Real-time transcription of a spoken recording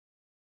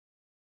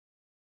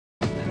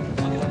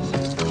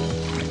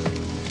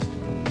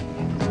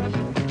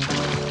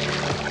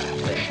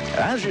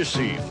As you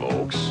see,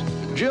 folks,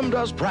 Jim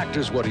does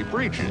practice what he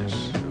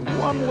preaches.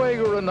 One way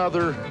or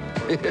another,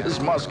 his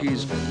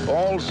muskies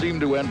all seem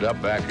to end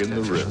up back in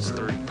the river.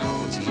 30.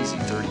 Oh, it's easy,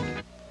 30.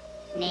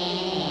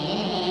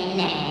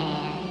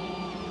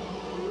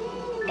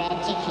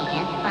 Bet you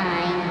can't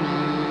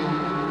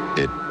find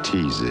me. It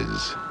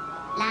teases.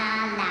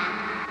 La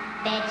la,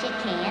 bet you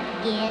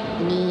can't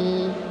get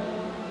me.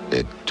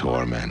 It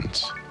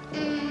torments.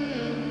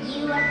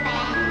 You are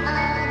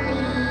fat,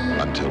 ugly.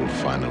 Until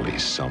finally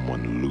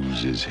someone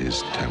loses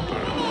his temper.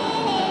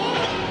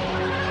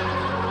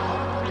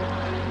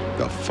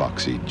 The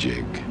foxy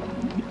jig,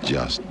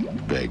 just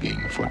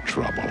begging for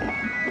trouble.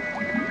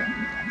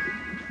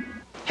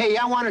 Hey,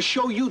 I want to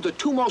show you the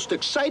two most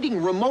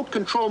exciting remote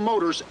control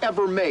motors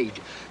ever made.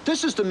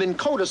 This is the Minn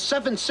Kota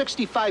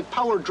 765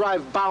 power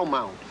drive bow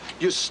mount.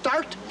 You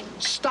start,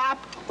 stop,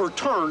 or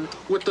turn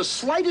with the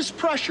slightest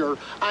pressure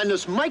on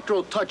this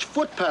micro touch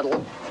foot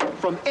pedal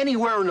from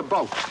anywhere in the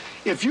boat.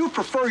 If you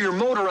prefer your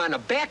motor on the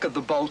back of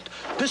the boat,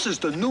 this is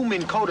the new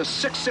Minn Kota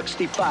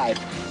 665.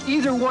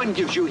 Either one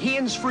gives you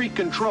hands-free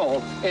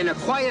control and a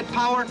quiet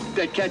power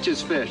that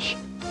catches fish.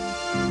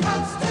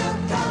 Coast to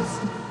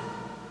coast.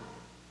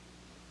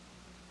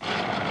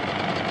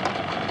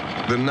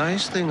 The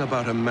nice thing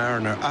about a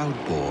Mariner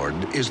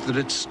outboard is that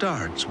it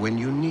starts when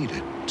you need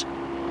it.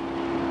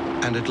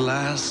 And it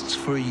lasts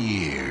for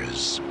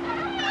years.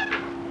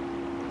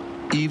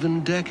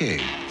 Even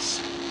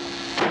decades.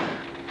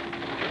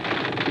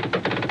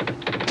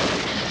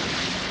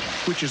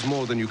 Which is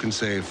more than you can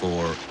say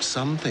for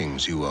some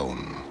things you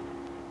own.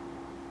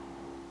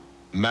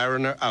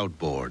 Mariner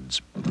outboards.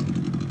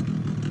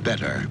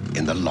 Better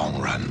in the long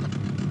run.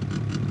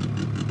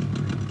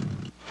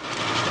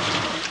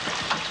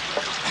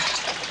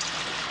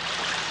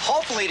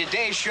 Hopefully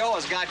today's show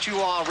has got you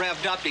all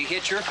revved up to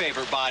hit your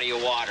favorite body of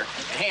water.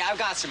 And hey, I've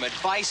got some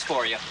advice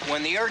for you.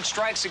 When the urge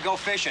strikes to go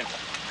fishing,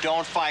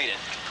 don't fight it.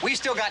 We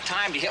still got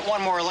time to hit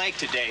one more lake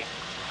today.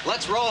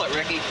 Let's roll it,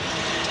 Ricky.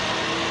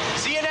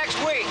 See you next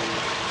week.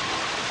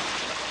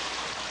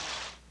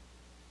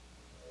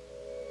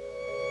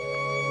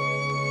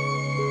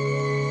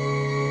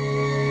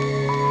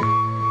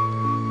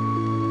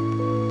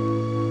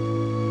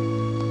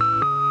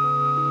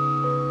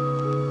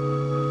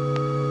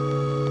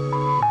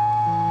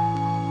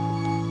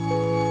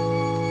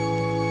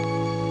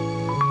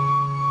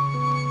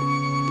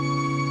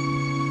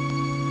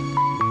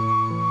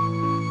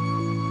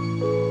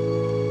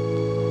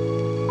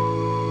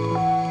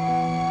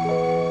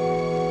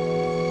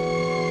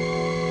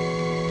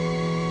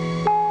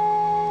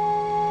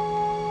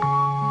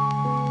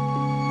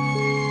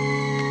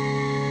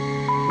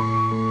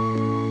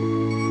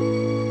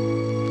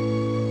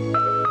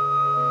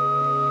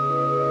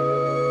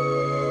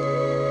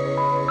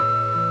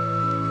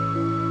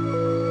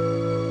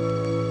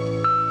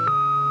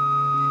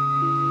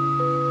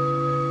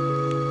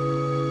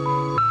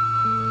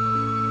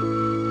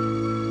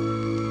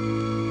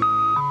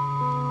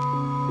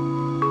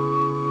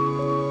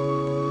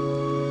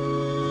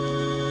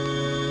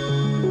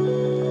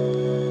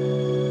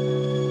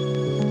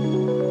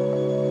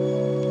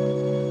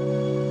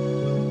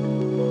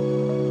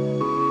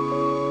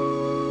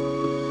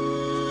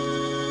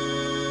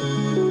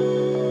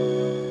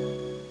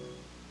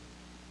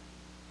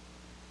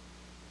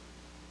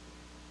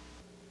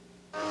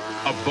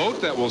 A boat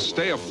that will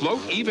stay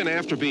afloat even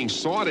after being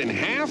sawed in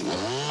half?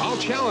 I'll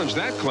challenge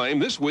that claim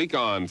this week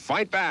on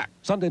Fight Back.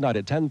 Sunday night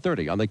at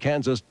 10:30 on the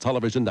Kansas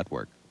Television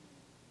Network.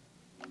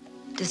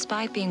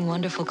 Despite being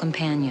wonderful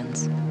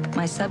companions,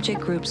 my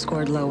subject group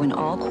scored low in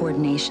all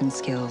coordination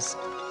skills,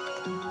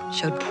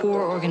 showed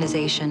poor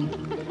organization,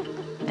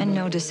 and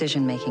no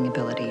decision-making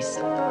abilities.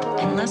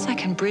 Unless I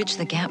can bridge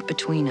the gap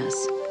between us,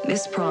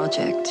 this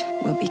project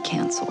will be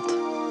canceled.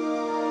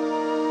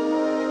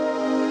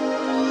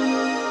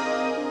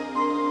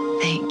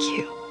 Thank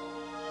you.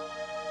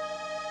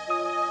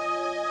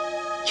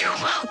 You're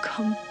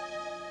welcome.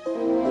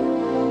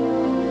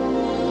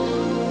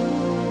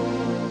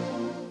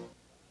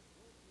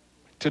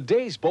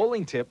 Today's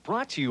bowling tip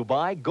brought to you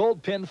by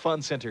Gold Pin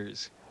Fun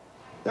Centers.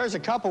 There's a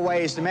couple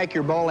ways to make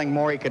your bowling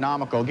more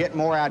economical, get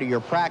more out of your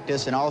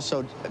practice, and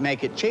also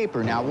make it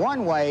cheaper. Now,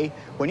 one way,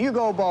 when you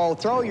go bowl,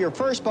 throw your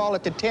first ball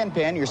at the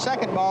 10-pin, your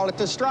second ball at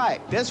the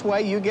strike. This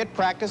way, you get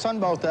practice on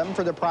both of them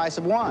for the price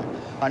of one.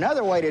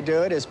 Another way to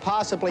do it is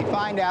possibly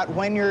find out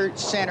when your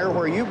center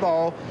where you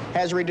bowl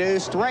has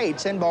reduced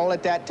rates and bowl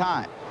at that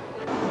time.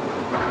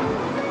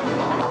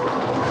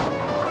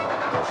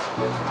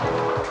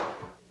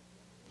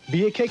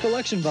 Be a cake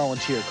collection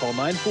volunteer. Call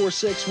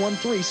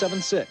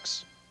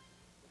 946-1376.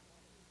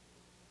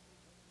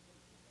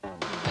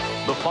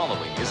 The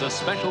following is a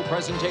special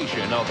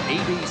presentation of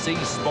ABC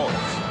Sports.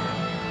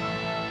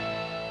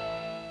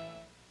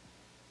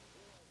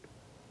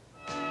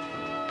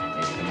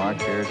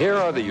 Here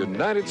are the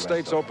United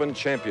States Open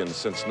champions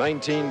since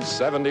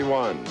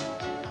 1971.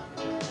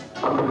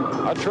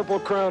 A Triple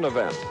Crown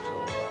event,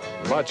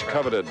 much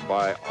coveted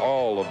by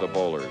all of the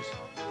bowlers.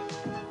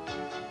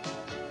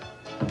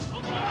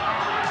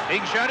 He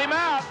shut him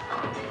out.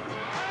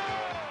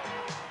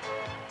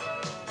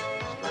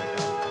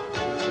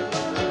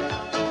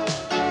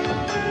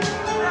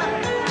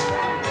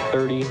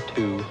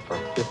 32 for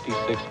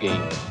 56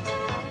 games.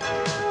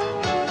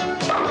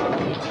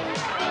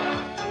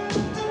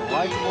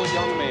 Delightful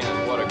young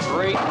man. What a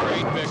great,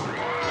 great victory.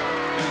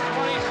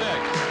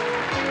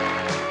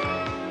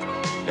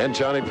 226. And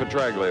Johnny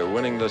Petraglia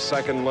winning the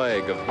second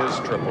leg of his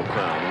Triple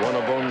Crown, one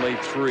of only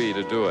 3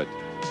 to do it.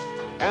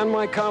 And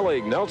my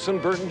colleague, Nelson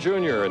Burton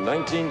Jr. in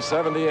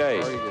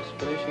 1978. Already just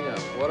finishing up.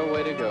 What a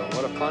way to go.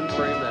 What a fun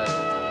frame that is.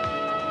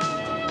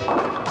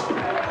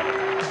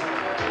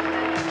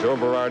 Joe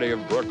Berardi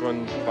of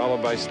Brooklyn,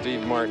 followed by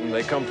Steve Martin.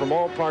 They come from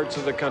all parts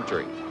of the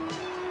country.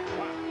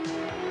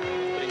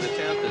 The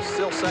 10th is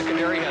still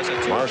secondary, has a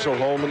 2. Marshall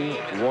Holman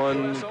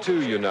won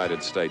 2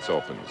 United States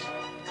Opens.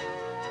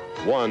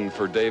 1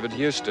 for David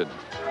Houston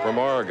from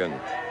Oregon.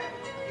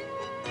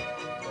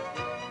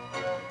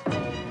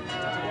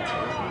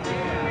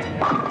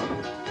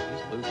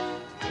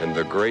 And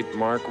the great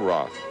Mark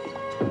Roth.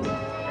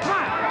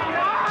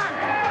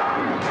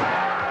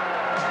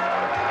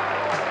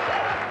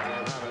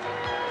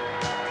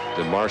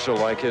 Did Marshall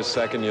like his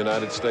second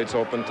United States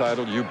Open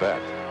title? You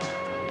bet.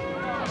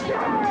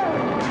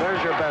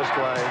 There's your best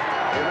way.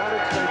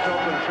 United States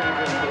Open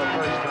champion for the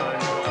first time.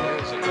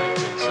 Years in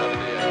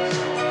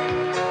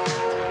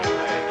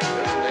 1978.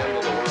 That's the end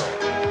of the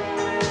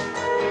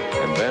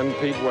world. And then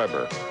Pete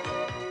Weber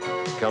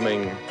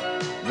coming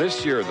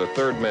this year, the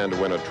 3rd man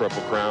to win a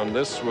Triple Crown.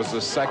 This was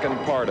the second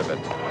part of it,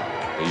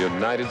 the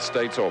United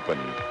States Open.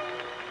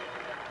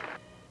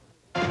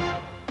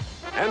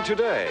 And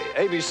today,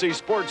 ABC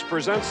Sports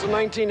presents the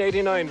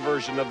 1989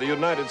 version of the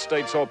United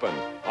States Open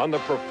on the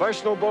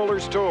Professional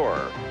Bowlers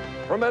Tour.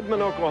 From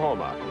Edmond,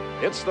 Oklahoma,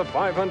 it's the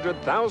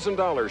 $500,000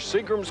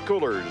 Seagrams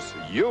Coolers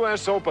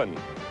U.S. Open.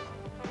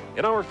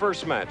 In our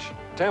first match,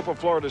 Tampa,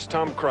 Florida's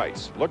Tom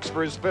Kreitz looks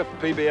for his 5th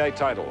PBA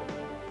title.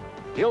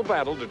 He'll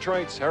battle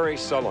Detroit's Harry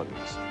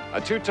Sullins, a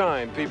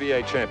 2-time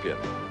PBA champion.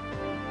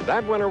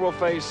 That winner will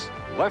face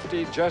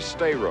lefty Jess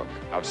Stayrook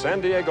of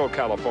San Diego,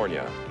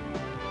 California.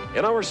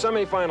 In our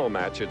semifinal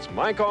match, it's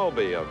Mike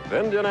Aulby of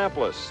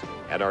Indianapolis,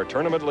 and our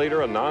tournament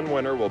leader, a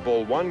non-winner, will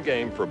bowl 1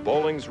 game for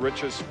bowling's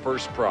richest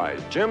first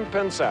prize, Jim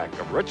Pencak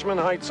of Richmond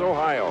Heights,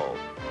 Ohio.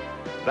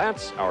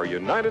 That's our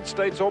United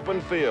States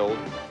Open field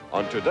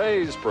on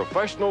today's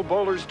Professional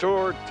Bowlers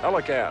Tour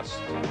telecast.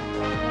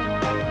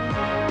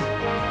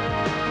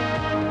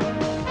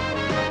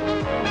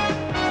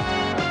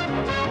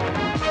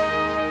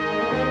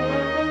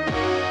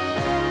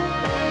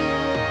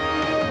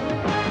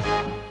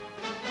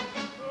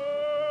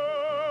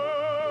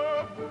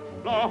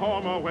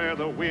 Oklahoma, where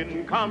the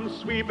wind comes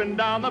sweeping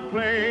down the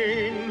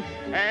plain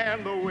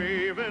and the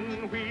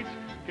waving wheat.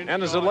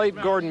 And as the late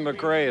Gordon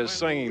McRae is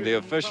singing the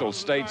official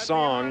state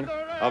song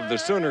of the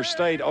Sooner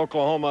State,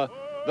 Oklahoma,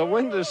 the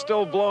wind is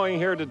still blowing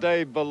here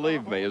today,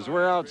 believe me, as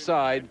we're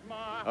outside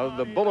of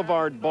the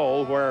Boulevard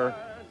Bowl, where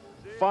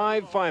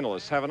 5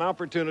 finalists have an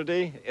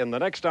opportunity in the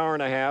next hour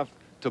and a half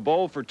to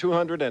bowl for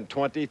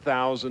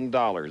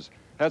 $220,000.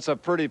 That's a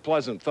pretty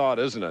pleasant thought,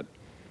 isn't it?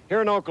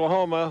 Here in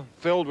Oklahoma,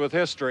 filled with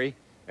history,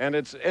 and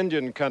it's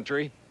Indian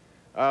country.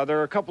 There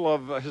are a couple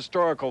of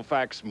historical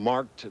facts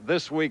marked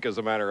this week, as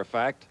a matter of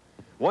fact.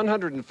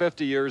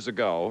 150 years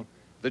ago,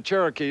 the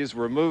Cherokees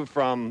were moved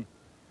from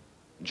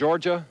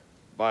Georgia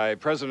by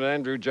President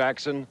Andrew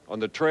Jackson on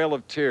the Trail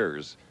of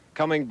Tears,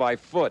 coming by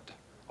foot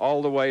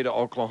all the way to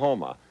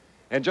Oklahoma.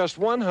 And just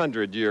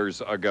 100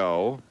 years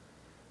ago,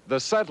 the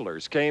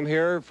settlers came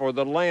here for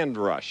the land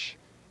rush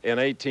in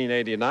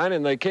 1889,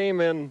 and they came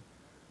in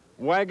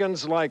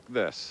wagons like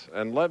this.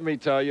 And let me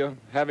tell you,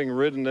 having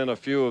ridden in a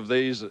few of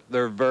these,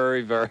 they're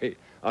very, very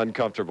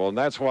uncomfortable. And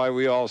that's why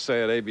we all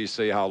say at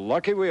ABC how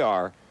lucky we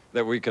are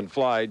that we can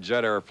fly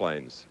jet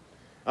airplanes.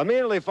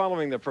 Immediately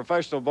following the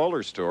Professional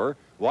Bowlers Tour,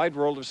 Wide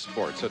World of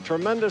Sports, a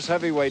tremendous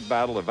heavyweight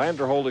battle of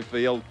Vander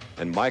Holyfield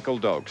and Michael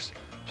Dokes,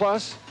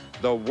 plus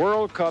the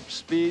World Cup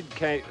Speed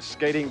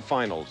Skating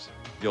Finals.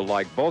 You'll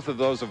like both of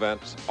those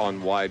events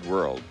on Wide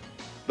World.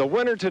 The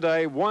winner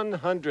today,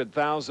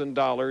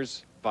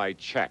 $100,000 by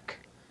check.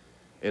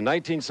 In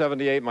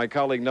 1978, my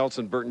colleague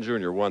Nelson Burton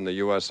Jr. won the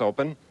U.S.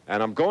 Open,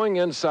 and I'm going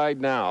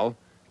inside now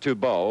to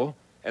Bo.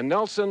 And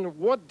Nelson,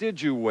 what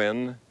did you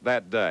win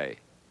that day?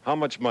 How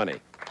much money?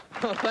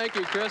 Well, thank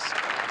you, Chris.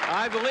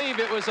 I believe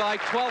it was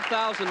like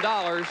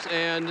 $12,000,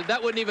 and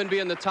that wouldn't even be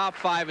in the top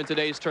 5 in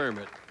today's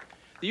tournament.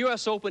 The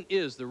U.S. Open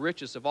is the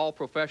richest of all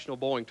professional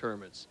bowling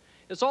tournaments.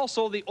 It's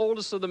also the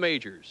oldest of the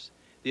majors.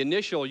 The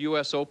initial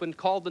U.S. Open,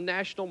 called the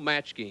National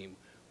Match Game,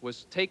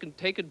 was taken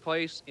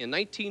place in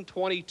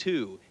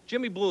 1922.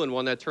 Jimmy Bluin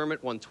won that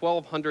tournament, won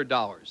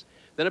 $1,200.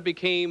 Then it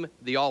became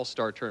the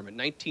All-Star Tournament,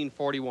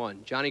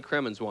 1941. Johnny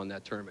Cremins won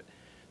that tournament.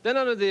 Then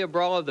under the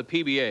umbrella of the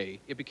PBA,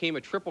 it became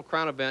a Triple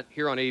Crown event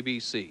here on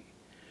ABC.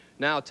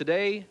 Now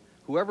today,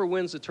 whoever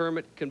wins the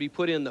tournament can be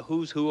put in the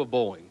who's who of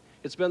bowling.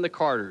 It's been the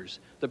Carters,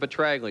 the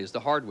Petraglias, the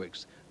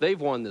Hardwicks. They've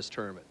won this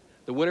tournament.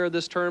 The winner of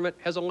this tournament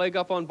has a leg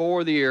up on Bowler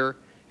of the Year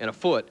and a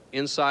foot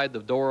inside the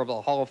door of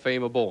the Hall of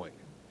Fame of bowling.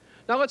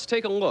 Now let's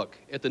take a look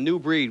at the new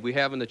breed we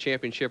have in the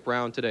championship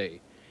round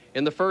today.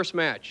 In the first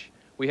match,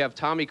 we have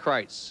Tommy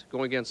Kreitz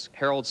going against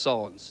Harold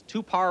Sullins.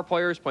 Two power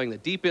players playing the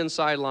deep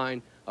inside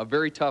line, a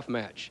very tough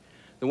match.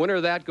 The winner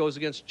of that goes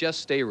against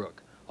Jess Stayrook,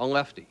 a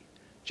lefty.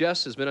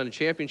 Jess has been on a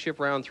championship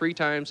round 3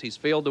 times. He's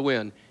failed to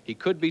win. He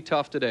could be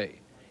tough today.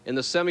 In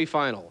the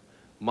semifinal,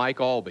 Mike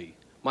Aulby.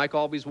 Mike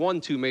Aulby's won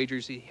 2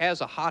 majors. He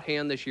has a hot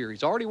hand this year.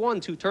 He's already won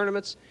 2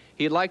 tournaments.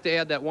 He'd like to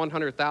add that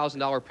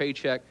 $100,000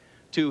 paycheck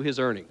to his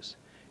earnings.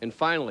 And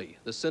finally,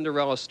 the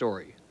Cinderella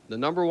story. The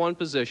 #1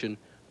 position,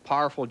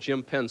 powerful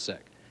Jim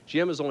Pencak.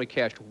 Jim has only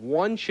cashed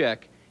 1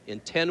 check in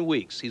 10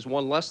 weeks. He's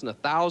won less than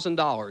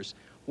 $1,000.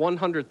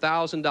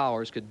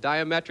 $100,000 could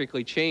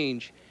diametrically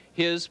change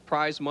his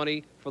prize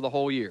money for the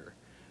whole year.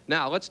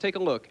 Now, let's take a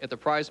look at the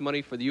prize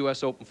money for the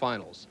U.S. Open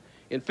Finals.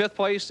 In 5th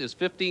place is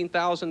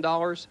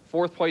 $15,000,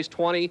 4th place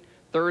 $20,000,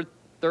 3rd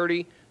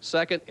 $30,000,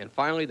 2nd, and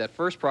finally that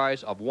first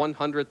prize of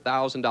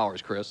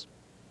 $100,000, Chris.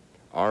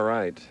 All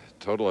right,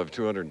 total of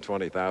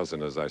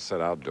 $220,000 as I set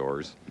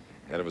outdoors,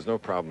 and it was no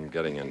problem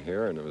getting in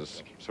here, and it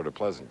was sort of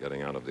pleasant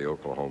getting out of the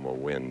Oklahoma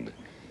wind.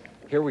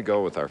 Here we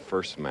go with our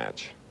first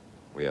match.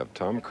 We have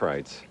Tom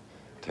Kreitz,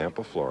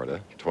 Tampa,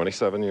 Florida,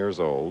 27 years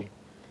old.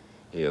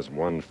 He has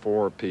won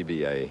 4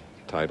 PBA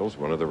titles,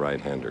 one of the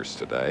right-handers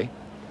today.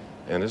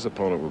 And his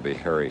opponent will be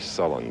Harry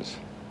Sullins,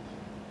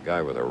 a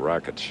guy with a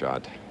rocket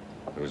shot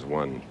who's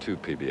won 2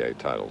 PBA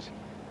titles.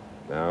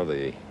 Now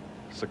the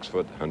 6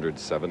 foot,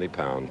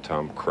 170-pound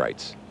Tom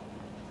Kreitz.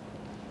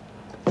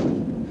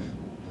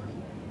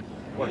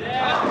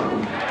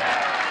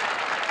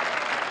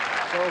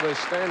 So the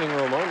standing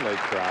room only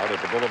crowd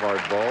at the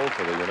Boulevard Bowl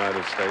for the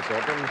United States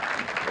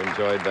Open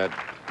enjoyed that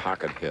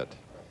pocket hit.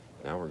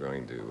 Now we're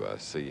going to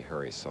see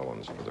Harry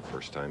Sullins for the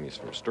first time. He's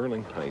from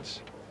Sterling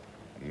Heights,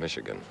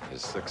 Michigan.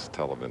 His 6th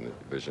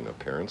television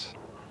appearance.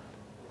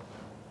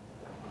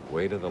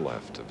 Way to the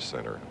left of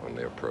center on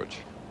the approach.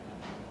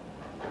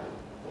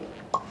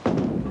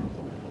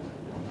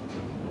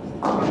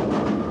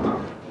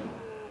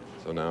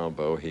 So now,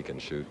 Bo, he can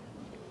shoot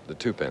the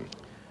 2-pin.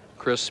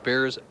 Chris,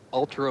 spares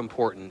ultra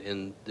important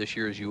in this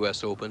year's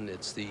U.S. Open.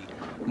 It's the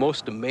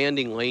most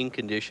demanding lane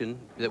condition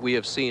that we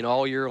have seen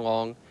all year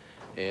long.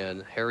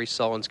 And Harry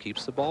Sullins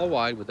keeps the ball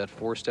wide with that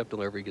 4-step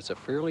delivery. Gets a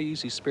fairly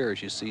easy spare,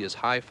 as you see, his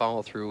high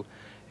follow-through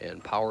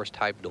and powers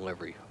type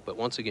delivery. But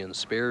once again,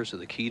 spares are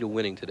the key to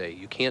winning today.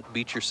 You can't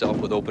beat yourself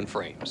with open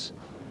frames.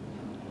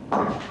 So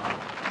 2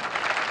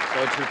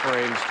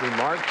 frames, 2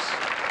 marks.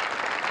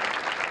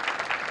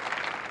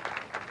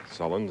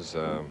 Sullins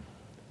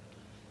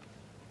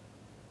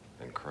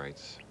and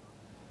Kreitz.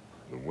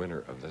 The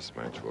winner of this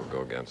match will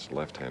go against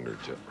left-hander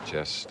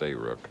Jess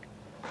Stayrook,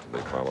 to be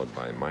followed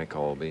by Mike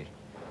Aulby,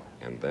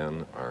 and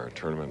then our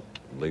tournament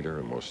leader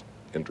and most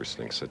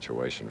interesting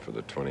situation for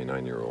the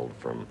 29-year-old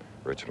from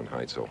Richmond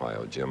Heights,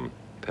 Ohio, Jim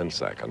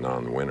Pencak, a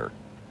non-winner.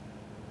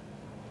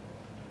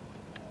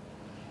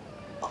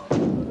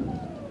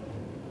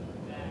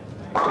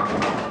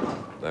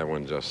 That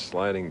one just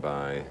sliding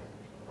by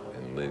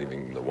and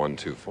leaving the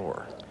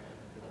 1-2-4.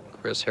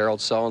 Chris, Harold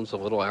Sullins a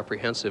little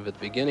apprehensive at the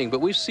beginning, but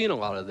we've seen a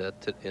lot of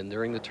that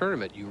during the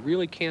tournament. You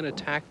really can't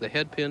attack the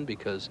head pin,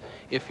 because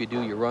if you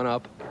do, you run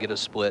up, get a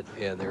split,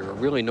 and there are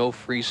really no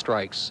free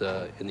strikes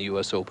in the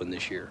U.S. Open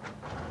this year.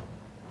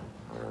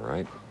 All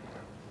right.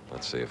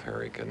 Let's see if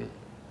Harry can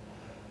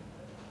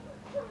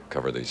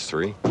cover these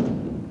 3.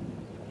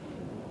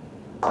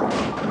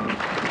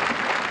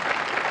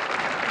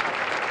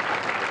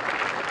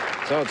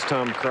 So it's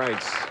Tom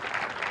Kreitz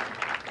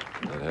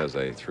that has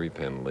a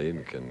 3-pin lead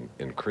and can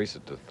increase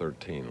it to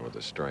 13 with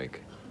a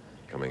strike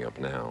coming up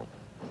now.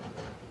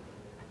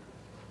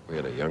 We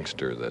had a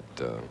youngster that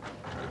you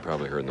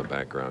probably heard in the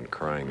background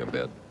crying a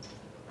bit.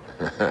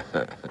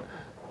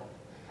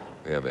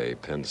 We have a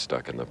pin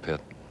stuck in the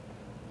pit.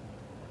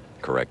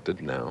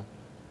 Corrected now.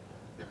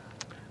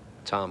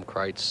 Tom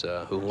Kreitz,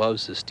 who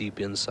loves this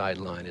deep inside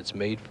line. It's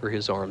made for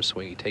his arm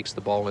swing. He takes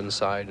the ball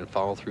inside and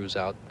follow-throughs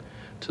out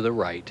to the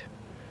right.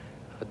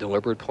 A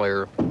deliberate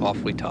player,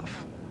 awfully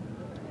tough.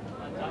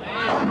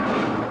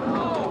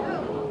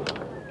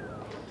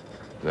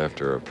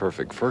 After a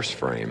perfect first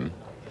frame,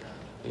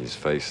 he's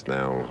faced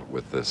now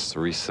with this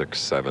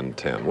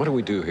 3-6-7-10. What do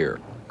we do here?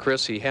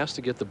 Chris, he has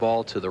to get the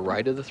ball to the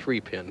right of the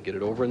 3-pin, get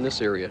it over in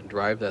this area,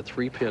 drive that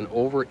 3-pin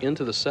over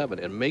into the 7,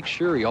 and make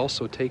sure he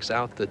also takes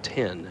out the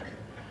 10.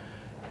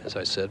 As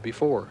I said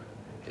before,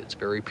 it's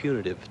very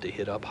punitive to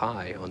hit up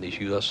high on these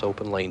U.S.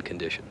 Open lane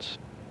conditions.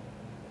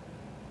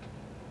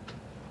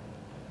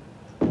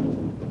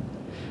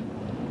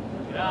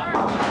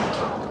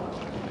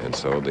 And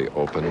so the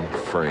open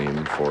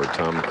frame for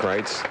Tom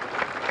Kreitz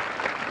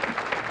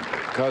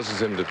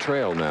causes him to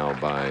trail now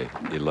by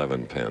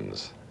 11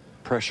 pins.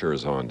 Pressure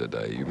is on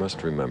today. You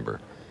must remember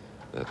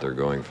that they're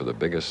going for the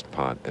biggest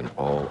pot in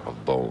all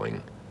of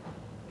bowling.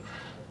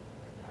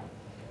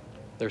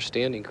 They're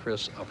standing,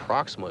 Chris,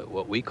 approximately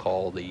what we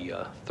call the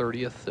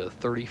 30th to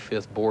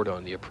 35th board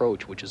on the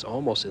approach, which is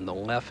almost in the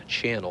left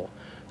channel,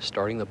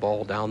 starting the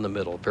ball down the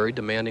middle. Very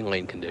demanding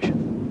lane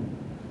condition.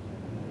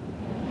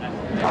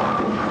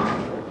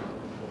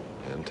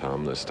 And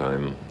Tom this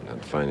time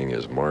not finding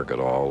his mark at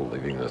all,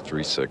 leaving the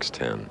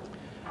 3-6-10.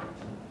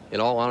 In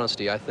all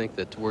honesty, I think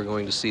that we're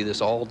going to see this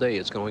all day.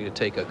 It's going to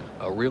take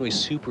a really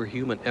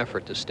superhuman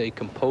effort to stay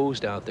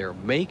composed out there,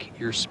 make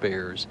your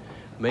spares,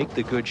 make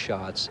the good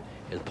shots,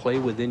 and play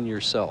within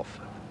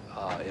yourself.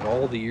 In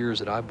all the years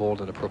that I've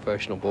bowled in a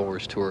professional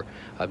bowlers tour,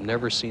 I've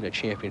never seen a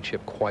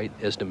championship quite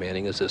as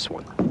demanding as this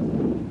one.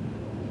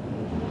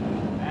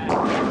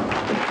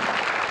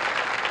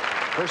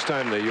 First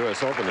time the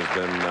U.S. Open has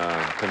been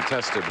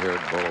contested here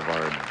at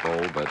Boulevard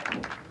Bowl,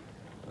 but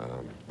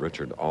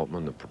Richard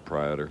Altman, the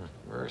proprietor,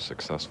 very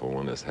successful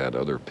one, has had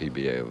other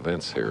PBA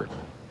events here.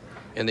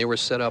 And they were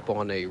set up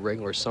on a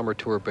regular summer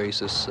tour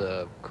basis,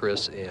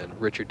 Chris, and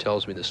Richard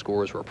tells me the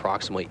scores were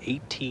approximately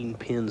 18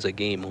 pins a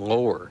game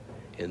lower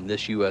in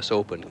this U.S.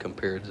 Open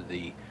compared to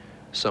the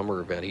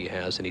summer event he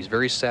has, and he's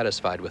very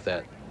satisfied with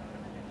that.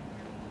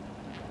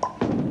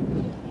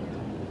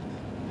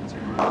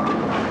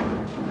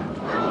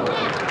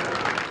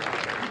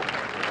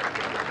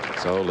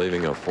 So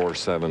leaving a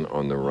 4-7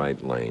 on the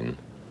right lane,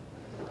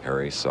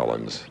 Harry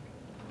Sullins.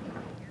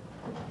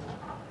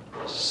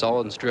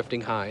 Sullins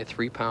drifting high,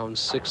 3 pounds,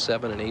 6,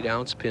 7, and 8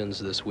 ounce pins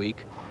this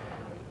week.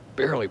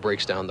 Barely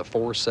breaks down the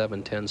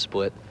 4-7-10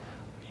 split.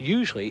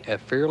 Usually a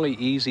fairly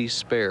easy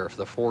spare for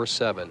the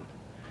 4-7.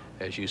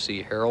 As you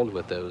see Harold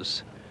with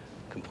those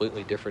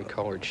completely different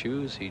colored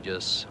shoes, he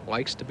just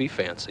likes to be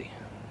fancy.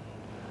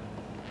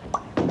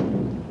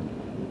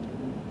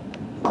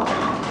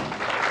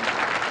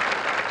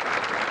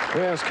 We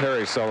asked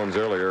Harry Sullins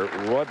earlier,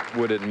 what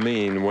would it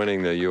mean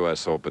winning the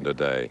U.S. Open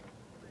today?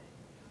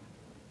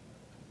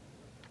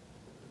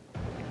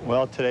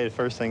 Well, today the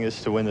first thing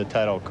is to win the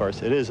title, of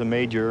course. It is a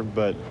major,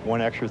 but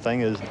one extra thing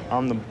is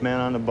I'm the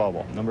man on the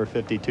bubble, number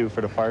 52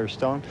 for the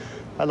Firestone.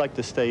 I'd like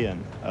to stay in.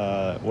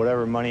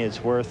 Whatever money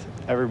it's worth,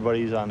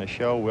 everybody's on the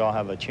show. We all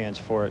have a chance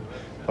for it,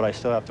 but I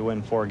still have to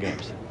win 4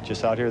 games.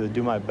 Just out here to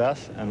do my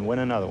best and win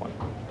another one.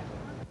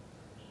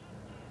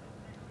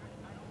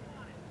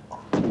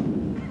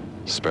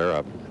 Spare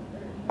up.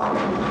 All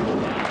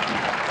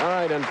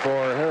right, and for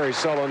Harry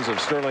Sullins of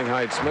Sterling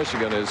Heights,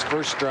 Michigan, his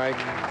first strike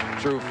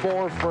through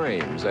 4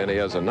 frames, and he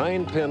has a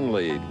 9-pin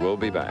lead. We'll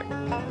be back.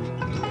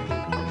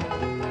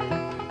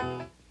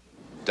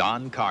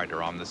 Don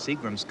Carter on the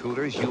Seagrams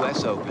Coolers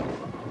U.S. Open.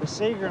 The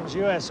Seagrams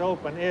U.S.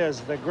 Open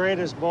is the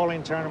greatest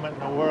bowling tournament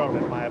in the world,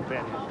 in my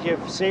opinion. If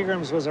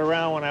Seagrams was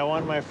around when I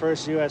won my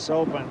first U.S.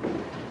 Open,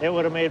 it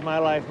would have made my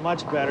life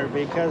much better,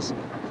 because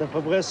the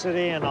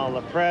publicity and all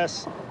the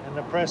press and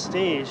the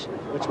prestige,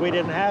 which we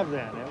didn't have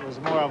then. It was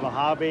more of a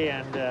hobby,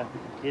 and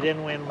you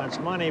didn't win much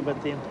money,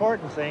 but the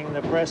important thing,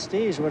 the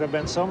prestige, would have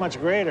been so much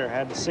greater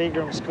had the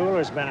Seagrams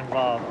Coolers been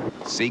involved.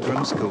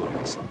 Seagrams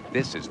Coolers.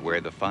 This is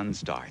where the fun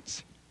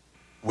starts.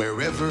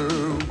 Wherever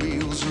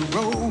wheels are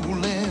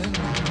rolling,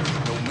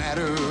 no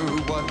matter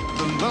what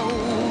the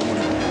load,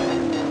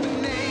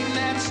 the name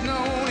that's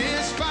known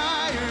is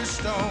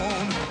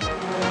Firestone.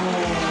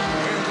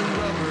 Where the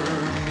rubber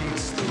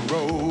meets the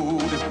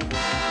road,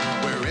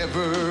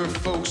 wherever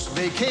folks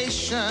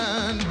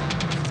vacation,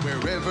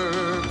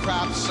 wherever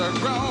crops are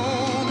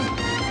grown,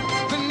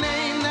 the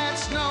name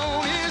that's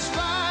known is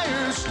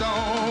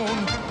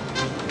Firestone.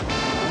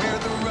 Where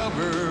the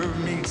rubber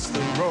meets the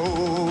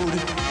road.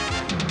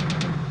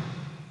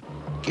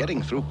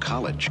 Getting through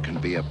college can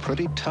be a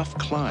pretty tough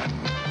climb.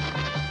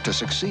 To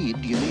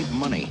succeed, you need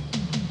money,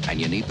 and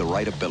you need the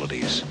right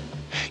abilities.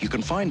 You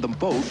can find them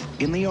both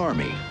in the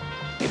Army.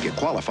 If you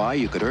qualify,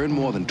 you could earn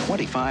more than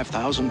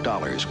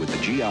 $25,000 with the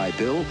GI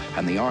Bill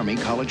and the Army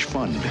College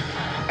Fund.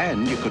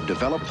 And you could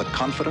develop the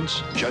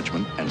confidence,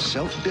 judgment, and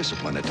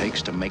self-discipline it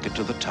takes to make it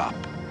to the top,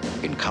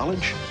 in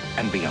college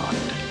and beyond.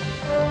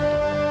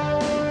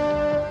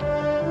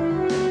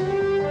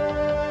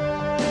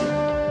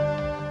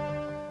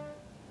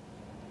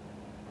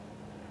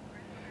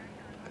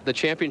 The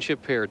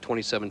championship pair,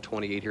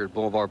 27-28 here at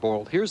Boulevard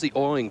Bowl. Here's the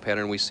oiling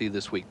pattern we see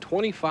this week.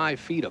 25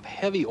 feet of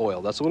heavy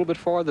oil. That's a little bit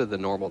farther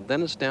than normal.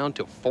 Then it's down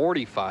to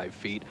 45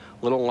 feet,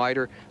 a little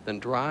lighter, then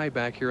dry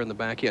back here in the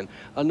back end.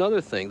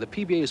 Another thing, the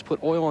PBA has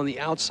put oil on the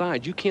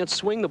outside. You can't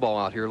swing the ball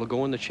out here. It'll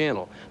go in the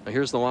channel. Now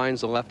here's the lines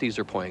the lefties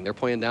are playing. They're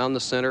playing down the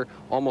center,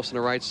 almost on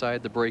the right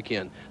side, the break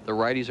in. The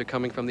righties are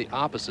coming from the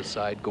opposite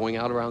side, going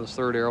out around the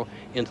third arrow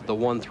into the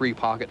 1-3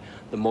 pocket.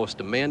 The most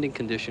demanding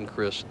condition,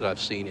 Chris, that I've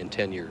seen in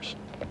 10 years.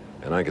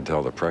 And I can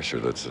tell the pressure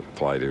that's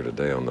applied here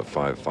today on the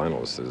 5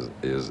 finalists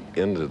is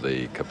into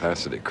the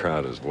capacity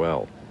crowd as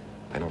well.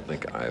 I don't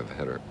think I've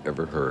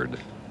ever heard,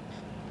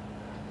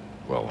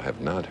 well, have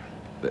not,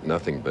 that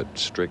nothing but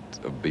strict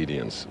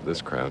obedience.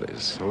 This crowd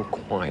is so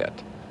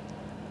quiet.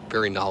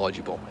 Very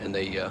knowledgeable, and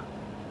they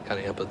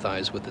kind of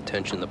empathize with the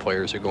tension the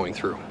players are going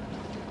through.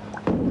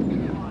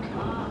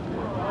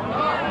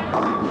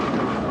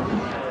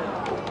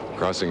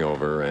 Crossing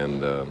over,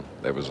 and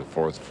that was a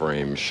 4th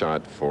frame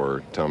shot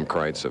for Tom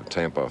Kreitz of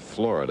Tampa,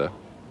 Florida.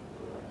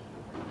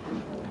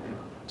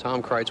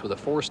 Tom Kreitz with a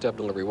 4-step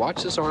delivery.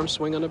 Watch this arm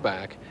swing on the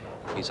back.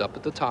 He's up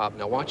at the top.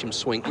 Now watch him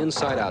swing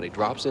inside out. He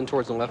drops in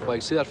towards the left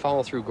leg. See that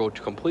follow through go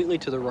completely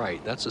to the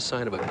right. That's a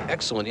sign of an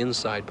excellent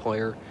inside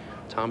player.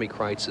 Tommy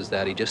Kreitz is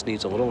that. He just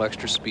needs a little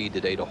extra speed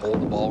today to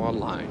hold the ball on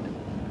line.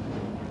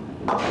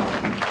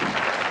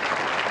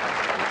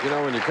 You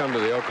know, when you come to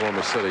the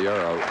Oklahoma City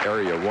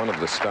area, one of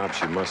the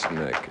stops you must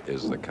make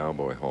is the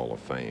Cowboy Hall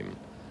of Fame,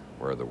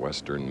 where the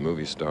Western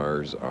movie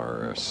stars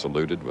are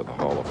saluted with the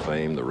Hall of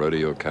Fame, the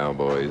rodeo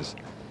cowboys,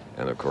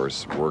 and of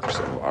course works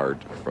of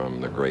art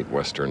from the great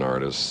Western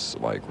artists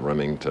like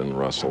Remington,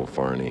 Russell,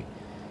 Farney,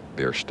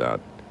 Bierstadt.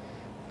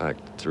 In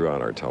fact,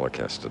 throughout our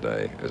telecast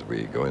today, as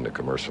we go into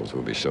commercials,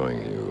 we'll be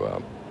showing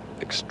you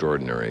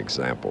extraordinary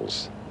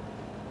examples,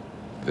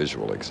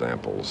 visual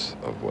examples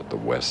of what the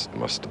West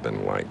must have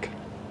been like.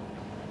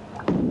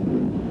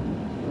 And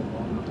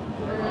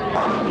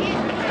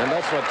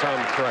that's what Tom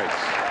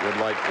Kreitz would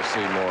like to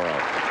see more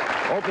of.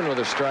 Opened with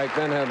a strike,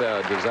 then had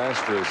a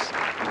disastrous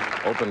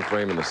open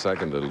frame in the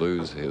second to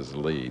lose his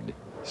lead.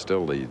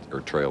 Still leads,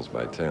 or trails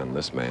by 10.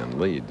 This man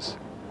leads,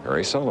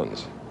 Harry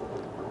Sullins.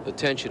 The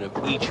tension of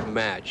each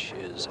match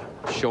is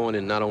shown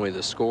in not only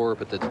the score,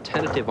 but the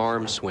tentative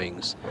arm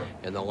swings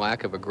and the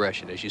lack of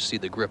aggression. As you see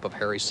the grip of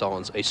Harry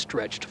Sullins, a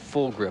stretched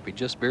full grip. He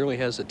just barely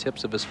has the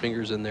tips of his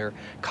fingers in there,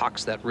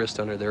 cocks that wrist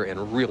under there,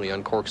 and really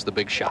uncorks the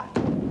big shot.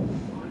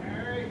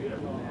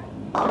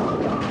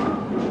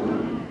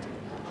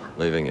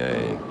 Leaving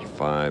a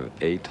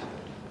 5-8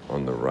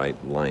 on the right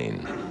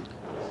lane.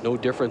 No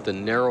different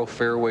than narrow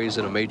fairways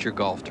in a major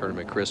golf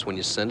tournament, Chris. When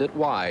you send it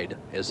wide,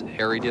 as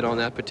Harry did on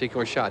that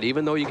particular shot,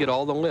 even though you get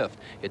all the lift,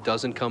 it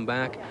doesn't come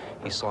back.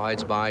 He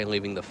slides by,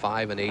 leaving the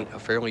 5 and 8 a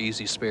fairly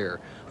easy spare.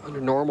 Under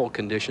normal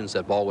conditions,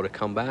 that ball would have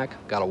come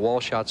back, got a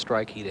wall shot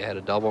strike, he'd have had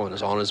a double and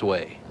is on his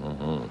way.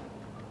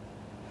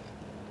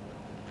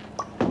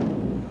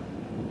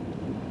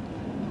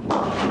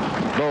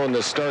 Though in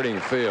the starting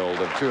field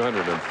of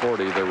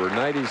 240, there were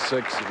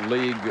 96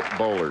 league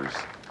bowlers.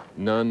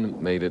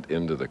 None made it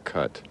into the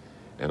cut,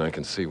 and I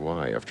can see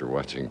why after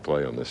watching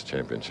play on this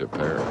championship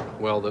pair.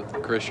 Well,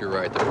 Chris, you're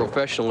right. The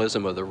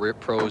professionalism of the RIP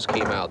pros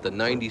came out. The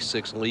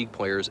 96 league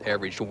players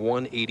averaged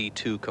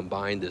 182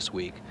 combined this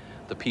week.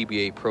 The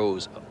PBA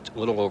pros, a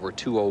little over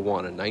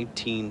 201, a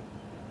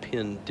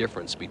 19-pin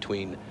difference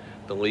between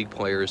the league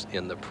players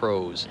and the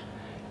pros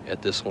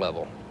at this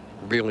level.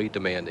 Really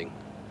demanding.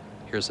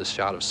 Here's a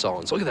shot of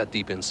Sullins. Look at that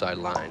deep inside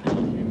line.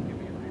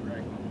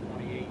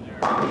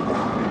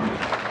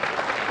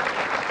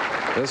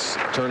 This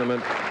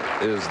tournament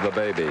is the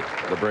baby,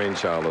 the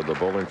brainchild of the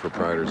Bowling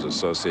Proprietors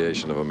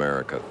Association of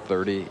America.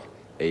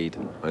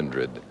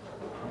 3,800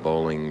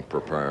 bowling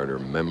proprietor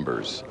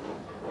members.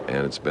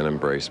 And it's been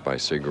embraced by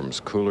Seagram's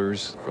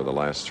coolers for the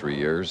last 3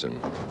 years,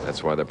 and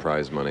that's why the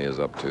prize money is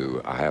up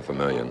to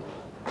 $500,000.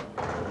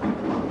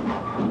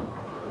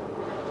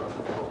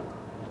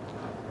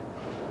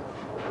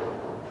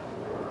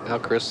 Now,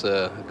 Chris,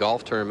 the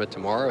golf tournament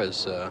tomorrow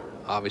is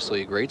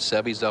obviously great.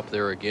 Sevy's up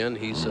there again.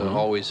 He's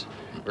always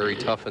very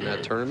tough in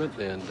that tournament,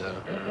 and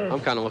I'm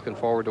kind of looking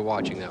forward to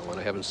watching that one.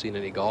 I haven't seen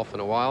any golf in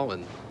a while,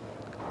 and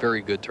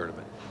very good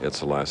tournament. It's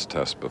the last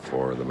test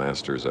before the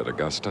Masters at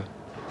Augusta,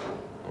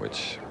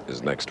 which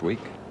is next week.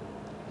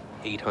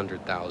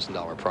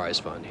 $800,000 prize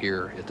fund.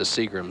 Here at the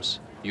Seagrams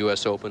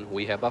U.S. Open,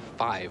 we have a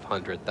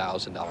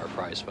 $500,000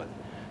 prize fund.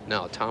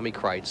 Now, Tommy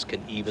Kreitz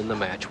can even the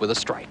match with a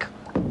strike.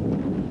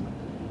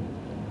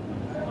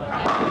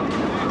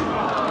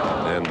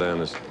 And then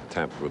is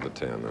tapped with a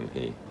 10, and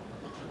he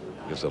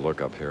gives a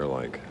look up here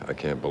like, I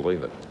can't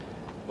believe it.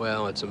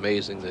 Well, it's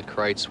amazing that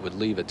Kreitz would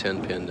leave a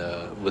 10-pin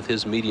with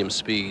his medium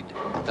speed.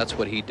 That's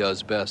what he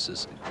does best,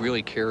 is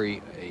really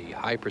carry a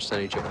high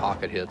percentage of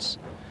pocket hits.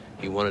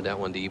 He wanted that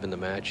one to even the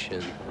match,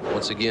 and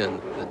once again,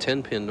 the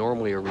 10-pin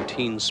normally a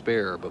routine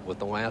spare, but with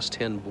the last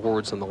 10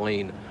 boards on the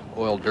lane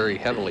oiled very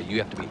heavily, you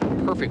have to be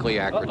perfectly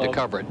accurate to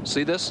cover it.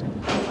 See this?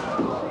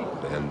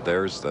 And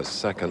there's the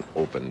second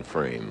open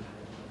frame.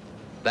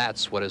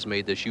 That's what has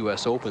made this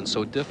U.S. Open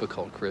so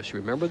difficult, Chris.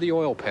 Remember the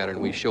oil pattern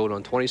we showed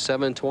on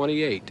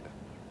 27-28.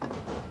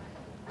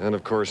 And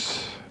of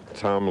course,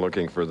 Tom,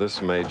 looking for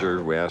this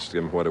major, we asked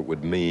him what it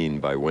would mean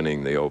by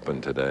winning the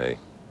Open today.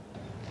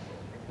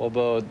 Well,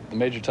 Bo, the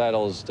major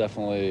title is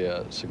definitely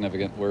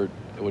significant.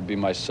 It would be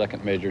my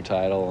second major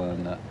title,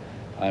 and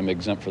I'm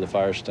exempt for the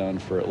Firestone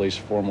for at least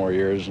 4 more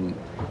years, and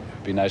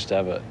it'd be nice to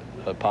have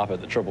a pop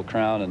at the Triple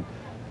Crown, and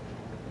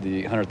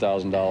the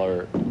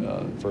 $100,000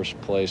 first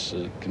place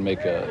can make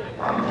a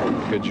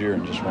good year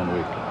in just 1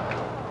 week.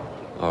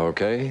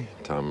 Okay,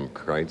 Tom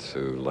Kreitz,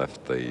 who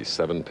left the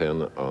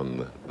 7-pin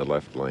on the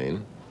left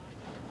lane.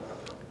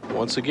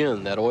 Once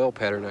again, that oil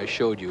pattern I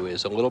showed you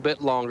is a little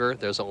bit longer.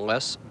 There's a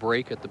less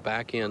break at the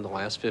back end, the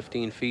last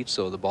 15 feet,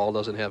 so the ball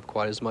doesn't have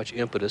quite as much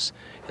impetus.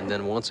 And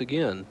then once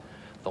again,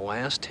 the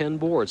last 10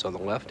 boards on the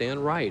left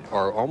and right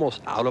are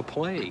almost out of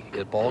play.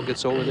 The ball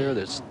gets over there,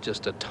 there's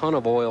just a ton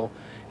of oil,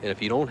 and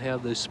if you don't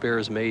have these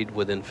spares made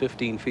within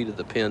 15 feet of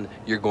the pin,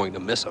 you're going to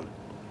miss them.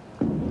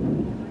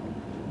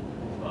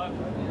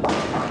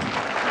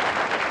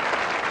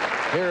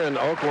 Here in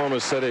Oklahoma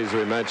City, as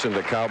we mentioned,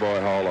 the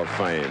Cowboy Hall of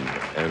Fame,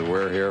 and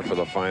we're here for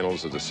the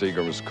finals of the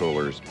Seagrams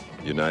Coolers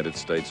United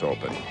States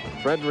Open.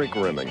 Frederick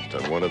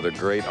Remington, one of the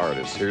great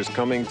artists. Here's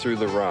Coming Through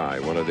the Rye,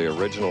 one of the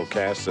original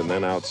casts, and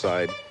then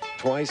outside,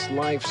 twice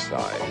life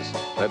size.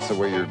 That's the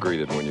way you're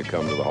greeted when you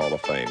come to the Hall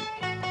of Fame.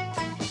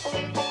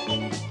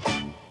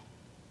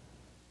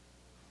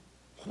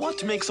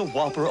 What makes a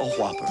Whopper a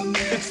Whopper?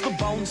 It's the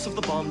bounce of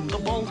the bun, the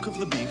bulk of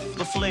the beef,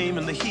 the flame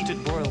and the heat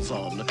it broils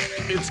on.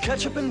 It's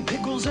ketchup and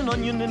pickles and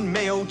onion and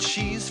mayo,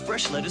 cheese,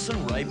 fresh lettuce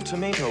and ripe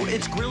tomato.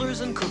 It's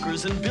grillers and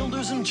cookers and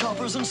builders and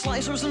choppers and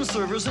slicers and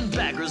servers and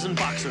baggers and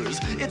boxers.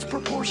 It's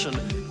proportion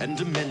and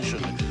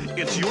dimension.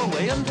 It's your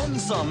way and then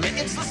some.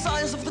 It's the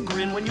size of the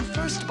grin when you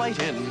first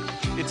bite in.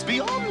 It's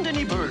beyond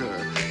any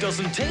burger.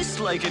 Doesn't taste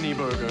like any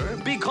burger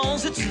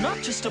because it's not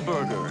just a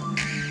burger.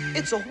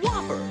 It's a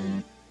Whopper.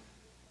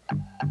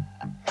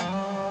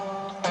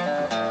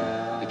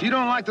 If you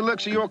don't like the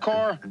looks of your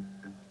car,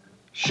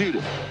 shoot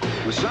it.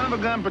 With Son of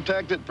a Gun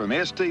protected from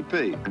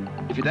STP.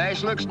 If your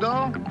dash looks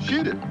dull,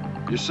 shoot it.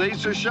 Your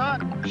seats are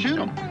shot, shoot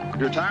them.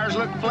 Your tires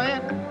look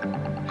flat,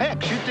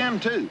 heck, shoot them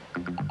too.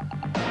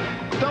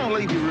 Don't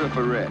leave your roof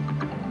a wreck.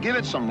 Give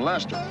it some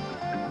luster.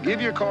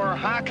 Give your car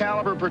high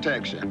caliber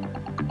protection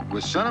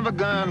with Son of a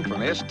Gun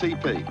from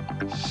STP.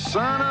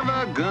 Son of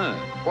a Gun,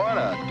 what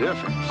a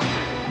difference.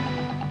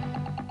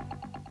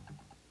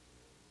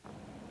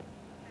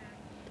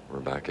 We're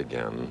back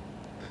again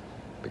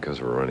because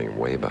we're running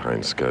way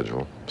behind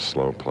schedule.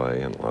 Slow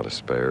play and a lot of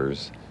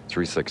spares.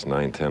 3, 6,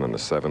 9, 10 in the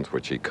 7th,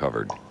 which he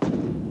covered.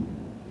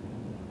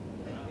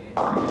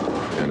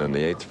 And in the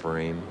 8th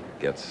frame,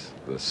 gets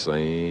the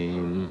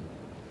same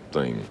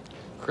thing.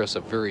 Chris,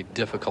 a very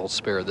difficult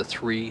spare, the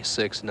 3,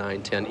 6,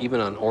 9, 10, even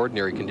on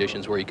ordinary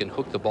conditions where you can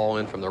hook the ball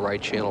in from the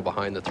right channel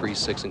behind the 3,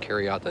 6 and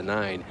carry out the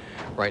 9.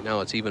 Right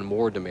now, it's even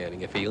more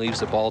demanding. If he leaves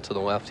the ball to the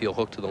left, he'll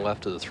hook to the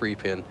left of the 3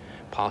 pin,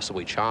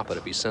 possibly chop it.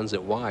 If he sends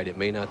it wide, it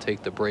may not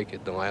take the break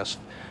at the last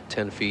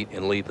 10 feet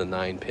and leave the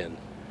 9 pin.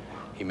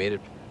 He made it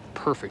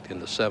perfect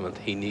in the 7th.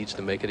 He needs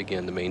to make it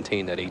again to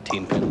maintain that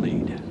 18-pin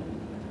lead.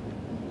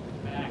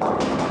 All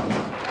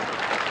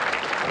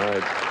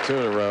right, 2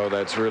 in a row.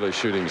 That's really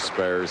shooting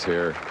spares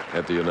here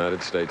at the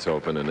United States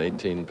Open, and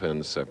 18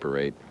 pins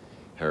separate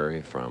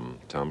Harry from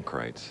Tom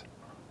Kreitz.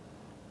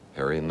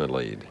 Harry in the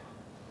lead.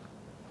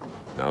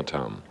 Now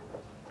Tom.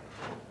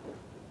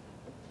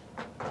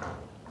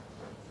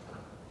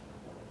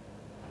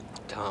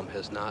 Tom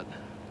has not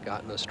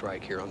gotten a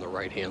strike here on the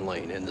right-hand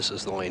lane, and this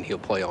is the lane he'll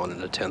play on in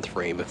the 10th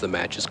frame if the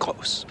match is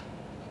close.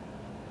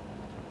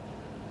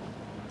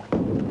 You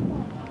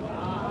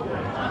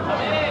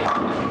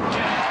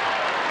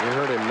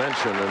heard him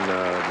mention in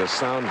the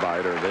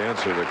soundbite, or the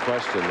answer to the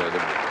question,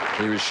 that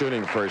he was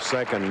shooting for his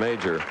second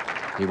major.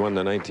 He won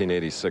the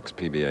 1986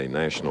 PBA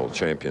National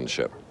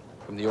Championship.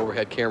 From the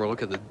overhead camera,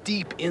 look at the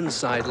deep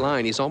inside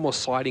line. He's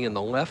almost sliding in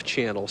the left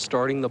channel,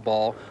 starting the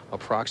ball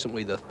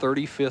approximately the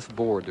 35th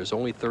board. There's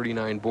only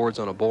 39 boards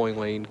on a bowling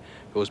lane.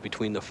 Goes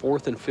between the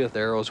 4th and 5th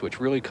arrows, which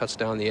really cuts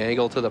down the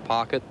angle to the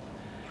pocket.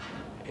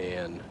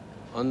 And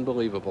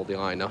unbelievable, the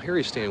line. Now here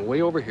he's standing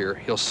way over here.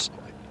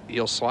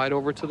 He'll slide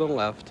over to the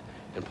left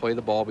and play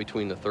the ball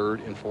between the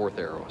 3rd and 4th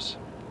arrows.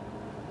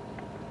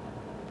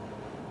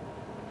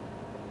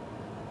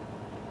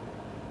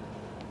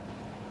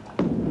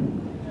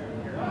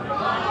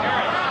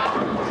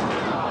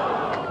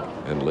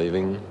 And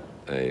leaving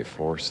a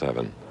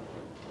 4-7.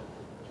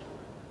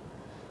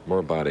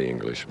 More body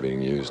English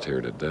being used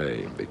here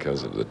today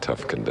because of the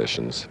tough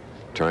conditions,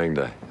 trying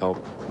to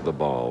help the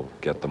ball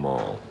get them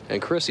all. And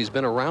Chris, he's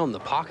been around the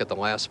pocket the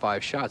last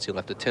 5 shots. He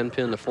left a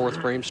 10-pin in the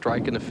 4th frame,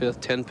 strike in the 5th,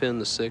 10-pin in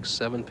the 6th,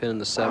 7-pin in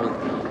the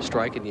 7th,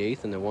 strike in the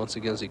 8th, and then once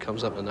again as he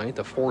comes up in the 9th,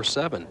 a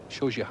 4-7.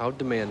 Shows you how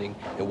demanding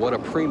and what a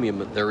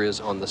premium there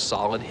is on the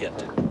solid hit.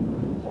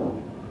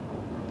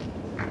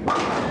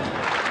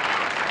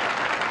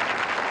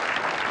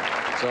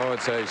 So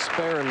it's a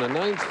spare in the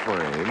 9th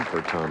frame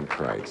for Tom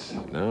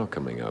Kreitz. Now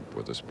coming up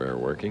with a spare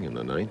working in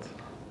the 9th,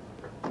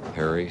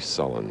 Harry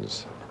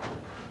Sullins.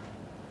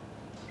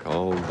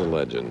 Called the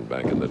legend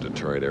back in the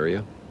Detroit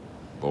area.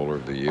 Bowler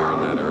of the year in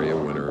that area,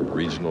 winner of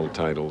regional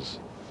titles.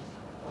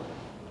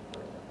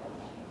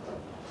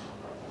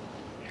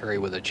 Harry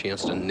with a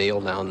chance to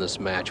nail down this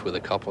match with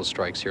a couple of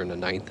strikes here in the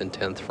 9th and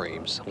 10th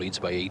frames. Leads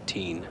by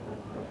 18.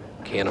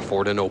 Can't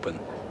afford an open.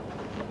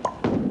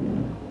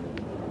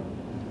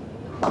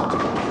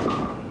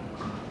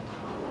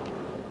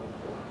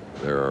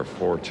 There are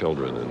 4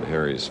 children in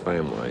Harry's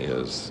family.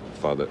 His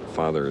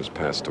father has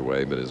passed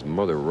away, but his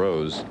mother,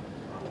 Rose,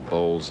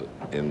 bowls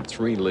in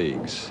 3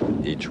 leagues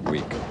each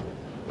week.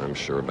 I'm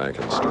sure back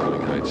in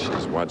Sterling Heights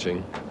she's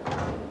watching.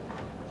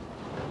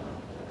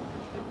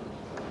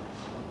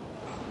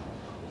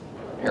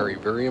 Harry,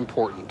 very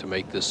important to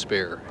make this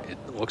spare. It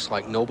looks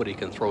like nobody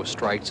can throw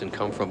strikes and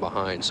come from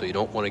behind, so you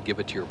don't want to give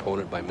it to your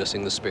opponent by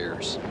missing the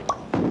spares.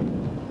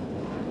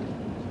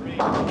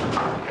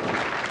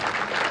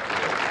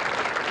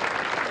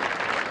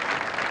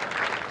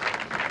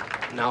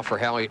 Now for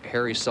Harry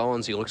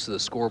Sullins, he looks at the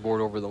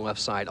scoreboard over the left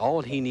side. All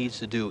he needs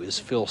to do is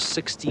fill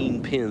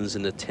 16 pins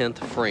in the 10th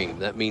frame.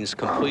 That means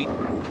complete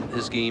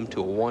his game to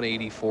a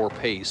 184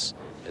 pace,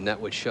 and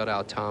that would shut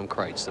out Tom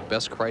Kreitz. The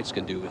best Kreitz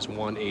can do is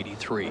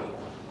 183.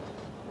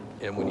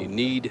 And when you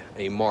need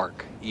a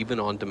mark, even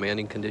on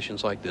demanding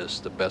conditions like this,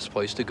 the best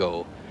place to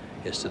go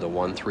is to the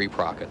 1-3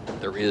 Procket.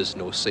 There is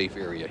no safe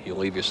area. You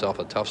leave yourself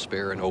a tough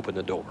spare and open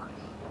the door.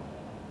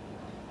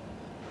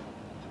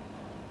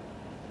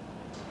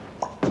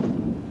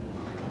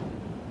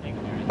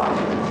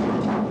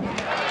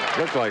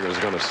 Looked like it was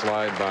going to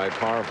slide by,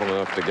 powerful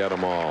enough to get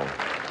them all.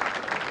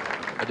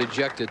 A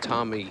dejected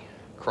Tommy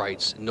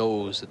Kreitz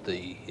knows that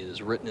it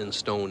is written in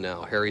stone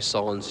now. Harry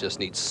Sullins just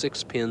needs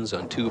 6 pins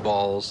on 2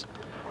 balls.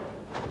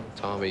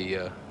 Tommy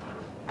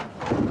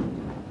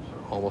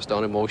almost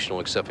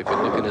unemotional, except if you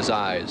look in his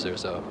eyes,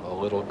 there's a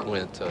little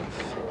glint of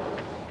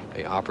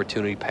an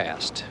opportunity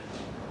past.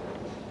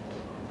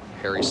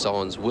 Harry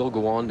Sullins will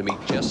go on to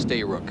meet Jess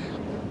Stayrook.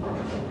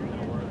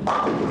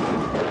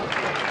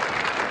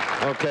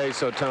 Okay,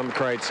 so Tom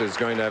Kreitz is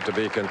going to have to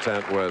be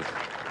content with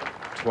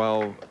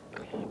 12,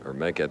 or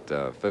make it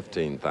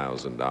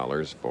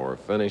 $15,000 for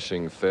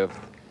finishing 5th,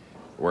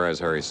 whereas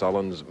Harry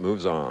Sullins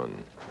moves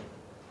on.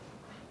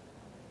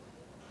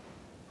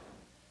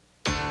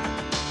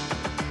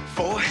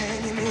 For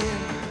hanging in,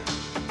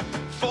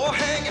 for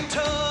hanging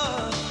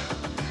tough,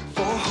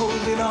 for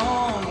holding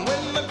on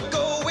when the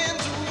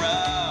going's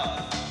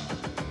rough,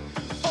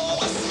 for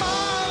the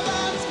smile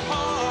that's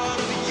part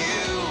of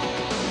you,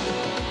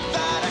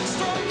 that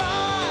extra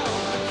mile,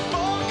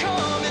 for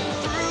coming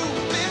through,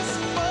 this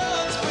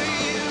bud's for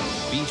you.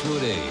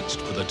 Beechwood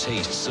aged for the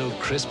taste so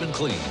crisp and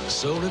clean,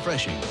 so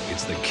refreshing,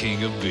 it's the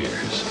king of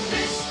beers.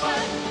 This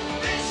bud's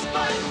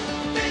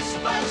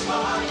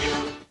for you.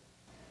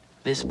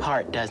 This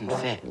part doesn't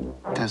fit.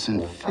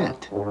 Doesn't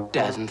fit?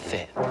 Doesn't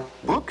fit.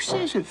 Book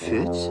says it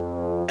fits.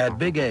 At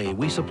Big A,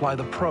 we supply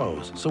the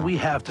pros, so we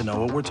have to know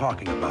what we're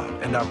talking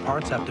about, and our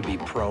parts have to be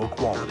pro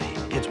quality.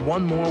 It's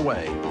one more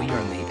way we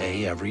earn the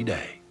A every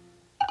day.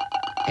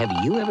 Have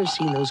you ever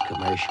seen those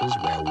commercials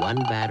where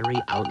one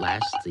battery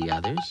outlasts the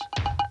others?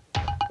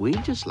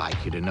 We'd just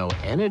like you to know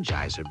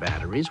Energizer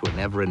batteries were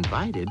never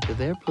invited to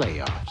their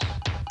playoffs.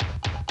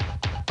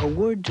 A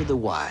word to the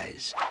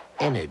wise,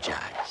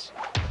 Energize.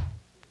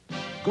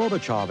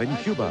 Gorbachev in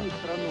Cuba.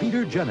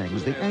 Peter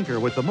Jennings, the anchor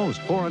with the most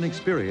foreign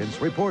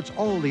experience, reports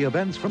all the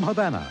events from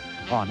Havana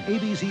on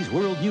ABC's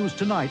World News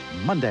Tonight,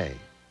 Monday.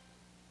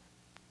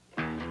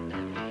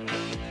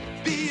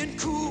 Being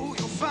cool,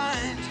 you'll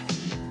find.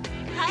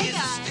 Hi, is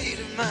guys. a state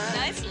of mind.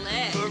 Nice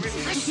legs. A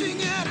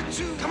refreshing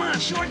attitude. Come on,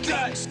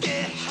 shortcut. Things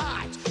get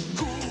hot.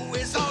 Cool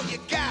is all you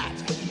got.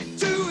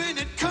 Doing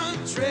it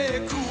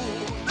country cool.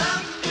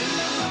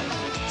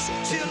 So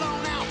chill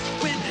on out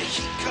when the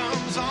heat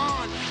comes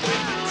on.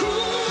 With the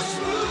cool,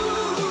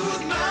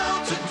 smooth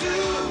Mountain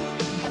Dew.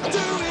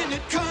 Doing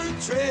it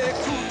country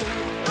cool.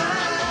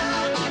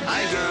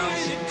 Hi,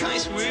 girls.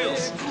 Nice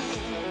wheels.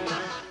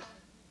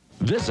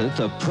 Visit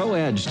the Pro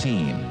Edge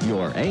team,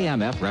 your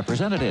AMF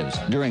representatives,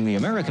 during the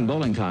American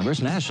Bowling Congress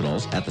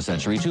Nationals at the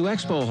Century 2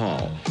 Expo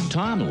Hall.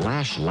 Tom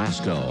Lash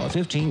Lasko, a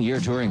 15-year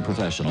touring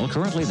professional,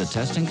 currently the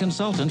testing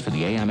consultant for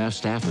the AMF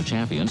Staff of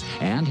Champions,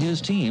 and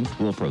his team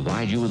will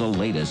provide you with the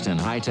latest in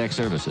high-tech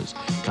services,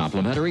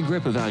 complimentary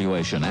grip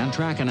evaluation and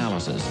track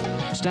analysis,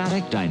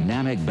 static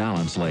dynamic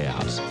balance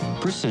layouts,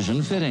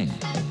 precision fitting,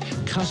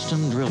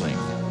 custom drilling,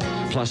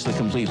 plus the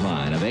complete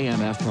line of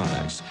AMF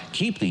products.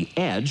 Keep the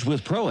edge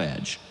with Pro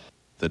Edge.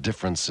 The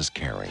difference is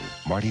caring.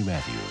 Marty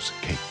Matthews,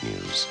 Cake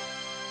News.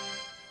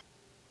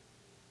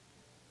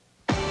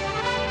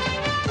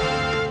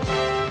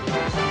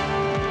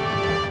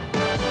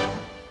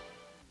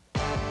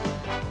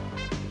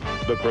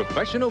 The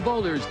Professional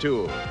Bowlers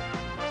Tour,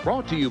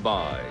 brought to you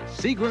by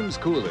Seagrams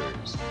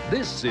Coolers.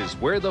 This is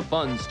where the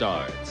fun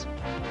starts.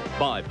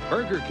 By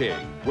Burger King,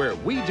 where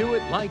we do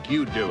it like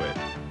you do it.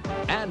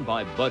 And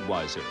by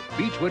Budweiser,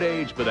 Beechwood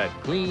Age for that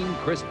clean,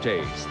 crisp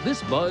taste.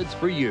 This Bud's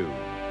for you.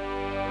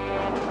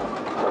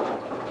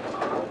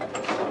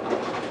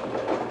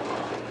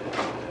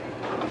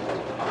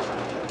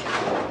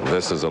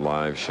 This is a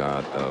live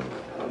shot of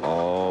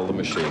all the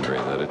machinery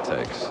that it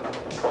takes.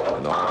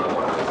 And all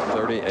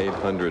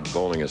 3,800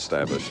 bowling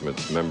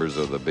establishments, members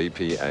of the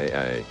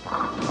BPAA.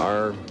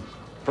 Our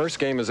first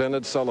game has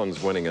ended.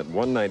 Sullins winning at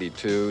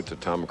 192 to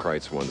Tom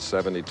Kreitz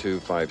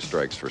 172. 5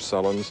 strikes for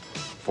Sullins,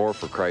 4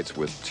 for Kreitz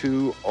with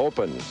 2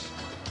 opens.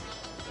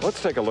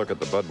 Let's take a look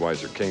at the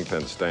Budweiser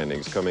Kingpin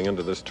standings. Coming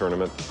into this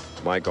tournament,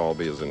 Mike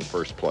Aulby is in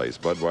first place.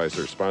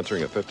 Budweiser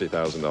sponsoring a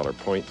 $50,000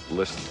 point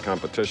list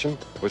competition,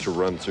 which will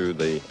run through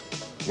the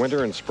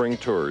winter and spring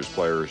tours.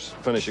 Players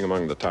finishing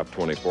among the top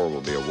 24 will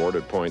be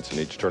awarded points,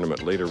 and each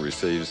tournament leader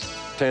receives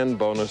 10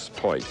 bonus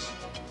points.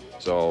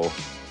 So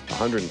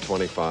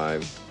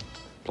 125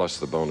 plus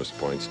the bonus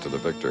points to the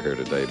victor here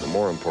today. But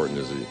more important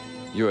is the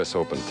U.S.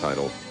 Open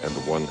title and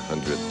the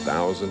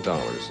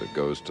 $100,000 that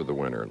goes to the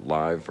winner,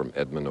 live from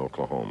Edmond,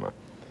 Oklahoma.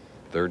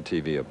 3rd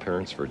TV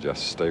appearance for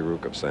Jess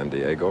Stayrook of San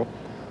Diego.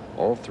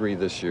 All 3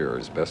 this year.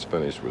 His best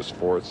finish was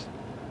 4th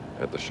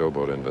at the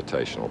Showboat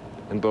Invitational.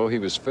 And Bo, he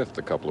was 5th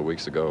a couple of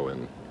weeks ago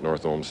in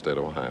North Olmsted,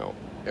 Ohio.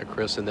 Yeah,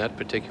 Chris, in that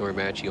particular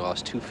match, he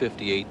lost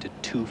 258 to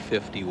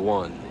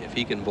 251. If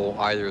he can bowl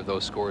either of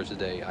those scores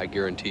today, I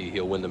guarantee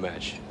he'll win the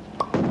match.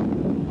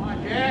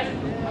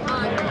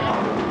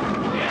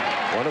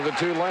 One of the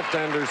two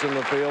left-handers in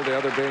the field, the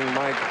other being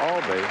Mike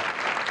Aulby,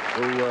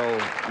 who will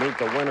meet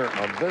the winner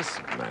of this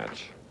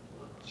match,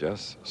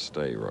 Jess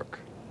Stayrook.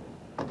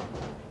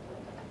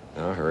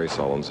 Now Harry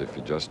Sullins, if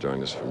you just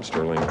joined us from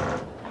Sterling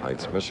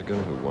Heights,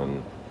 Michigan, who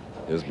won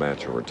his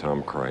match over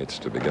Tom Kreitz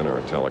to begin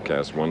our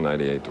telecast,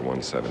 198 to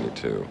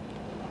 172.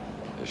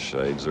 His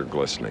shades are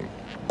glistening.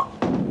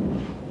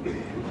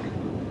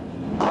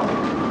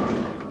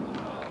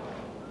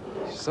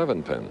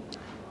 Seven pin.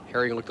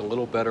 Harry looked a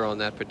little better on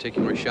that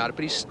particular shot,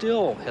 but he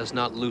still has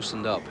not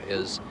loosened up.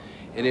 As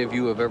any of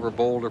you have ever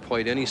bowled or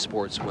played any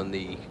sports, when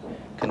the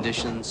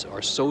conditions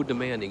are so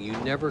demanding, you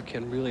never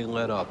can really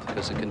let up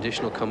because the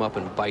condition will come up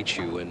and bite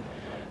you. And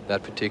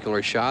that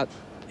particular shot,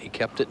 he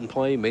kept it in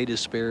play, made his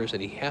spares,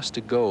 and he has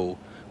to go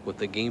with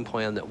the game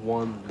plan that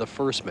won the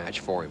first match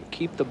for him.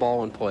 Keep the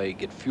ball in play,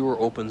 get fewer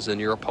opens than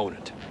your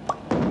opponent.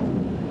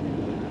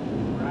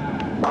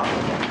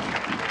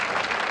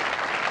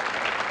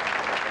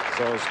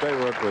 So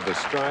Stayrook with a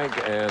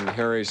strike, and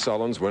Harry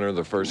Sullins, winner of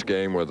the first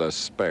game, with a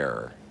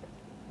spare.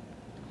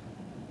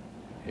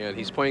 And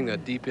he's playing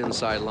that deep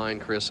inside line,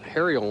 Chris.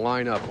 Harry will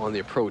line up on the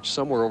approach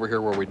somewhere over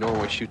here where we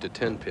normally shoot the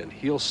 10 pin.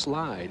 He'll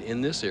slide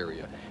in this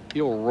area.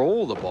 He'll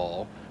roll the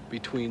ball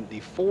between the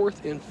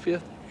 4th and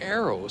 5th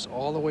arrows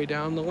all the way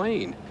down the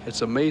lane.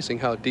 It's amazing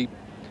how deep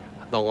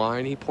the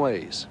line he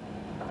plays.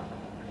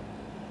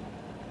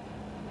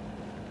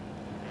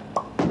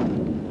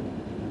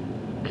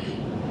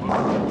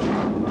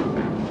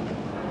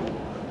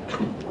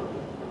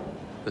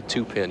 The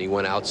 2 pin, he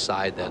went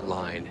outside that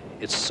line.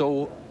 It's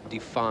so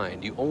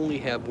defined. You only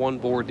have one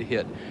board to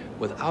hit.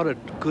 Without a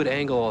good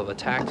angle of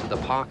attack to the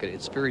pocket,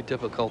 it's very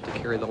difficult to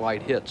carry the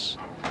light hits.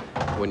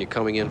 When you're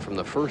coming in from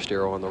the first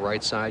arrow on the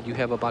right side, you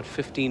have about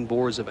 15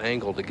 boards of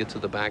angle to get to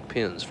the back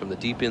pins. From the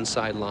deep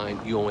inside line,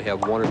 you only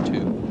have 1 or 2.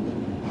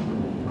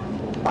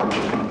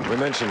 We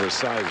mentioned the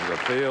size of the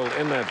field.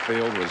 In that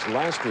field was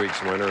last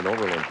week's winner in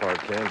Overland Park,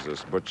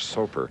 Kansas, Butch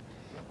Soper.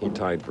 He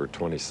tied for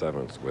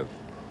 27th with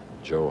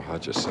Joe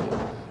Hutchison.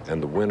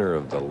 And the winner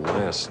of the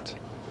last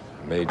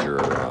major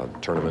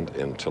tournament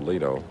in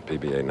Toledo,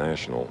 PBA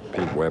National,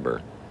 Pete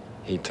Weber,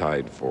 he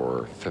tied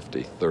for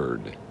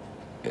 53rd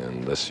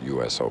in this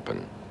U.S.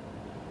 Open.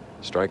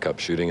 Strike-up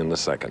shooting in the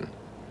second.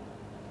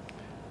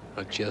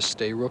 Jess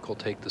Stayrook will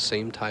take the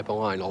same type of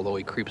line, although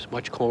he creeps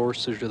much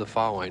closer to the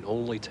foul line.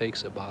 Only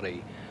takes about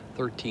a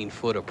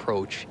 13-foot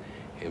approach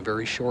in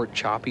very short,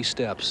 choppy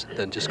steps,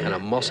 then just kind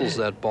of muscles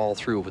that ball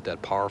through with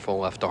that powerful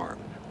left arm.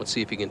 Let's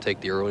see if he can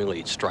take the early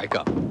lead. Strike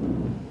up.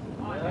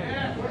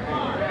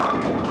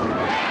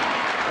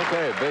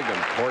 Okay, a big,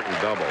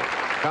 important double.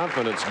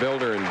 Confidence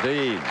builder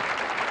indeed.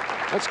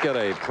 Let's get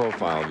a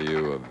profile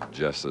view of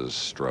Jess's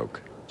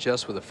stroke.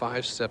 Jess with a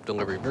 5-step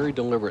delivery, very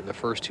deliberate in the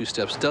first 2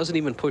 steps. Doesn't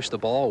even push the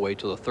ball away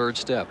till the 3rd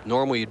step.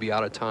 Normally you'd be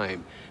out of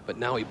time, but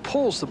now he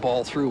pulls the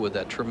ball through with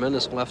that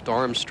tremendous left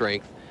arm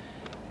strength,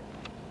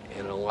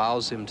 and it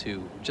allows him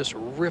to just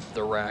rip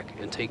the rack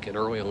and take an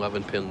early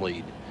 11-pin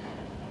lead.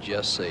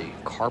 Jess, a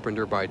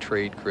carpenter by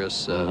trade,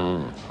 Chris.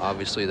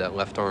 Obviously that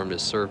left arm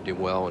has served him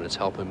well, and it's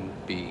helped him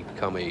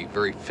become a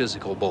very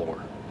physical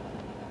bowler.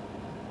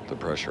 The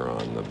pressure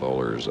on the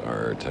bowlers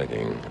are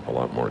taking a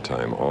lot more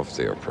time off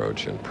the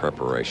approach in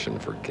preparation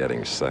for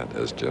getting set,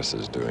 as Jess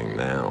is doing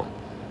now.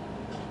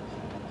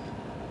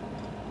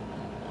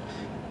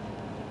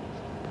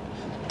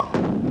 All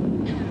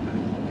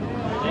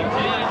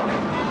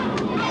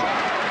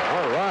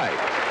right,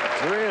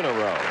 3 in a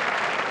row.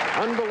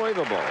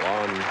 Unbelievable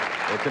on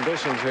the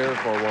conditions here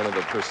for one of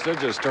the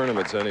prestigious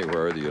tournaments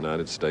anywhere, the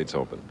United States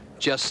Open.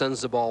 Jess sends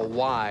the ball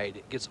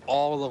wide, gets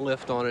all the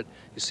lift on it.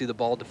 You see the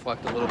ball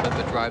deflect a little bit,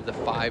 but drive the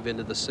 5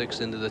 into the 6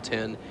 into the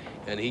 10.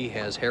 And he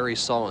has Harry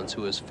Sullins,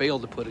 who has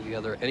failed to put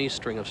together any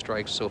string of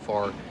strikes so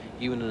far,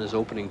 even in his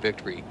opening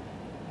victory.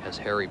 As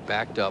Harry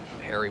backed up,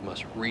 Harry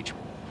must reach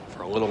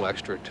for a little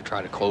extra to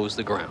try to close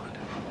the ground.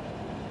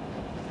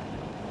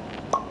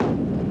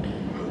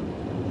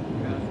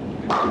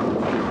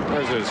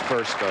 There's his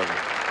first of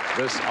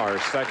this, our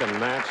second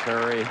match.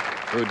 Harry,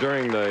 who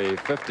during the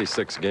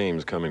 56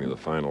 games coming to the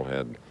final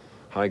had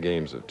high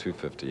games of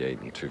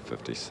 258 and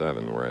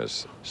 257,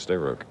 whereas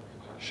Stayrook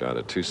shot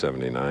a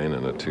 279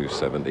 and a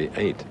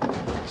 278.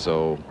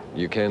 So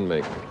you can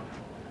make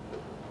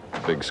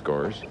big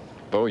scores.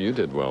 Bo, you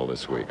did well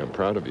this week. I'm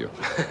proud of you.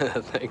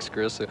 Thanks,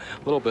 Chris. A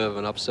little bit of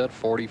an upset,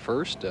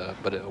 41st,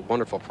 but a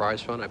wonderful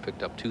prize fund. I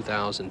picked up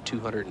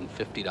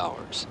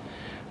 $2,250.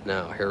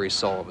 Now, Harry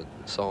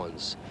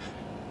Sullins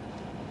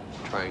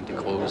trying to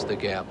close the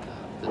gap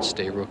that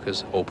Stayrook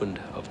has opened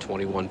of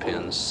 21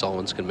 pins.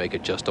 Sullins can make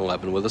it just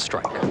 11 with a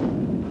strike.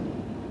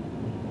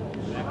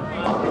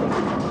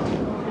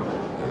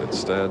 And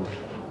instead,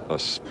 a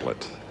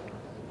split.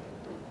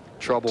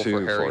 Trouble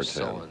for Harry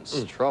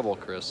Sullins. Trouble,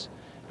 Chris.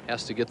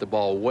 Has to get the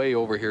ball way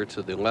over here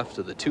to the left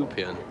of the 2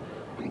 pin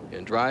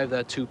and drive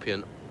that 2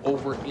 pin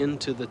over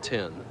into the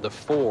 10. The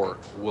 4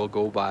 will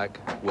go back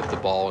with the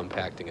ball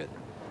impacting it.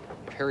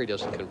 If Harry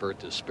doesn't convert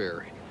to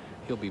spare,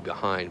 he'll be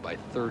behind by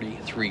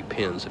 33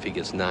 pins if he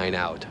gets 9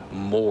 out,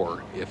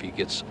 more if he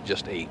gets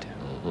just 8.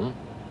 Mm-hmm.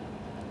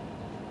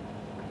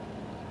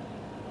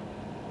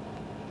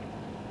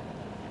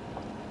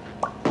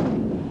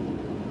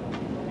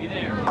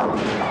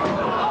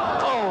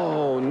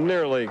 Oh,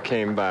 nearly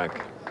came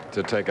back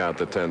to take out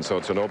the 10, so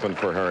it's an open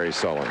for Harry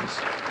Sullins.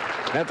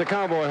 At the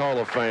Cowboy Hall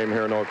of Fame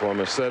here in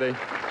Oklahoma City,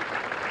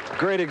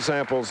 great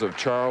examples of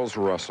Charles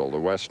Russell, the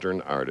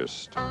Western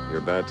artist. You're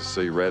about to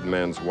see Red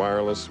Man's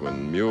Wireless,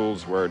 When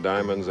Mules Wear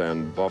Diamonds,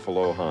 and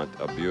Buffalo Hunt,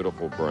 A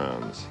Beautiful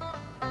Bronze.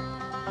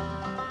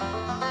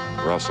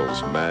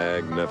 Russell's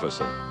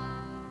magnificent.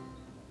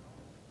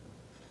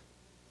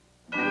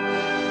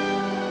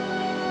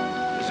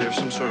 Is there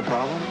some sort of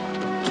problem?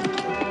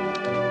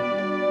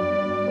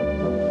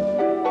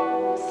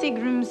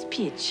 Seagram's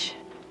peach.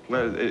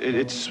 Well,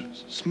 it's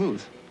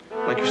smooth,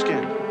 like your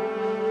skin.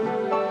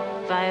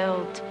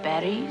 Wild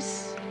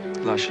berries.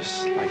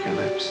 Luscious, like your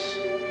lips.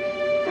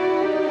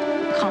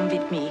 Come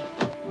with me.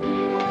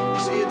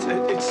 See, it's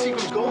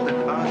Seagram's Golden.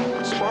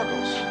 It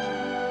sparkles,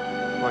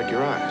 like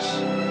your eyes.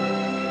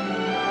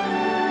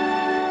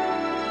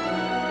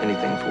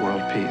 Anything for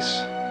world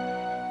peace.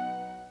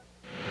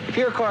 If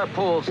your car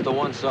pulls to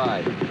one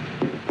side,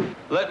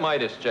 let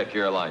Midas check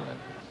your alignment.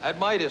 At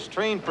Midas,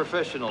 trained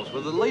professionals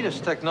with the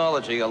latest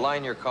technology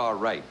align your car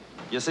right.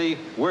 You see,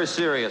 we're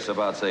serious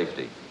about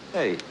safety.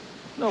 Hey,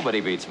 nobody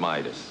beats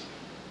Midas.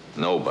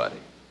 Nobody.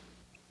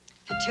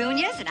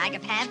 Petunias and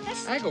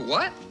agapanthus?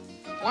 What?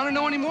 Want to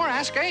know any more?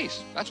 Ask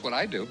Ace. That's what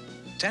I do.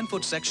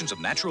 10-foot sections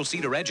of natural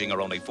cedar edging are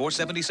only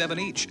 $4.77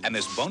 each, and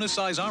this bonus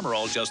size armor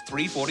all just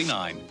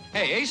 $3.49.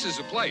 Hey, Ace is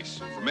a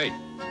place for me.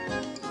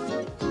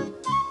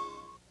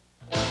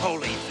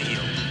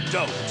 Holyfield,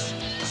 Dokes.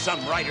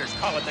 Some writers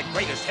call it the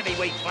greatest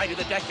heavyweight fight of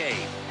the decade.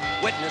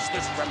 Witness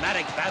this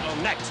dramatic battle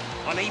next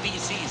on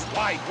ABC's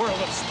Wide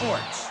World of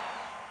Sports.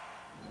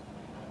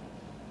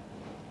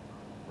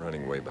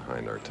 Running way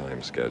behind our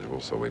time schedule,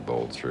 so we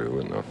bowled through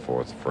in the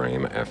 4th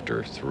frame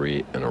after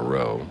 3 in a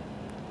row.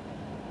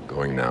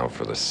 Going now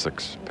for the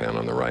 6th pin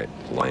on the right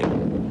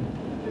lane.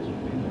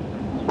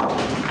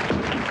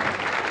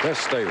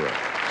 Jess Stayrook,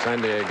 San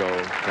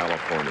Diego,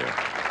 California.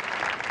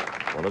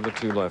 One of the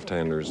 2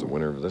 left-handers, the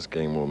winner of this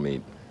game will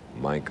meet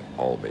Mike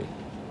Aulby,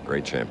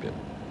 great champion.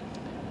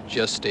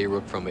 Jess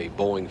Stayrook from a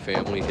bowling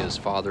family. His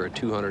father, a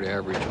 200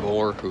 average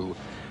bowler who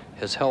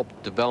has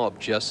helped develop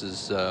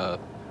Jess's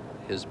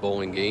his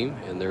bowling game.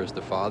 And there's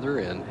the father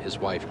and his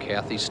wife,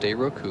 Kathy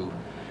Stayrook, who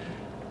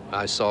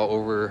I saw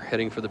over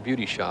heading for the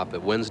beauty shop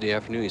at Wednesday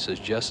afternoon. He says,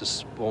 Jess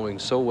is bowling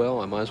so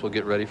well, I might as well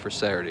get ready for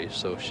Saturday.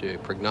 So a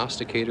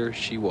prognosticator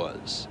she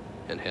was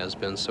and has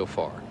been so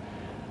far.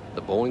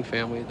 The bowling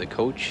family, the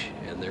coach,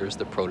 and there's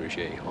the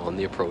protege on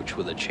the approach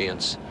with a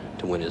chance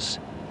to win his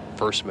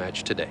first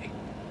match today.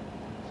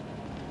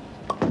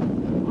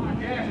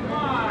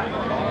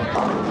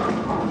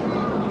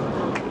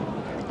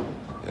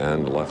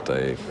 And left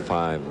a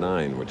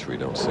 5-9, which we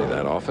don't see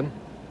that often.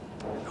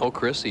 Oh,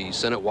 Chris, he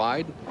sent it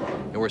wide,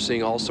 and we're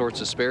seeing all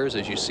sorts of spares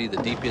as you see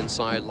the deep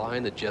inside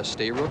line that Jess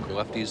Stayrook,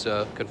 lefties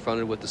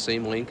confronted with the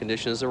same lane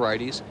condition as the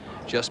righties.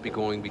 Jess be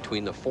going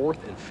between the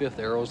 4th and 5th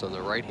arrows on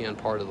the right-hand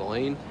part of the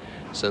lane.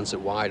 Sends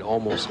it wide,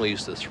 almost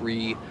leaves the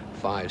 3,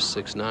 5,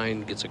 6,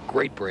 9, gets a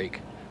great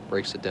break,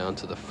 breaks it down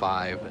to the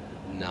 5,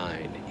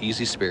 9.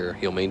 Easy spare,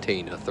 he'll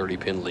maintain a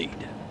 30-pin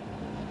lead.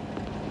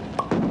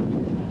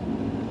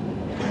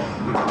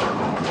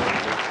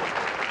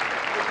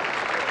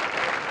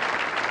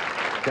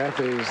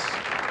 Kathy's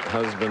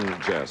husband,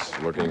 Jess,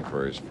 looking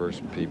for his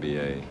first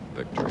PBA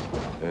victory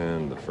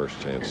and the first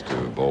chance to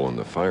bowl in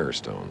the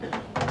Firestone,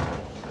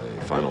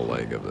 a final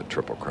leg of the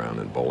Triple Crown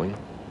in bowling.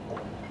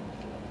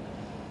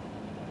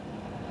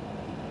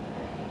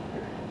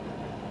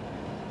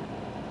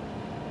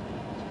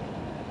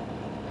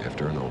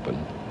 After an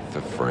open,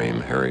 5th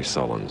frame, Harry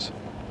Sullins.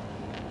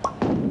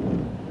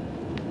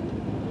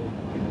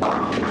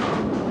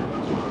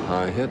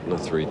 High hit and a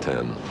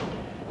 310.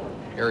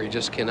 Harry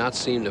just cannot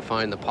seem to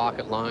find the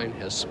pocket line,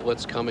 has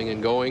splits coming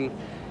and going.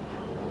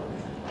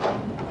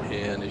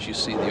 And as you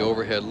see the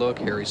overhead look,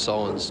 Harry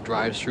Sullins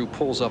drives through,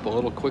 pulls up a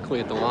little quickly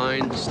at the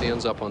line,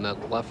 stands up on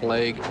that left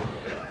leg,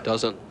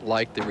 doesn't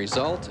like the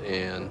result,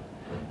 and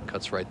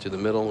cuts right through the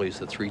middle, leaves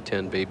the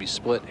 310 baby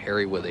split.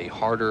 Harry with a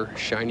harder,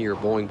 shinier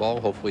bowling ball.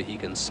 Hopefully he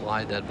can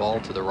slide that ball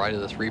to the right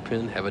of the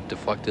 3-pin, have it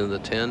deflect into the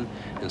 10,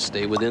 and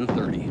stay within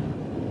 30.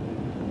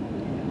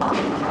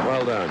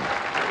 Well done.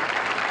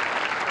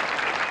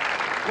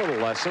 A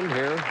little lesson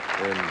here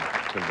in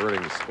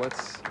converting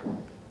splits.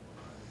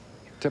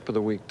 Tip of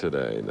the week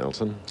today,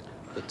 Nelson.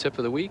 The tip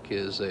of the week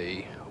is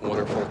a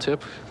wonderful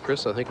tip.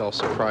 Chris, I think I'll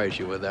surprise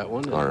you with that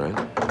one. All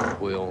right.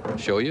 We'll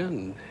show you.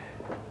 And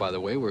by the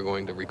way, we're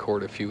going to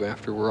record a few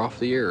after we're off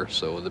the air.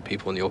 So the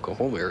people in the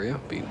Oklahoma area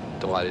be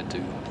delighted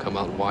to come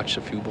out and watch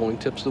a few bowling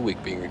tips of the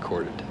week being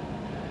recorded.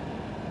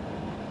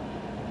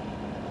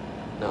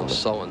 Now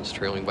Sullins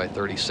trailing by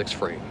 36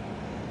 frame.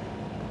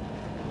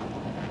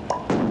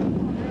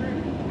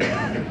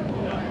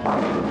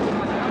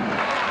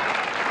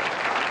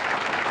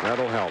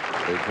 That'll help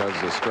because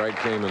the strike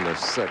came in the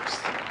 6th.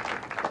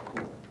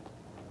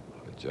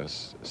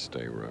 Jess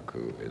Stayrook,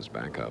 who is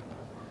back up.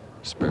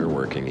 Spare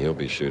working, he'll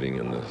be shooting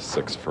in the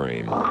 6th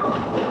frame.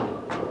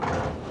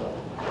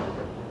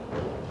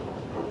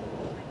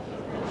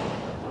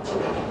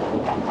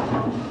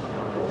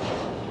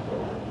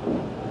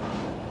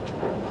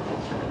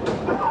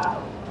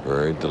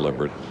 Very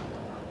deliberate.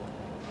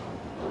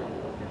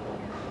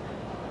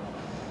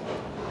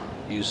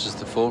 Uses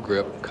the full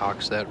grip,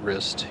 cocks that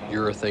wrist,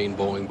 urethane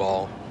bowling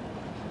ball.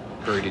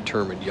 Very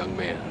determined young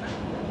man.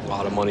 A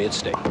lot of money at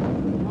stake.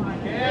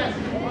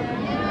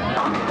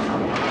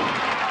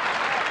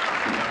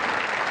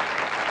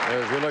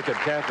 As we look at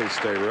Kathy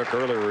Stayrook,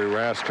 earlier we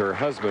asked her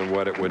husband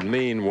what it would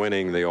mean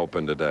winning the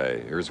Open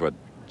today. Here's what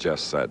Jess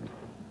said.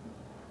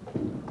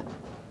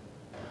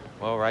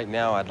 Well, right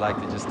now I'd like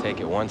to just take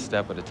it one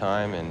step at a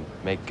time and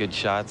make good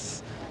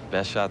shots,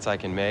 best shots I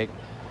can make.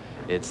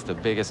 It's the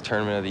biggest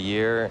tournament of the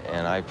year,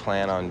 and I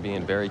plan on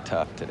being very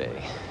tough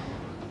today.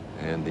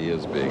 And he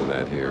is being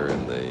that here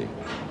in the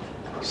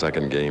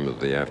 2nd game of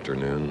the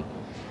afternoon,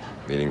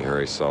 meeting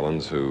Harry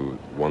Sullins, who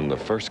won the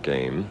 1st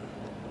game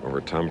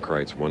over Tom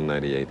Kreitz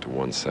 198 to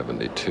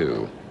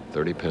 172.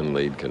 30-pin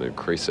lead can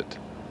increase it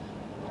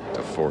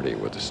to 40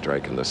 with a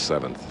strike in the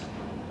 7th.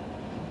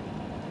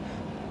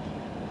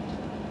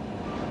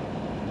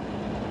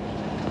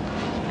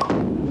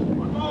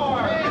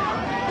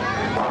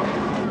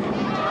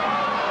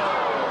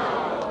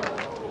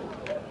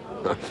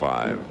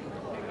 Five.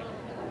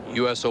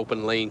 U.S.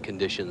 Open lane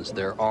conditions.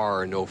 There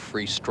are no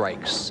free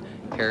strikes.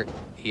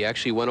 He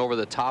actually went over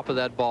the top of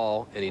that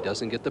ball, and he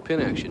doesn't get the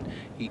pin action.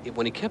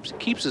 When he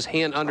keeps his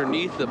hand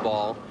underneath the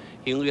ball,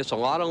 he gets a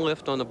lot of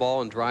lift on the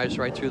ball and drives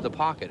right through the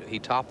pocket. He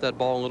topped that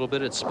ball a little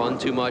bit. It spun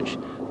too much.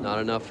 Not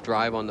enough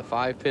drive on the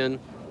 5-pin.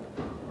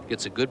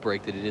 Gets a good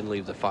break that he didn't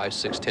leave the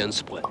 5-6-10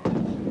 split.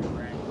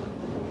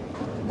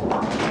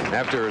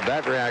 After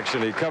that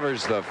reaction, he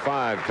covers the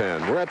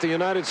 5-pin. We're at the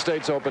United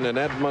States Open in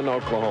Edmond,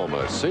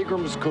 Oklahoma.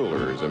 Seagrams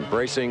Coolers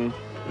embracing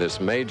this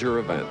major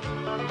event.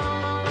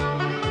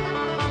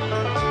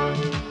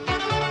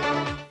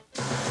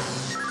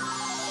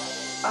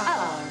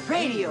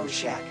 Radio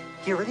Shack.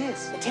 Here it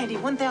is. The Tandy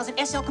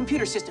 1000 SL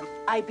computer system.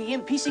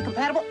 IBM PC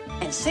compatible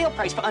and sale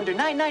price for under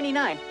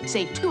 $9.99.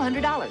 Save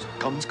 $200.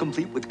 Comes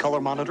complete with color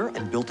monitor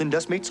and built-in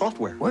DeskMate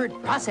software. Word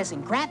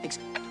processing, graphics,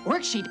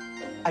 worksheet.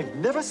 I've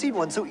never seen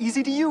one so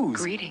easy to use.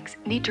 Greetings.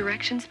 Need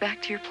directions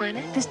back to your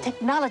planet? This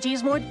technology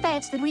is more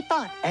advanced than we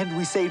thought. And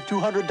we saved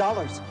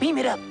 $200. Beam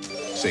it up.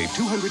 Save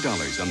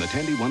 $200 on the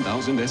Tandy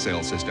 1000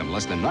 SL system.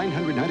 Less than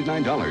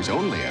 $999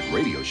 only at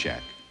Radio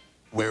Shack.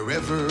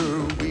 Wherever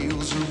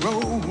wheels are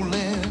rolling,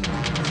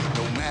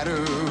 no matter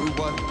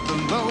what the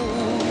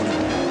load,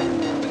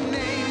 the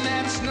name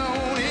that's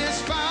known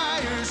is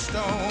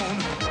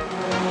Firestone.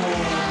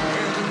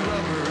 Where the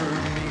rubber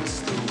meets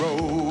the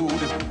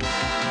road,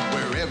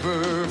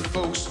 wherever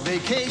folks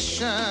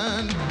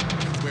vacation,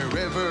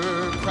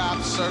 wherever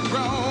crops are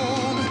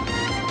grown,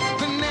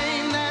 the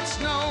name that's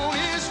known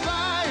is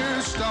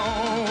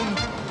Firestone.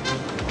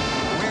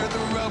 Where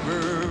the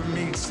rubber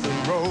meets the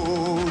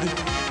road.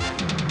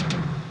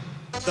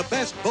 The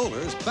best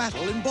bowlers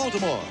battle in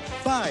Baltimore.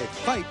 5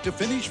 fight to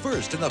finish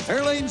first in the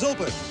Fairlanes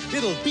Open.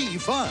 It'll be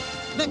fun.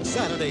 Next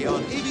Saturday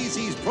on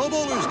ABC's Pro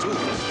Bowlers Tour.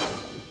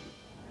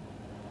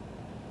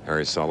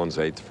 Harry Sullins,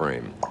 8th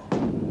frame.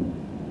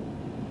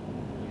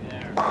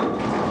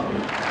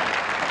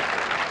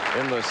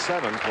 In the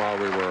 7th, while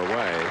we were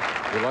away,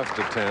 he left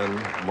a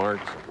 10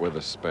 marked with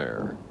a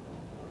spare.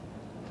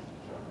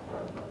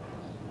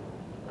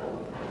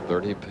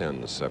 30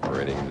 pins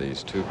separating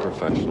these two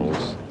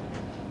professionals,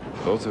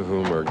 both of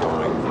whom are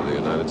going for the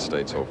United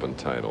States Open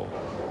title.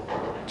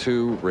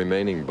 2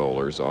 remaining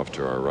bowlers off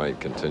to our right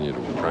continue to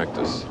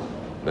practice.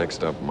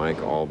 Next up, Mike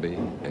Aulby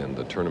and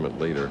the tournament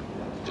leader,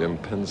 Jim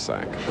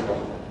Pencak,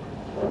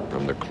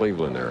 from the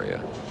Cleveland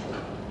area.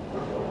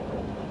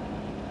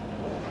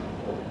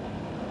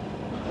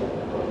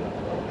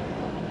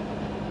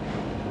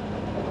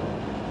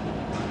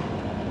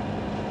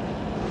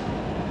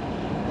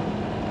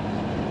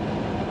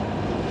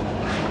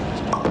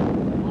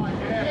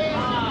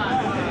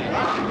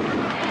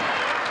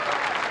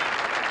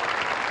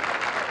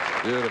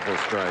 Beautiful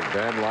strike.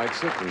 Dad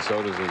likes it, and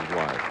so does his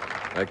wife.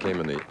 That came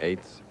in the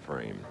 8th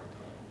frame.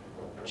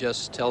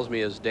 Just tells me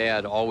his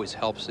dad always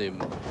helps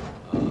him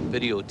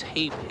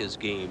videotape his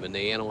game, and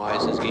they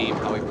analyze his game,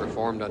 how he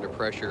performed under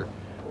pressure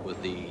with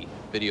the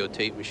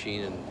videotape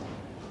machine, and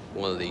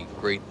one of the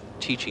great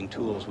teaching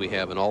tools we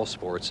have in all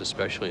sports,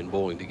 especially in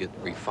bowling, to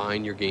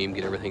refine your game,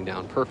 get everything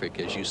down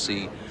perfect. As you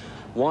see,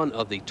 one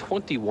of the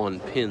 21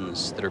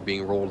 pins that are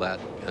being rolled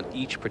out on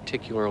each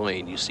particular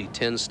lane. You see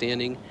 10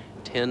 standing,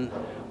 10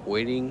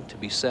 waiting to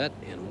be set,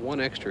 and 1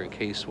 extra in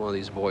case one of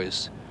these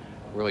boys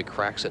really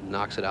cracks it and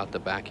knocks it out the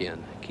back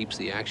end. Keeps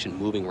the action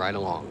moving right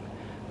along.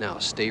 Now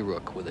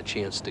Stayrook with a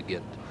chance to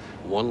get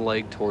 1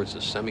 leg towards the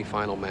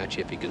semifinal match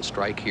if he can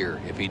strike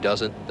here. If he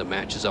doesn't, the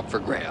match is up for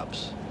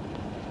grabs.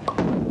 A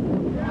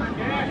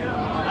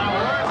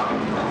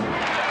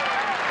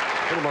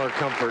little more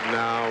comfort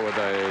now with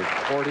a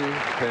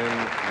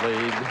 40-pin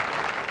lead.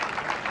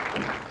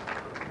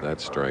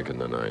 That's strike in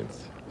the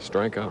ninth.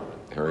 Strike up,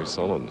 Harry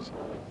Sullins,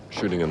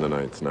 shooting in the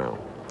ninth now.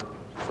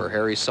 For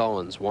Harry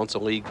Sullins, once a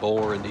league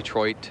bowler in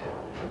Detroit,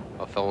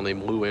 a fellow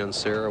named Lou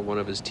Ansera, one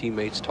of his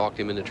teammates, talked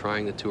him into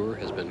trying the tour,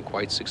 has been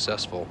quite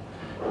successful.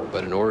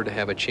 But in order to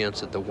have a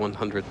chance at the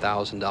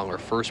 $100,000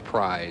 first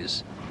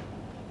prize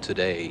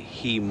today,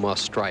 he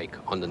must strike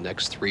on the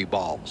next 3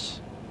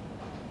 balls.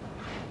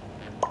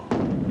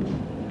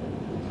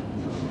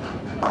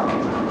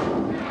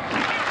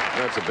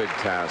 That's a big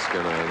task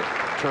in a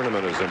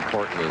tournament as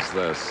important as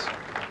this.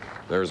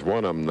 There's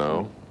one of them,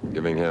 though,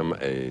 giving him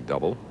a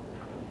double.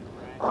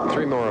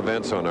 3 more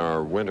events on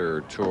our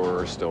winter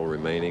tour still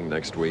remaining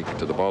next week.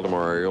 To the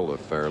Baltimore Ariel, the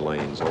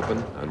Fairlanes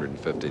Open,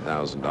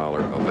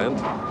 $150,000 event,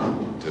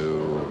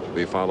 to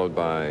be followed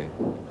by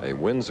a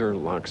Windsor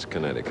Locks,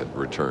 Connecticut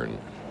return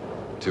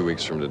 2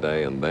 weeks from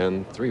today, and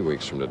then 3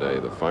 weeks from today,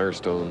 the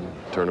Firestone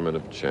Tournament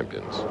of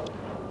Champions.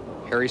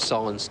 Harry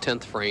Sullins'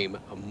 10th frame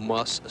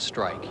must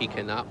strike. He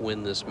cannot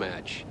win this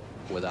match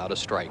without a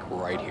strike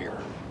right here.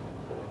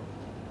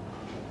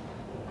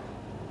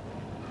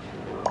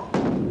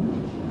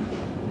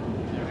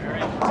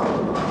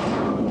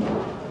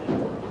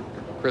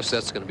 Chris,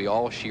 that's going to be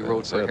all she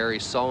wrote for Harry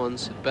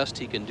Sullins. Best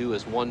he can do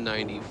is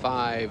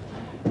 195.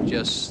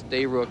 Jess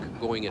Stayrook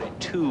going at a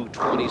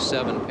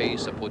 227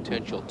 pace, a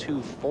potential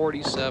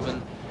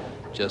 247.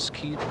 Just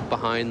keep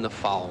behind the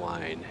foul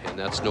line, and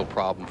that's no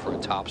problem for a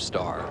top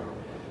star.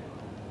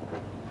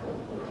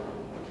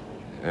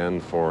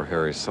 And for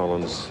Harry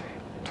Sullins,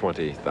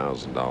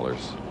 $20,000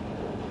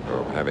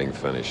 for having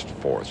finished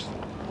 4th.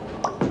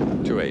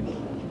 2-8.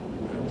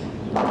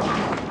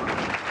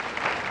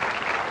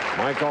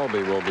 Mike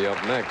Aulby will be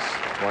up next,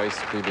 twice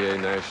PBA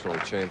national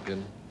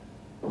champion.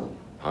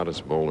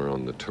 Hottest bowler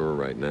on the tour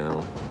right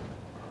now.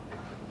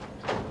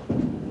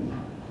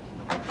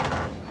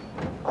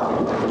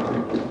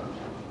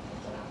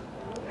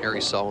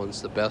 Harry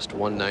Sullins, the best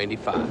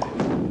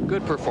 195.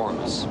 Good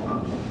performance.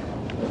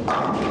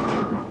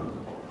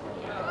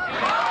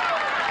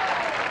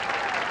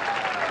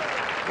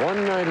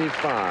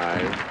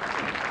 195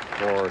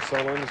 for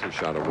Sullins, who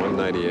shot a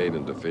 198,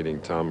 and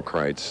defeating Tom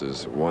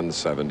Kreitz's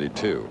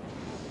 172.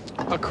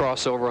 A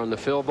crossover on the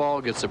fill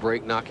ball, gets a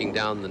break knocking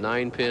down the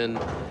 9-pin,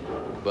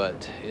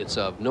 but it's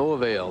of no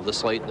avail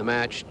this late in the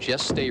match.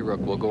 Jess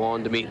Stayrook will go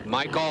on to meet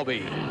Mike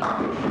Aulby.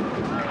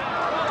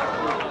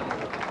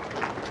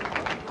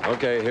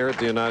 Okay, here at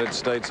the United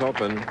States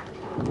Open,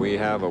 we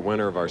have a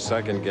winner of our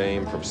second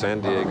game from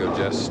San Diego,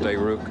 Jess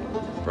Stayrook.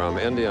 From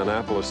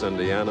Indianapolis,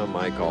 Indiana,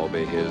 Mike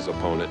Aulby, his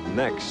opponent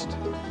next.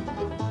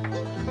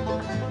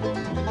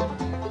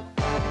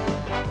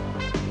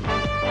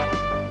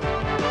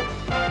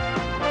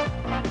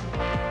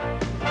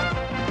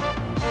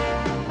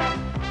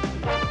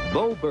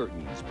 Bo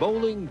Burton's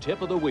Bowling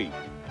Tip of the Week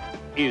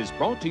is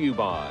brought to you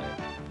by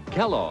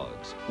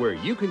Kellogg's, where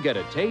you can get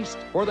a taste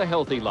for the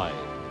healthy life.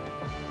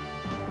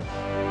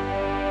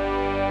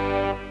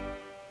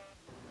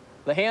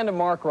 The hand of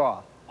Mark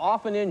Roth,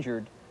 often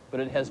injured, but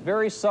it has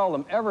very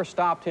seldom ever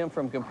stopped him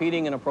from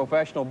competing in a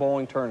professional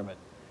bowling tournament.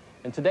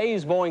 In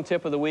today's Bowling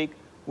Tip of the Week,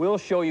 we'll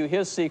show you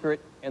his secret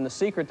and the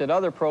secret that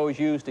other pros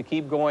use to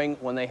keep going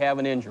when they have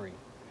an injury.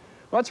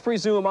 Let's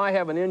presume I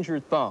have an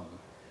injured thumb.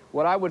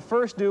 What I would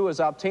first do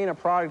is obtain a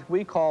product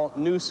we call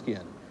New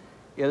Skin.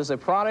 It is a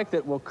product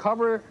that will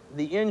cover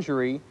the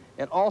injury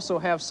and also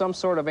have some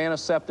sort of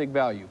antiseptic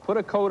value. Put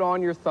a coat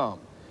on your thumb.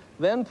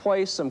 Then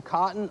place some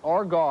cotton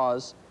or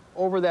gauze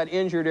over that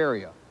injured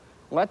area.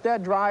 Let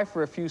that dry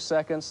for a few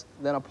seconds,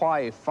 then apply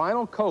a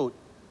final coat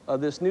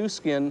of this New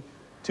Skin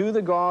to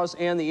the gauze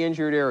and the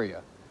injured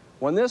area.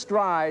 When this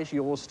dries,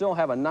 you will still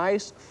have a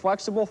nice,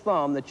 flexible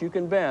thumb that you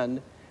can bend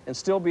and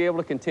still be able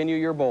to continue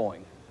your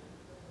bowling.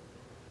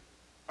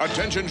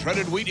 Attention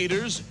shredded wheat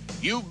eaters,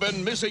 you've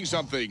been missing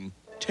something.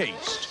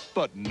 Taste,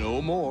 but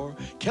no more.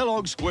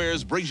 Kellogg's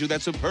Squares brings you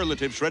that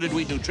superlative shredded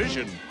wheat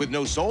nutrition with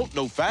no salt,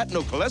 no fat,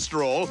 no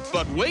cholesterol.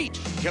 But wait,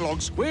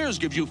 Kellogg's Squares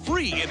gives you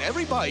free in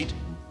every bite.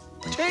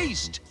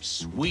 Taste.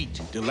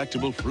 Sweet,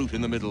 delectable fruit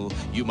in the middle.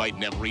 You might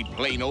never eat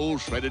plain old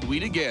shredded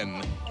wheat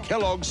again.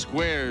 Kellogg's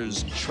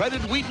Squares,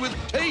 shredded wheat with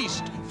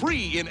taste,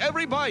 free in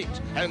every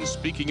bite. And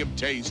speaking of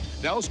taste,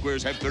 now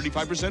Squares have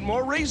 35%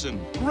 more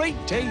raisin. Great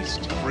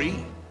taste,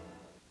 free.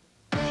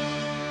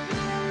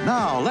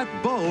 Now let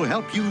Bo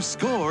help you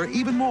score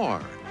even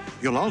more.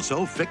 You'll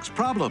also fix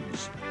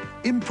problems,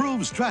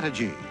 improve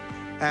strategy,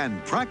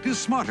 and practice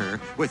smarter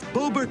with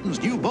Bo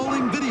Burton's new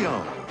bowling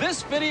video.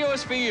 This video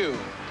is for you.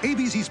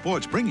 ABC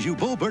Sports brings you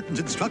Bo Burton's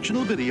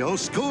instructional video,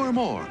 Score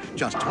More.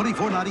 Just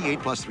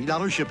 $24.98 plus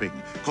 $3 shipping.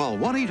 Call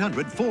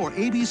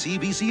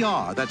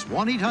 1-800-4ABC-VCR. That's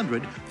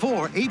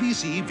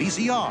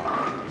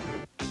 1-800-4ABC-VCR.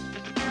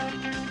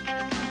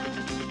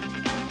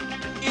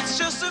 It's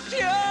just a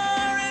pure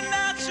and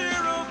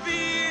natural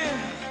beer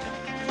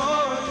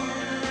for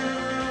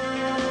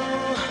you.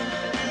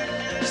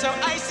 So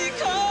icy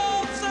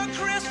cold, so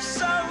crisp,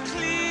 so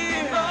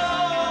clear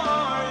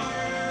for you.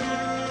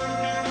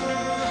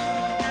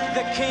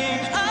 The king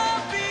of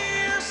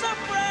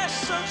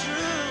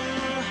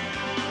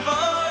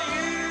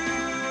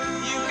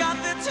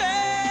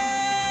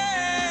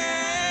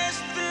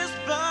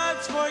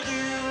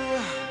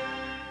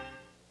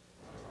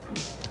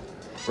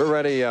We're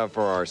ready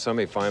for our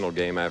semifinal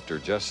game after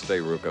Jess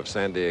Stayrook of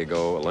San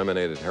Diego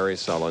eliminated Harry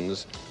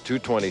Sullins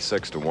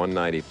 226 to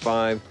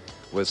 195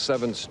 with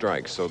 7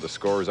 strikes. So the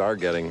scores are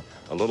getting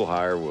a little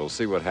higher. We'll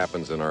see what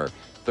happens in our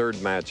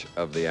third match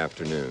of the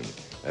afternoon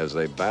as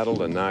they battle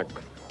to knock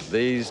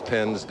these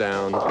pins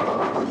down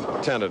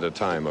 10 at a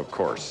time, of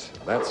course.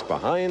 That's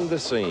behind the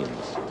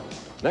scenes.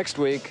 Next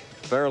week,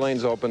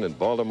 Fairlanes Open in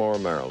Baltimore,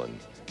 Maryland.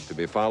 To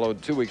be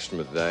followed 2 weeks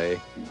from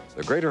today,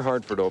 the Greater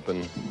Hartford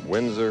Open,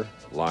 Windsor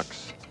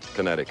Locks,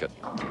 Connecticut.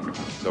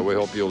 So we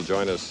hope you'll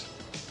join us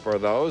for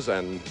those.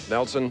 And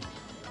Nelson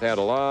had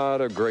a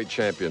lot of great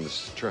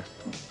champions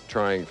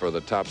trying for the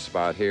top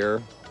spot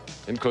here,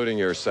 including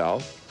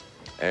yourself.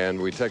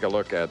 And we take a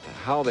look at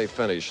how they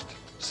finished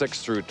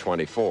 6 through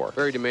 24.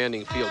 Very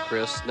demanding field,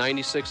 Chris.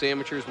 96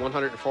 amateurs,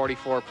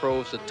 144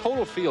 pros. The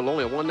total field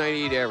only a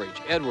 198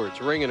 average. Edwards,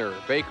 Ringener,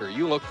 Baker,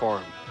 you look for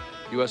them.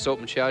 U.S.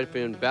 Open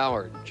champion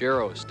Ballard,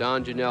 Jaros,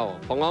 Don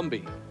Janelle,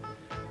 Palumbi.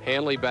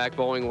 Hanley back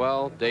bowling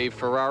well. Dave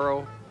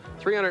Ferraro.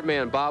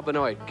 300-man Bob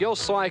Benoit. Gil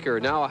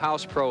Sliker, now a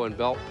house pro in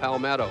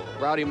Palmetto.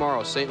 Rowdy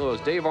Morrow, St. Louis.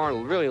 Dave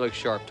Arnold really looks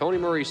sharp. Tony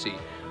Marisi,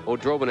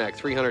 O'Drobanek,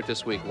 300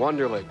 this week.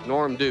 Wunderlich,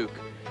 Norm Duke.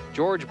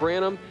 George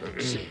Branham,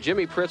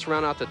 Jimmy Pritz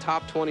round out the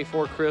top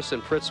 24, Chris,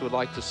 and Pritz would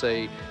like to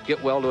say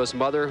get well to his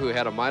mother who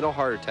had a mild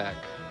heart attack.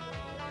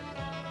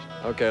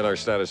 Okay, and our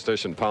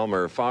statistician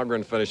Palmer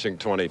Fogren finishing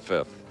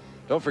 25th.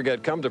 Don't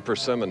forget, come to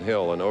Persimmon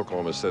Hill in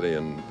Oklahoma City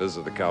and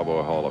visit the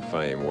Cowboy Hall of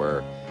Fame,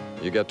 where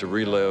you get to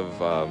relive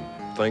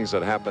things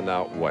that happened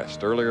out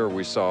west. Earlier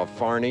we saw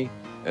Farney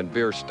and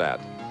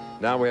Bierstadt.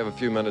 Now we have a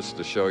few minutes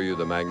to show you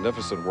the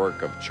magnificent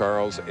work of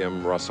Charles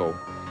M. Russell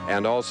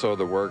and also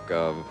the work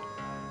of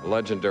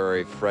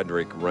legendary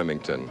Frederick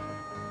Remington.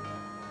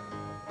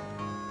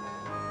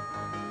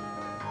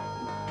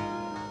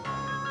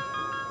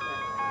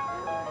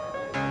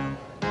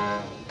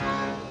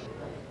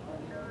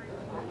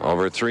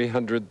 Over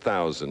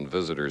 300,000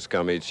 visitors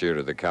come each year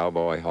to the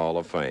Cowboy Hall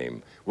of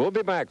Fame. We'll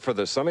be back for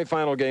the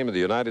semifinal game of the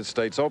United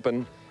States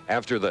Open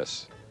after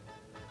this.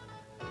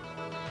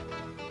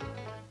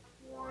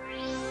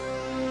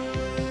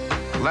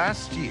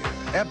 Last year,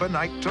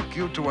 Ebonite took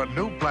you to a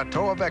new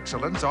plateau of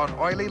excellence on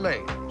oily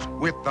lanes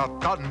with the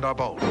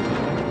Thunderbolt.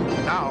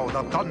 Now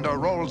the Thunder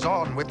rolls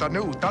on with the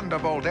new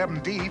Thunderbolt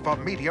MD for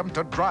medium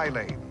to dry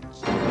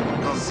lanes.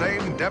 The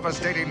same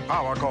devastating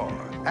power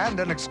core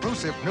and an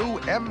exclusive new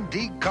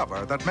MD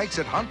cover that makes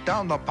it hunt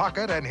down the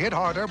pocket and hit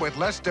harder with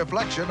less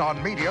deflection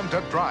on medium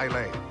to dry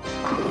lanes.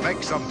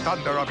 Make some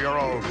thunder of your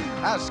own.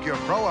 Ask your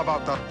pro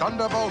about the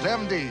Thunderbolt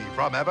MD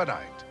from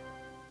Ebonite.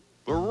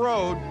 The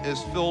road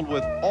is filled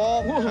with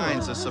all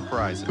kinds of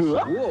surprises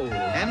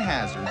and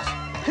hazards.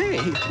 Hey!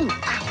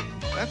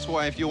 That's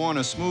why if you want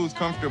a smooth,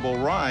 comfortable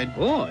ride...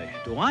 Boy,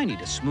 do I need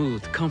a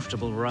smooth,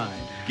 comfortable ride.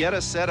 Get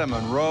a set of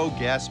Monroe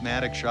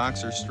Gasmatic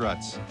shocks or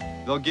struts.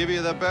 They'll give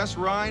you the best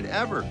ride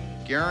ever,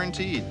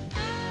 guaranteed.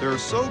 They're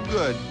so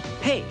good...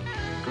 Hey,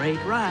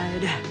 great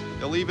ride.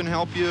 They'll even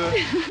help you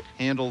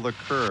handle the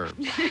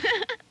curves.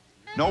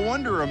 No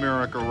wonder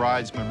America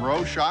rides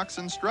Monroe shocks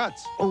and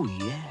struts. Oh,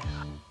 yeah.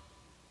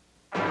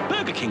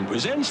 Burger King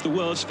presents the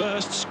world's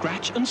first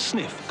scratch and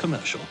sniff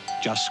commercial.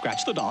 Just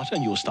scratch the dot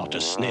and you'll start to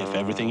sniff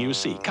everything you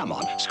see. Come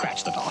on,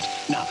 scratch the dot.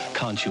 Now,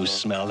 can't you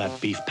smell that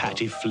beef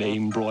patty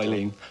flame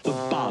broiling? The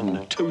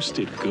bun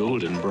toasted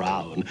golden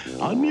brown.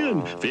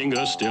 Onion,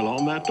 finger still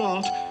on that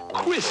dot.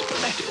 Crisp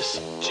lettuce,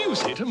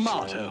 juicy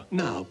tomato.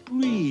 Now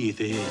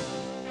breathe in.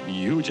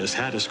 You just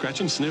had a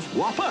scratch and sniff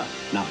Whopper.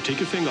 Now take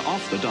your finger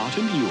off the dot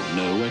and you'll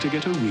know where to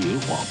get a real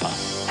Whopper.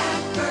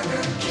 At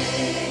Burger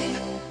King.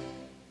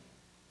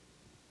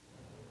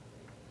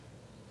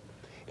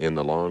 In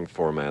the long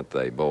format,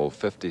 they bowl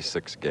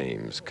 56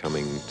 games,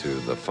 coming to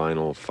the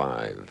final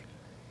 5.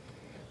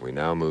 We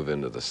now move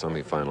into the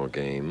semifinal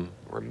game,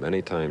 where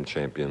many-time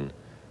champion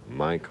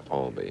Mike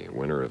Aulby,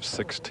 winner of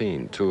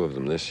 16, 2 of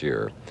them this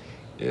year,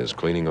 is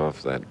cleaning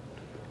off that,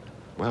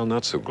 well,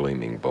 not so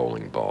gleaming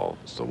bowling ball.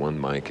 It's the one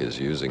Mike is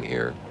using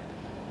here.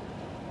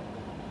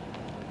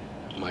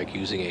 Mike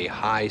using a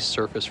high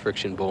surface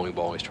friction bowling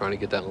ball. He's trying to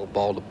get that little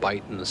ball to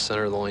bite in the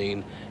center of the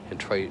lane and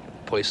try to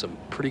play some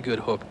pretty good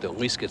hook to at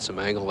least get some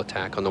angle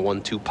attack on the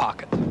 1-2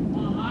 pocket. And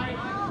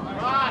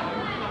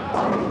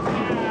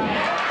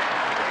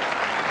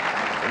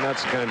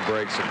that's the kind of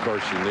breaks, of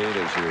course, you need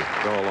as you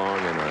go along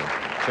in a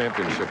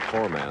championship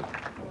format.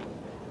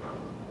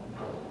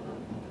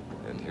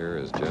 And here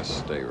is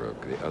Jess Stayrook,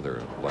 the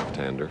other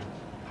left-hander,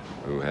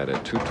 who had a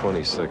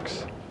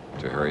 226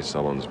 to Harry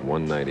Sullins'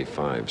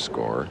 195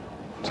 score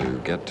to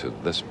get to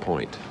this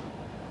point.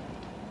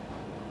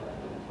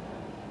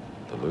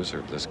 The loser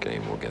of this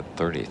game will get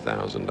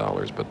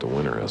 $30,000, but the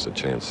winner has a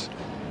chance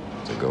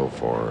to go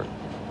for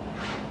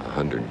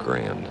 $100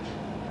 grand.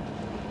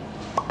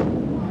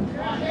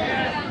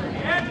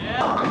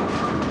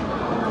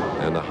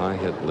 And the high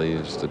hit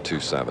leaves the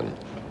 2-7.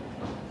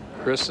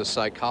 Chris, the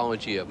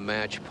psychology of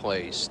match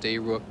play.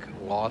 Stayrook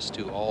lost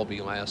to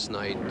Aulby last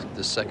night,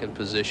 the second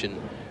position,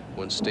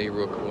 when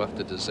Stayrook left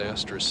a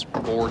disastrous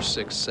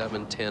 4-6,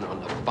 7-10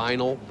 on the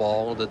final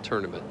ball of the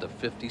tournament, the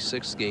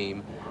 56th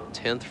game,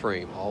 10th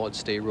frame. All that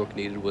Stayrook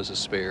needed was a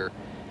spare.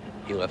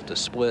 He left a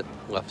split,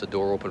 left the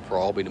door open for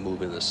Aulby to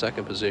move into the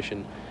second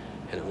position,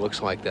 and it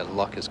looks like that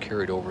luck has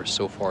carried over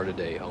so far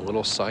today. A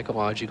little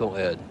psychological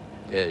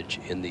edge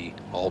in the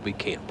Aulby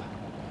camp.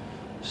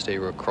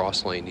 Stayrook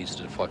cross lane needs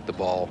to deflect the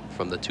ball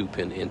from the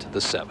 2-pin into the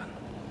 7.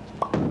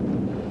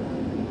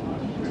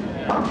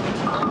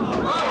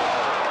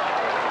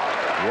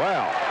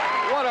 Well,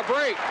 what a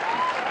break.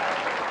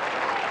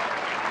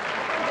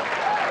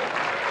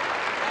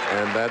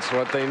 And that's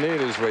what they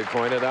need, as we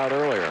pointed out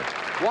earlier.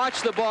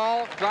 Watch the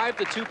ball, drive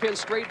the 2-pin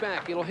straight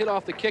back. It'll hit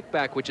off the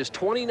kickback, which is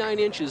 29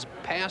 inches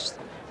past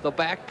the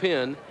back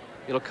pin.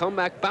 It'll come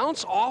back,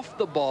 bounce off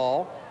the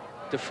ball,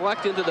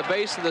 deflect into the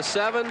base of the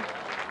 7.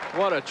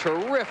 What a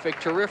terrific,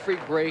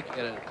 terrific break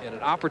at an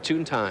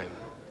opportune time.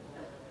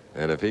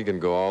 And if he can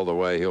go all the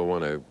way, he'll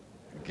want to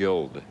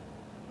gild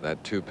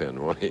that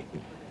 2-pin, won't he?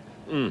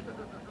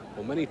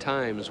 Well, many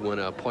times when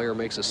a player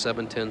makes a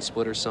 7-10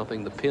 split or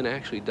something, the pin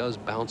actually does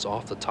bounce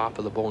off the top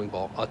of the bowling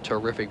ball. A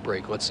terrific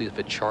break. Let's see if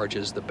it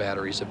charges the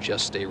batteries of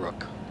Jess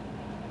Stayrook.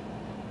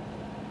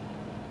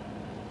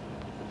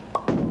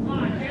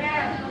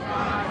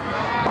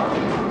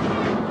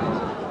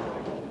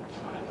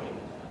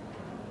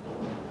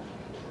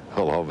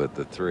 All of it,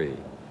 the 3.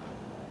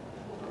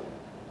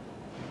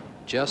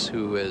 Jess,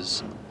 who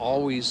has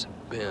always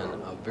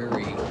been a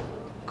very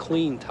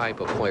clean type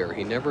of player.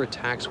 He never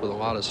attacks with a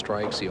lot of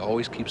strikes. He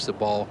always keeps the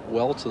ball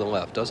well to the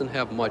left. Doesn't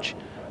have much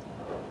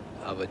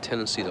of a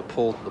tendency to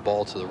pull the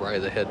ball to the right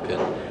of the head pin.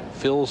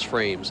 Fills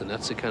frames, and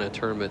that's the kind of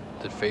tournament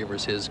that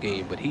favors his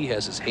game. But he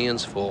has his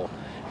hands full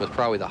with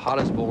probably the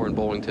hottest bowler in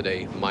bowling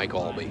today, Mike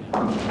Aulby.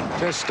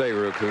 Jess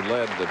Stayrook, who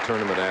led the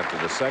tournament after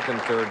the 2nd,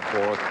 3rd,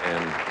 4th,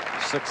 and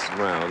 6th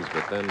rounds,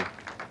 but then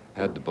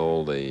had to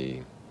bowl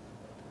the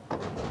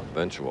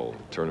eventual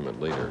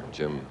tournament leader,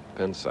 Jim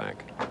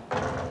Pencak.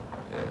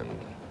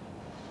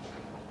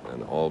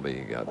 And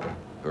Aulby got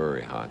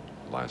very hot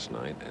last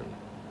night, and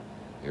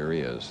here he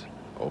is,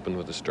 open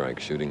with a strike,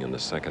 shooting in the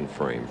 2nd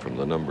frame from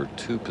the number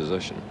 2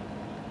 position.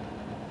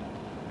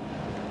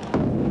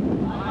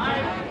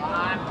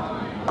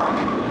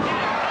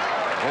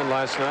 And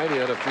last night he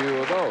had a few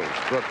of those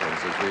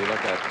Brooklyns as we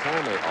look at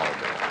Tammy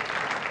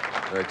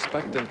Aulby. Their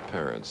expectant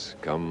parents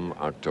come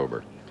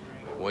October.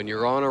 When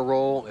you're on a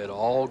roll, it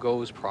all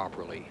goes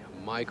properly.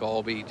 Mike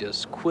Aulby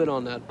just quit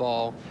on that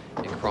ball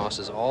and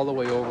crosses all the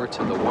way over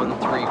to the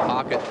 1-3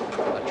 pocket.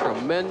 A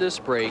tremendous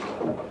break.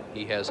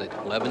 He has an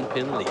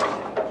 11-pin lead.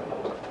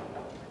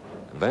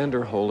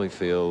 Vander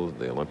Holyfield,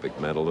 the Olympic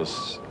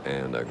medalist,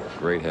 and a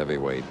great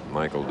heavyweight,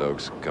 Michael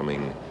Dokes,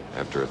 coming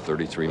after a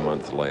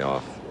 33-month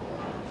layoff.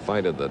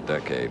 Fight of the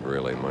decade,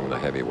 really, among the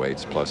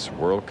heavyweights, plus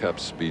World Cup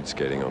speed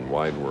skating on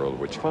Wide World,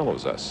 which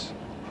follows us.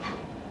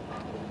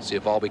 See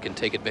if Aulby can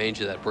take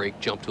advantage of that break,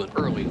 jump to an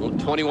early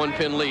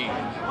 21-pin lead.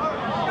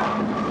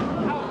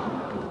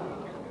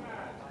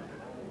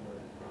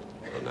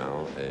 So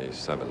now a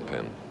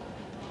 7-pin.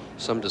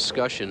 Some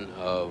discussion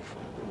of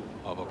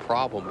a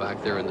problem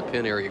back there in the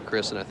pin area,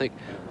 Chris, and I think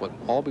what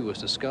Aulby was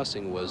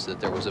discussing was that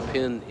there was a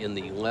pin in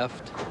the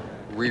left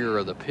rear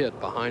of the pit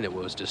behind him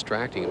was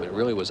distracting him. It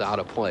really was out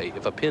of play.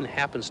 If a pin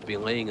happens to be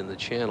laying in the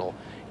channel,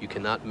 you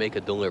cannot make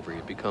a delivery.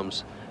 It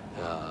becomes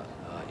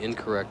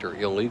incorrect or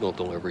illegal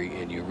delivery,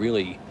 and you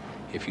really,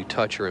 if you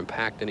touch or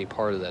impact any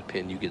part of that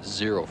pin, you get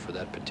 0 for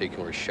that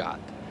particular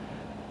shot.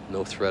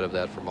 No threat of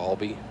that from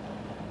Aulby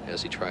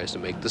as he tries to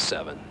make the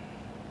 7.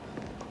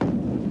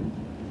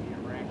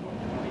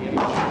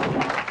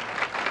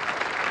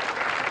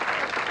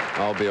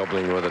 Aulby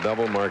opening with a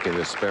double, marking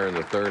the spare in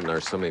the 3rd in our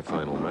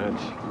semifinal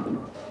match,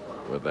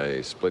 with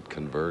a split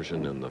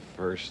conversion in the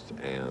 1st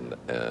and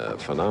a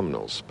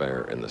phenomenal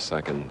spare in the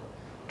 2nd.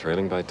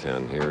 Trailing by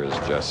 10, here is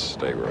Jess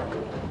Stayrook.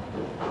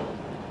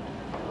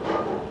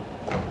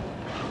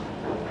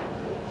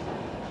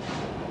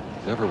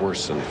 Never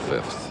worse than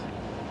 5th.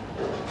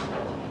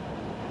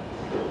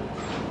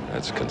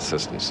 That's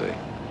consistency.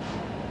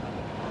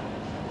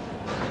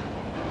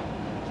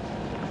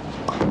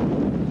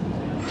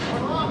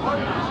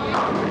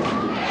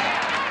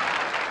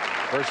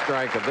 First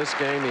strike of this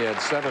game, he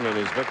had 7 in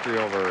his victory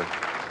over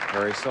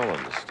Harry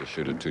Sullins to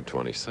shoot at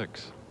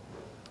 226.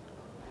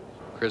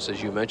 Chris,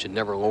 as you mentioned,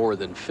 never lower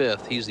than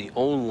 5th. He's the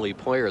only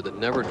player that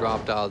never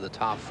dropped out of the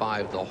top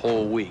 5 the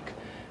whole week.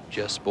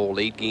 Just bowled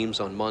 8 games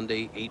on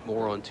Monday, 8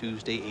 more on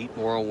Tuesday, 8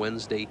 more on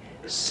Wednesday,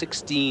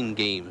 16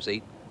 games,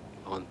 8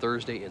 on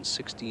Thursday, and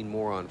 16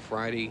 more on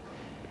Friday,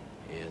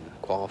 and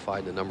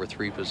qualified the number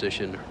 3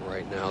 position.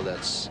 Right now,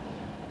 that's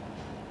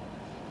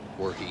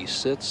where he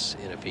sits,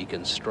 and if he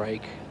can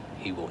strike,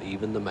 he will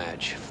even the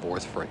match,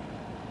 4th frame.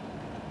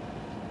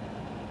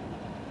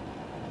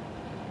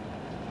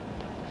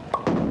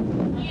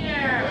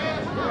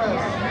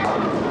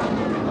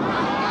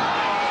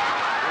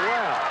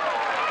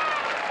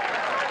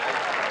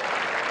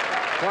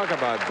 Talk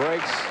about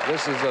breaks.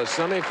 This is a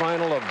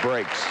semifinal of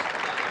breaks.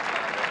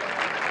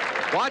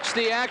 Watch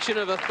the action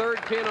of the third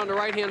pin on the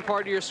right-hand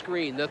part of your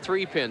screen, the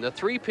 3-pin. The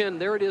 3-pin,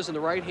 there it is in the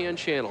right-hand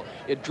channel.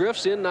 It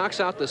drifts in, knocks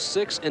out the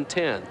 6 and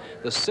 10.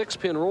 The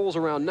 6-pin rolls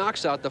around,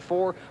 knocks out the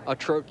 4.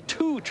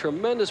 Two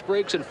tremendous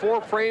breaks in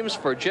 4 frames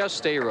for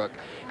Jess Stayrook,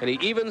 and he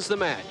evens the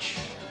match.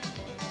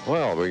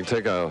 Well, we can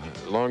take a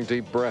long,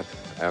 deep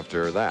breath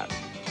after that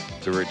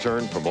to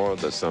return for more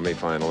of the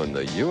semifinal in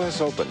the U.S.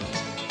 Open.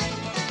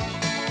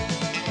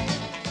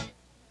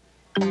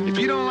 If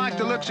you don't like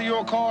the looks of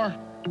your car,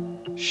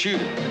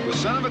 shoot it with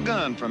Son of a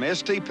Gun from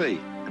STP.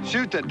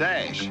 Shoot the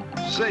dash,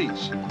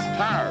 seats,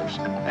 tires,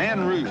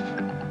 and roof.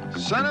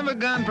 Son of a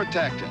Gun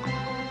protecting.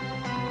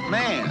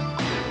 Man,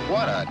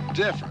 what a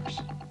difference.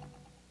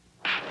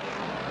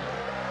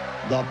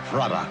 The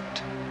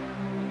product.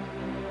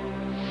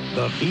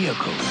 The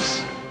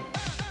vehicles.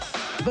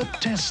 The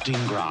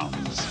testing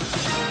grounds.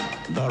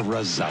 The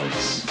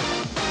results.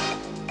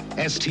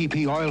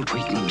 STP oil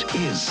treatment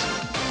is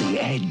the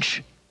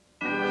edge.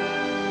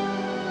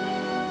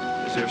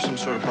 Is there some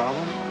sort of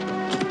problem?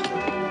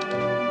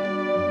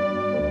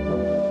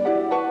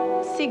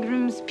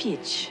 Seagram's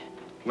peach.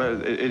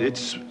 Well,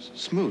 it's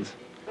smooth,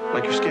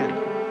 like your skin.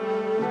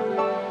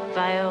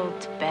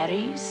 Wild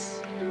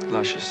berries.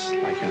 Luscious,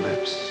 like your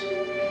lips.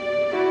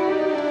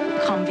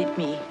 Come with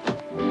me.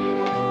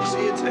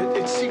 See, it's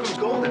Seagram's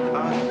golden.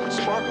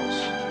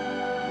 Sparkles,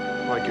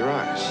 like your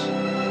eyes.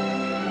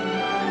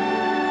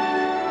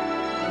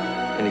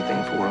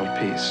 Anything for world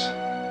peace.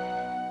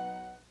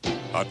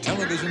 A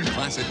television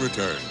classic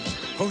returns.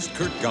 Host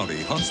Kurt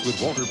Gowdy hunts with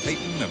Walter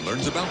Payton and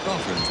learns about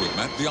dolphins with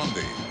Matt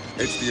Biondi.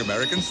 It's The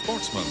American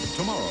Sportsman,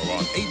 tomorrow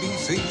on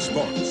ABC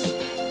Sports.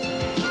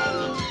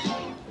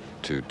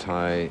 To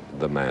tie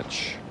the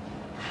match.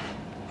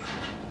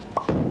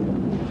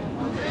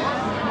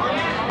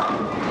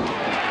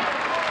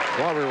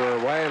 While we were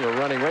away and we're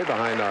running way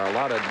behind our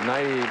allotted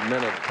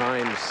 90-minute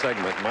time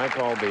segment, Mike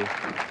Aulby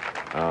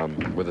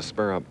with a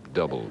spare up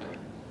doubled.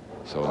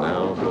 So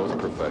now both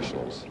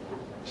professionals.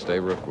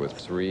 Stayrook with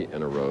 3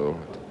 in a row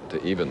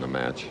to even the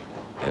match,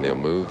 and he'll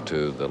move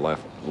to the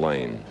left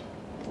lane.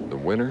 The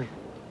winner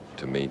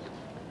to meet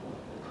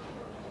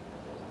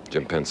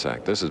Jim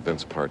Pencak. This is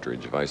Vince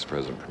Partridge, Vice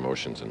President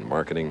Promotions and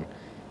Marketing,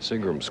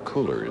 Seagrams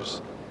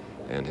Coolers,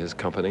 and his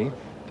company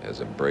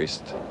has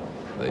embraced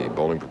the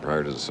Bowling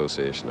Proprietors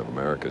Association of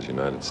America's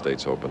United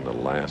States Open the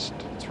last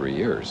 3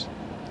 years.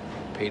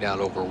 Paid out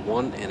over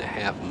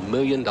 $1.5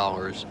 million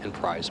in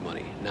prize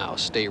money. Now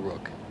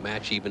Stayrook,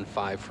 match even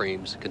 5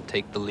 frames, can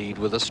take the lead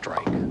with a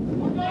strike.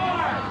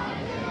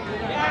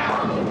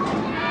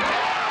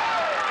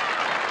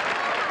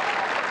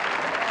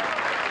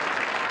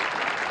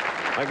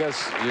 I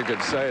guess you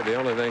could say the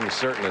only thing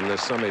certain in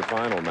this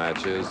semifinal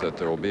match is that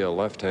there will be a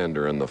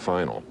left-hander in the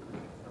final.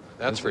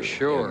 That's for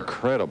sure.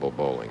 Incredible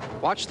bowling.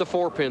 Watch the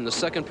 4-pin, the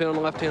 2nd pin on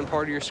the left-hand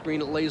part of your screen.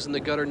 It lays in the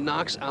gutter,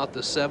 knocks out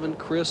the 7.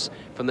 Chris,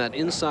 from that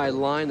inside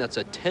line, that's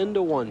a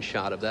 10-to-1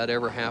 shot of that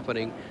ever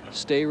happening.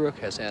 Stayrook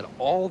has had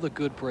all the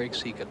good breaks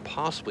he could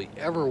possibly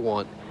ever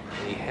want,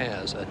 and he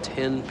has a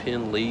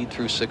 10-pin lead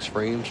through 6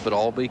 frames, but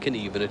Aulby can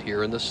even it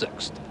here in the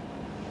 6th.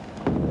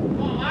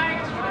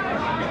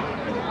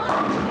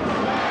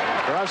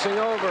 Crossing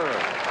over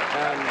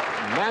and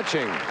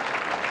matching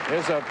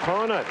his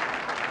opponent.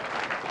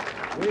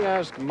 We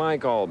asked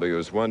Mike Aulby,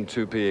 who's won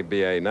 2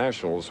 PBA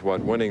Nationals, what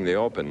winning the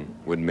Open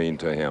would mean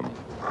to him.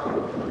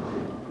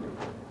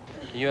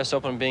 The U.S.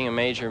 Open being a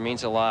major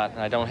means a lot, and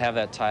I don't have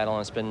that title,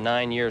 and it's been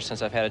 9 years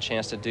since I've had a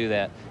chance to do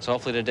that. So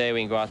hopefully today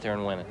we can go out there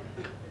and win it.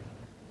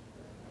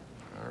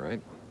 All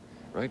right.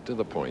 Right to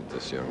the point,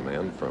 this young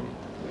man from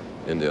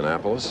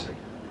Indianapolis,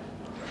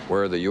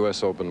 where the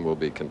U.S. Open will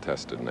be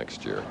contested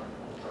next year.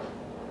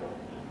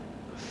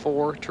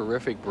 4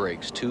 terrific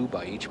breaks, 2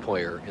 by each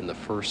player in the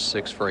first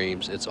 6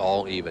 frames. It's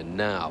all even.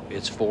 Now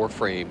it's 4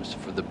 frames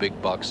for the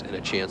big bucks and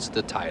a chance at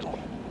the title.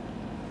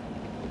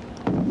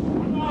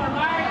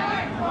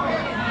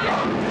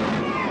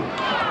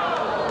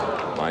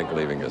 Mike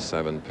leaving a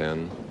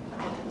 7-pin.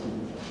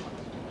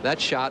 That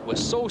shot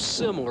was so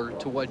similar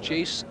to what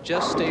Jess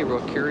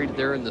Stayrook carried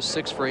there in the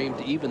 6th frame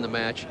to even the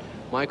match.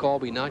 Mike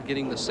Aulby not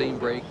getting the same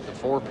break, the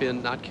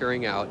 4-pin not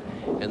carrying out,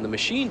 and the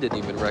machine didn't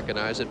even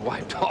recognize it,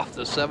 wiped off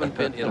the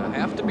 7-pin. It'll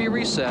have to be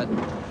reset.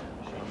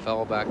 A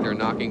fellow back there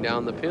knocking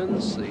down the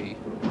pins, the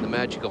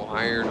magical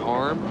iron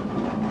arm,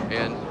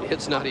 and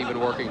it's not even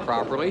working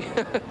properly.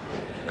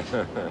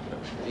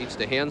 Needs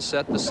to hand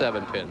set the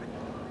 7-pin.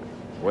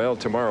 Well,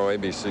 tomorrow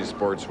ABC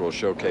Sports will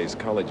showcase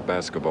college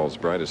basketball's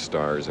brightest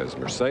stars as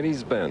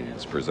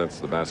Mercedes-Benz presents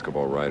the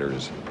Basketball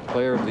Writers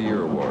Player of the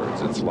Year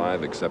Awards. It's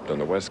live except on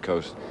the West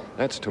Coast.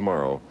 That's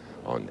tomorrow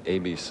on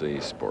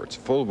ABC Sports.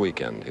 Full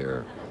weekend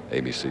here,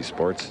 ABC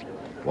Sports.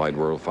 Wide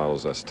World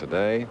follows us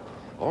today.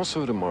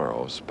 Also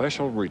tomorrow,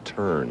 special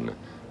return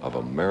of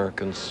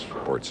American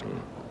Sportsman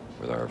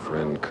with our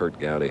friend Kurt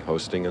Gowdy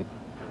hosting it.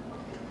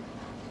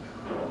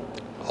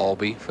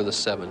 Aulby for the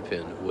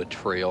 7-pin would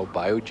trail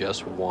by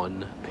just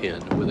 1 pin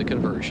with a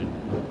conversion.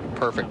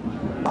 Perfect.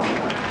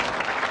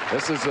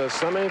 This is a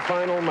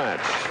semifinal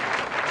match.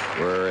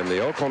 We're in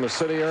the Oklahoma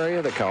City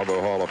area, the Cowboy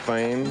Hall of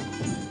Fame,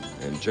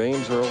 and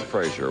James Earl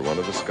Frazier, one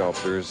of the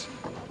sculptors,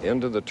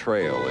 Into the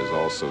Trail, is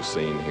also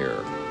seen here.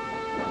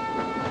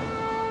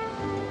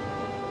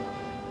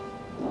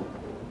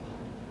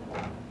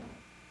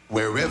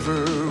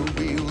 Wherever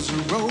wheels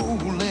are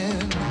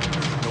rolling,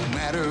 no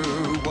matter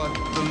what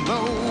the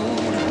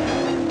load,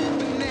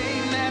 the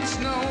name that's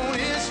known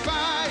is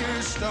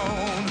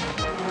Firestone.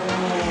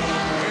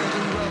 Where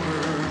the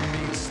rubber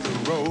meets the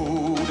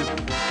road,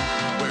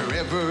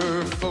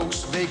 wherever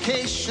folks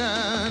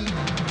vacation,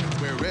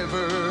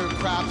 wherever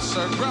crops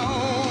are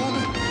grown,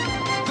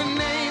 the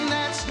name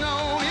that's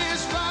known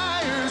is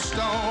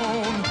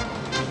Firestone.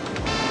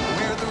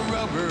 Where the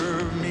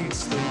rubber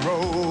meets the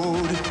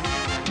road.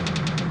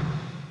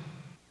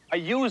 I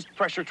used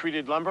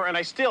pressure-treated lumber, and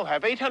I still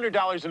have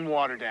 $800 in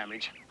water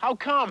damage. How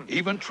come?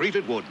 Even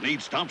treated wood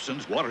needs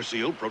Thompson's Water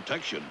Seal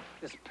protection.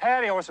 This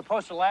patio was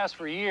supposed to last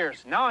for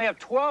years. Now I have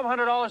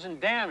 $1,200 in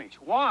damage.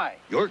 Why?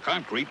 Your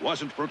concrete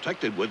wasn't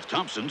protected with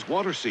Thompson's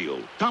Water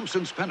Seal.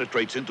 Thompson's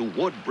penetrates into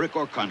wood, brick,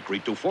 or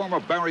concrete to form a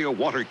barrier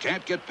water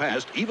can't get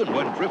past, even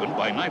when driven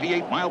by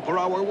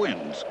 98-mile-per-hour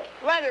winds.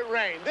 Let it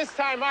rain. This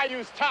time I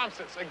use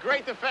Thompson's, a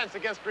great defense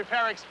against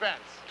repair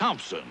expense.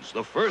 Thompson's,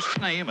 the first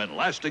name in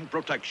lasting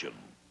protection.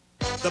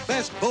 The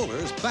best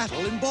bowlers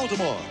battle in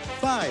Baltimore.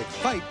 5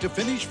 fight to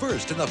finish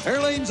first in the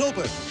Fairlanes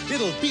Open.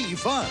 It'll be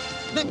fun.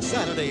 Next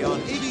Saturday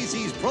on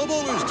ABC's Pro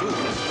Bowlers Tour.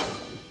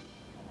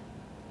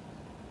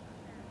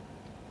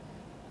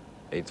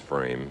 8th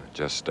frame,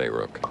 Jess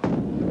Stayrook.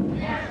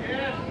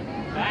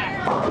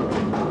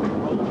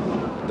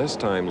 This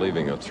time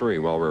leaving a 3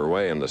 while we were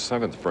away in the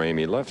 7th frame.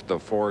 He left the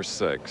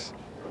 4-6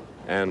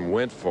 and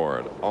went for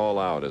it all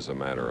out, as a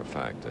matter of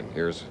fact. And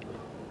here's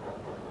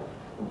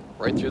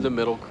right through the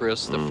middle,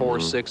 Chris. The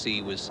 4-6, he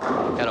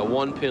had a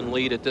 1-pin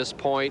lead at this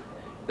point.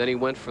 Then he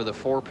went for the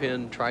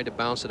 4-pin, tried to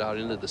bounce it out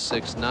into the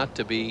 6, not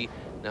to be.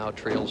 Now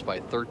trails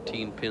by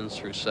 13 pins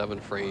through 7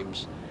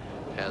 frames.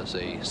 Has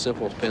a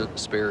simple pin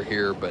spare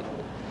here, but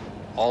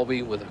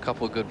Aulby with a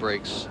couple of good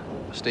breaks.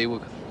 Stay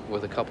with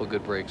a couple of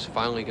good breaks.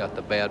 Finally got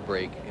the bad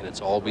break, and it's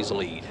Aulby's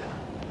lead.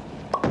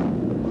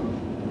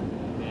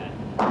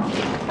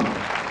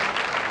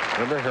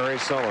 Remember, Harry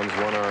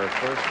Sullins won our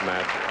first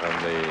match of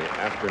the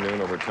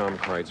afternoon over Tom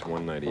Kreitz,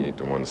 198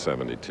 to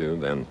 172.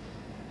 Then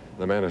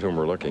the man at whom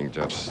we're looking,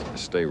 Jess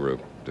Stayrook,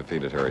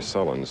 defeated Harry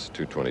Sullins,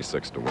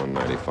 226 to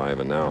 195.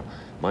 And now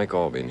Mike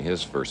Aulby in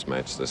his first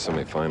match, the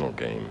semifinal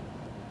game,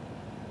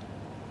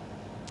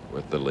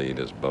 with the lead,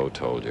 as Bo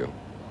told you,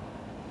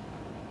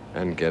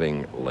 and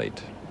getting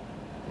late.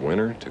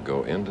 Winner to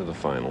go into the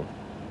final,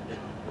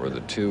 where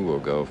the 2 will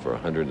go for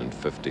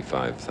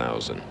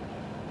 $155,000.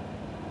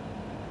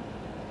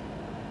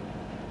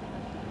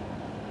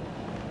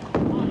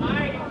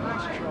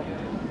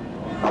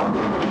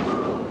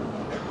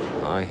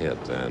 High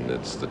hit, and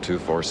it's the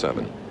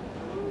 2-4-7.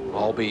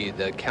 Aulby,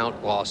 the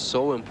count loss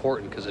so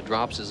important because it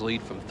drops his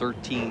lead from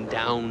 13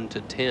 down to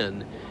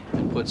 10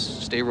 and puts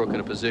Stayrook in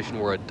a position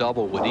where a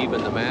double would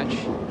even the match.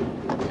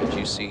 As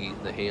you see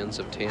the hands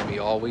of Tammy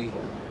Aulby,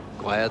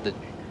 glad that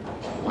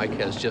Mike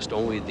has just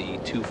only the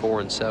 2,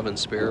 4, and 7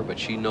 spare, but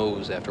she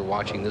knows after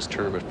watching this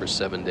tournament for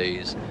 7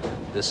 days,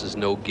 this is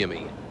no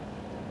gimme.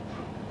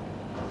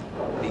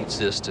 Needs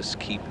this to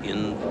keep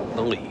in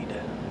the lead.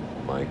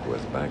 Mike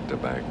with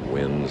back-to-back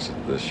wins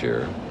this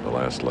year. The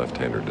last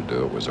left-hander to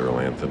do it was Earl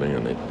Anthony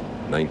in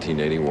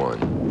 1981.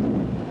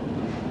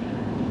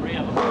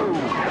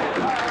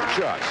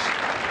 Just.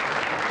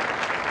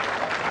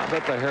 I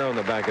bet the hair on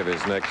the back of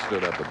his neck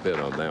stood up a bit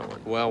on that one.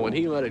 Well, when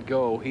he let it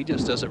go, he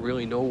just doesn't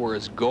really know where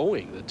it's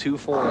going. The 2,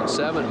 4, and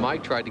 7,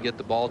 Mike tried to get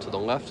the ball to the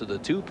left of the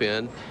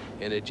 2-pin,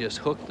 and it just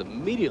hooked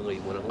immediately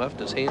when it left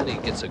his hand. He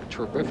gets a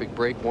terrific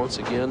break once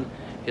again,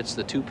 hits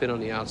the 2-pin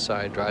on the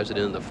outside, drives it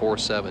into the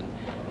 4-7.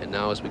 And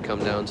now as we come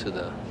down to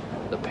the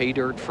pay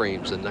dirt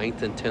frames, the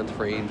 9th and 10th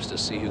frames, to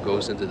see who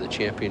goes into the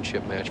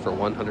championship match for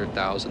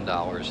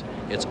 $100,000,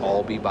 it's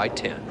Aulby by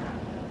 10.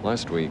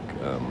 Last week,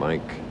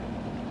 Mike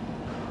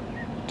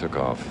took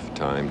off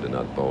time to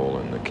not bowl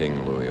in the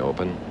King Louis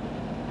Open.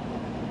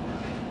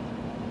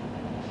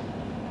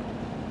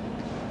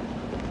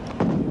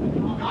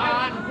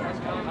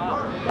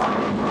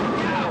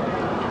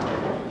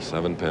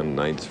 Seven-pin,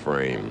 9th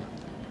frame.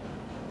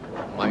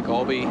 Mike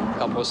Aulby, a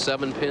couple of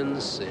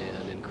 7-pins,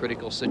 and in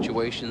critical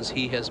situations,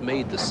 he has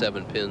made the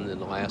 7-pin in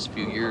the last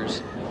few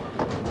years.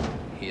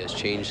 He has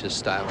changed his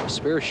style of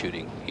spare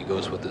shooting. He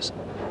goes with this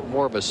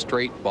more of a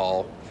straight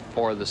ball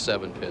for the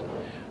 7-pin.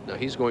 Now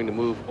he's going to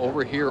move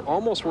over here,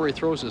 almost where he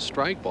throws his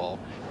strike ball,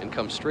 and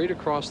come straight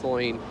across the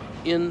lane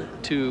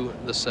into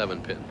the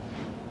 7-pin.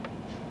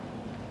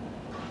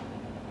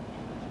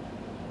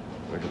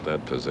 Look at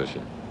that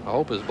position. I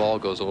hope his ball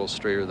goes a little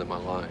straighter than my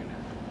line.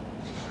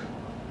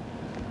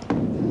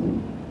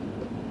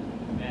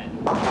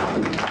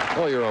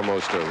 Well, you're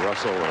almost a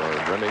Russell or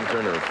a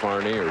Remington or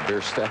Farney or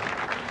Bierstadt.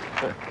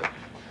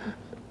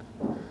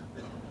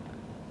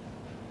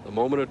 The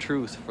moment of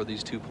truth for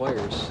these two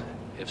players.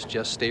 If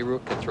Jess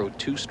Stayrook could throw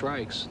 2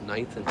 strikes,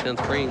 9th and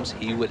 10th frames,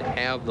 he would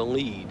have the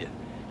lead.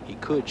 He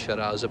could shut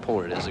out his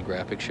opponent, as the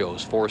graphic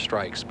shows, 4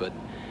 strikes, but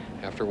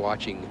after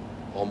watching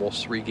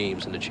almost 3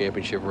 games in the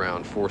championship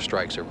round, 4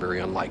 strikes are very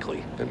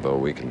unlikely. And Bo,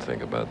 we can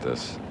think about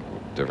this.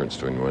 Difference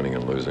between winning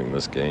and losing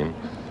this game,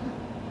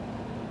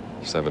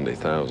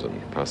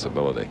 70,000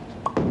 possibility.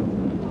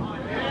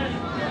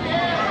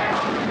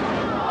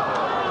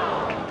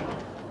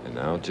 And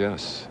now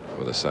Jess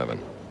with a 7.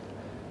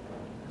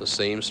 The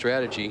same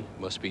strategy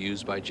must be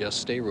used by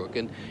Jess Stayrook.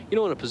 And, you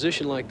know, in a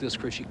position like this,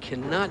 Chris, you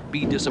cannot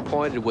be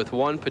disappointed with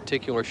one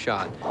particular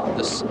shot.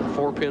 This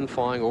 4-pin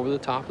flying over the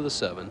top of the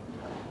 7.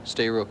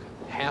 Stayrook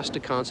has to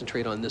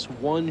concentrate on this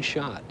one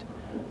shot,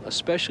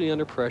 especially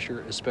under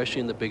pressure, especially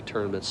in the big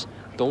tournaments.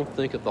 Don't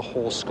think of the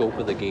whole scope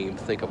of the game.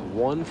 Think of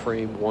one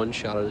frame, one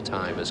shot at a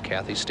time, as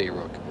Kathy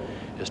Stayrook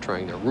is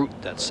trying to root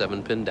that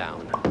 7-pin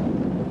down.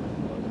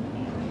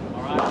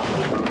 All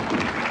right.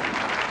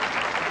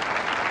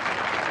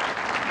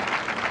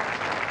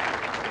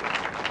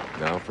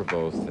 Now for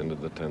both into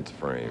the 10th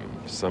frame.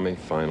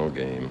 Semi-final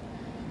game.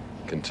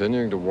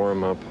 Continuing to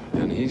warm up,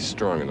 and he's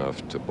strong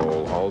enough to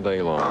bowl all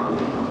day long.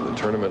 The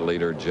tournament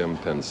leader, Jim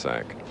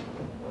Pencak.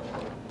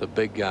 The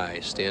big guy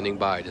standing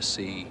by to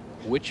see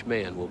which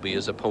man will be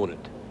his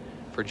opponent.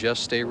 For Jess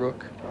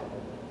Stayrook,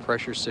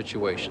 pressure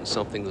situation,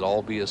 something that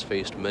Aulby has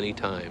faced many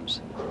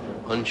times.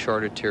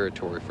 Uncharted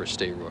territory for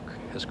Stayrook.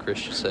 As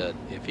Chris said,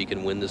 if he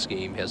can win this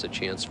game, he has a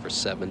chance for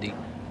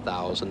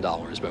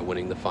 $70,000 by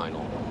winning the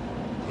final.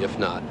 If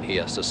not, he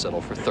has to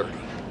settle for 30.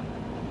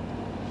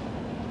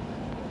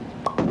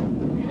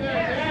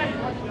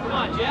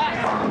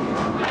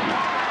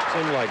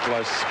 Seemed like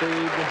less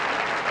speed,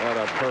 but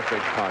a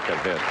perfect pocket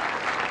hit.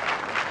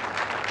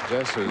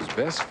 Jess's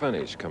best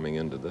finish coming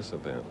into this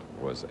event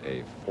was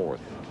a 4th.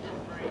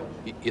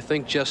 You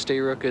think Jess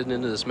Stayrook getting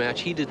into this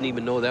match, he didn't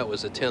even know that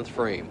was a 10th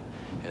frame.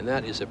 And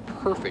that is a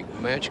perfect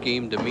match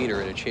game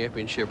demeanor in a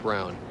championship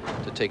round,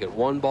 to take it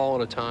one ball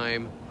at a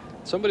time.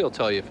 Somebody will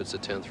tell you if it's a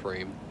 10th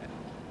frame.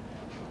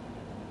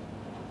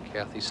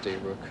 Kathy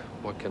Stayrook,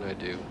 what can I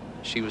do?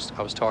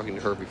 I was talking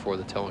to her before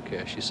the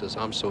telecast. She says,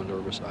 I'm so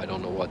nervous, I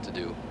don't know what to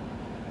do.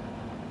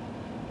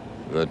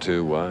 The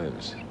 2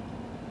 wives.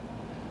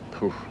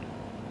 Poof.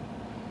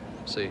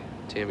 See,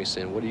 Tammy's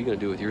saying, what are you going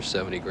to do with your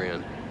 70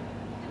 grand?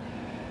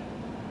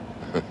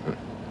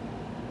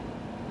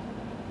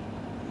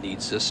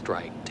 Needs this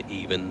strike to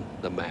even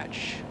the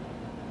match.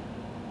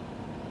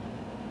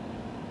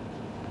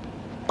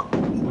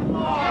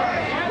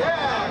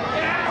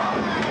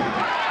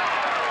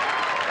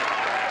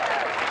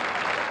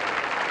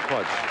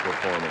 Clutch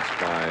performance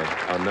by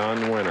a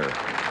non-winner.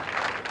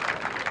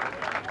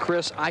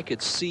 Chris, I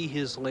could see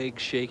his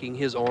legs shaking,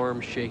 his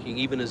arms shaking,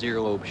 even his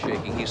earlobe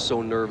shaking. He's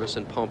so nervous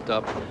and pumped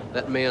up.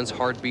 That man's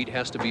heartbeat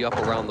has to be up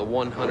around the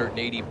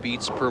 180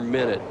 beats per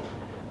minute.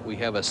 We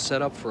have a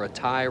setup for a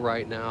tie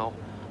right now.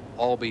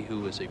 Aulby,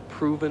 who is a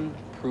proven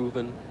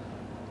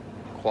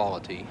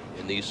quality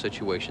in these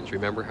situations.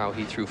 Remember how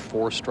he threw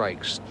 4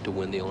 strikes to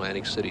win the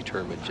Atlantic City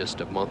tournament just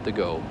a month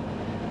ago.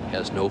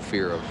 Has no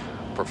fear of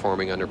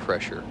performing under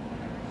pressure.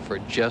 For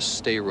Jess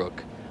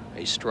Stayrook,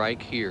 a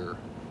strike here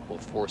will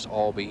force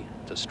Aulby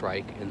to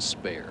strike and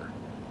spare,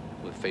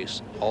 with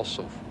face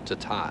also to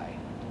tie,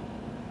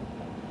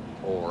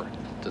 or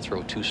to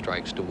throw 2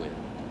 strikes to win.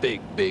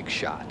 Big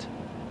shot.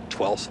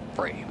 12th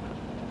frame.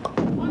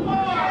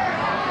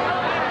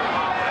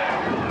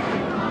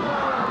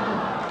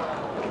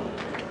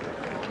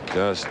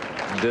 Just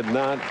did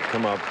not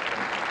come up.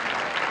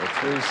 A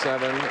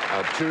 3-7,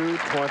 a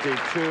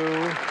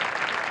 2-22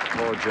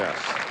 for Jess.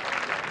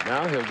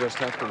 Now he'll just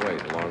have to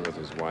wait along with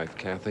his wife,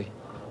 Kathy.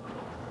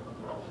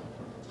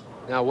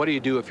 Now, what do you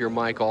do if you're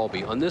Mike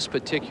Aulby? On this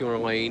particular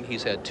lane,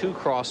 he's had 2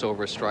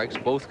 crossover strikes.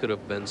 Both could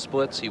have been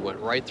splits. He went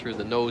right through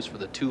the nose for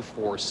the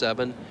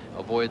 2-4-7,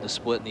 avoided the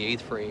split in the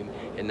 8th frame,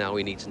 and now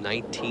he needs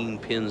 19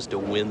 pins to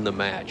win the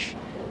match.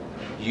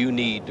 You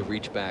need to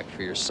reach back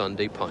for your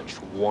Sunday punch.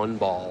 1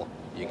 ball.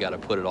 You got to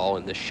put it all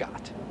in this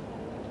shot.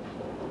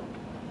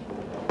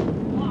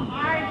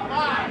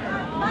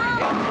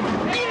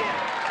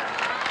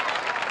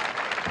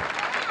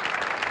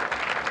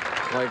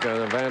 Like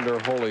a Evander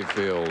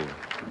Holyfield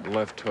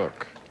left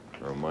hook,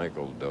 or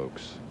Michael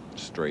Dokes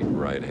straight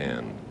right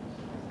hand.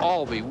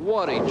 Aulby,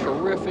 what a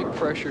terrific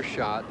pressure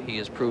shot. He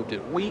has proved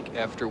it week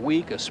after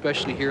week,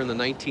 especially here in the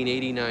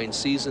 1989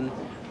 season.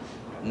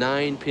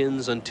 9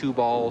 pins on 2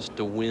 balls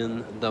to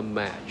win the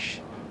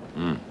match.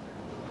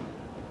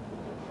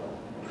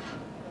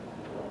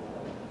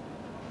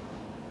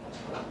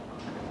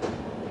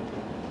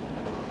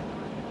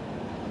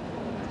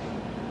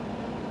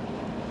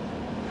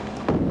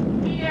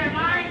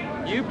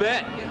 You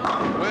bet.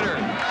 Winner.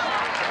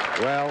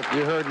 Well,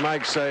 you heard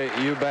Mike say,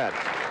 you bet.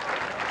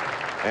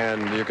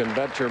 And you can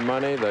bet your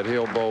money that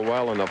he'll bowl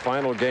well in the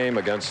final game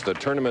against the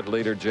tournament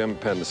leader, Jim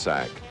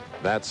Pencak.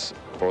 That's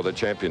for the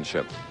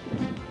championship.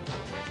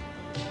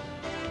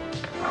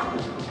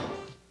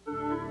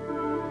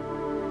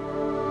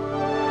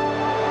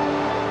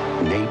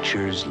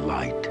 Nature's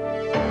light.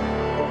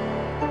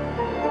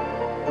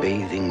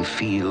 Bathing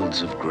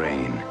fields of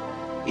grain,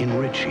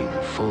 enriching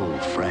full,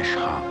 fresh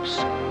hops.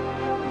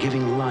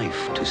 giving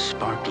life to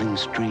sparkling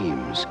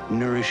streams,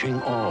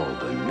 nourishing all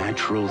the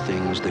natural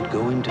things that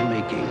go into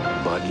making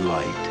Bud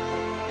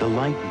Light. The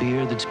light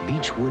beer that's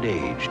beechwood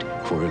aged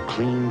for a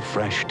clean,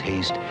 fresh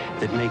taste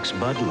that makes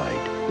Bud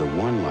Light the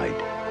one light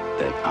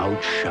that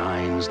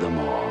outshines them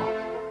all.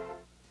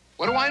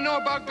 What do I know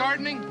about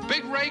gardening?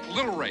 Big rake,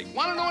 little rake.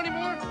 Want to know any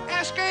more?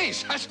 Ask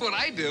Ace. That's what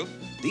I do.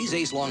 These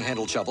Ace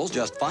long-handled shovels,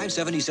 just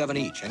 $5.77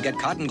 each, and get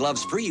cotton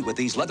gloves free with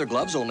these leather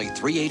gloves, only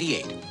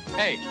 $3.88.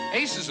 Hey,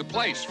 Ace is a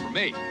place for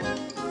me.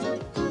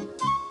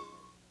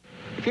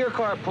 If your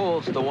car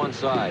pulls to one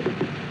side,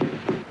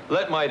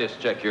 let Midas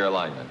check your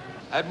alignment.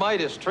 At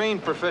Midas,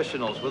 trained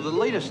professionals with the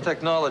latest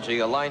technology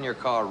align your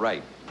car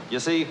right. You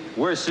see,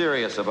 we're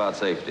serious about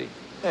safety.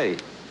 Hey,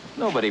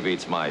 nobody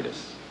beats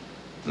Midas.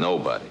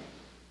 Nobody.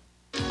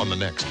 On the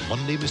next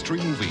Monday mystery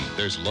movie,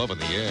 there's love in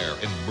the air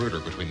and murder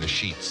between the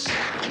sheets.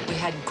 We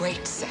had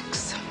great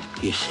sex.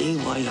 You see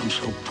why I'm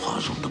so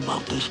puzzled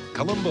about this?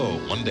 Columbo,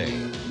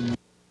 Monday.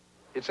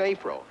 It's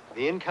April.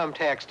 The income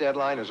tax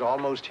deadline is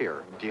almost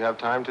here. Do you have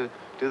time to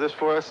do this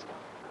for us?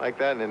 Like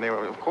that? And they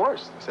were, of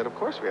course. I said, of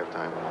course we have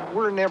time.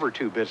 We're never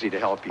too busy to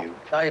help you.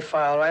 I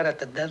file right at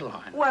the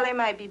deadline. Well, they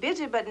might be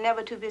busy, but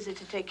never too busy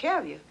to take care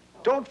of you.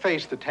 Don't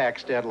face the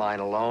tax deadline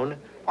alone.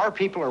 Our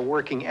people are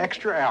working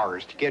extra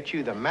hours to get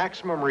you the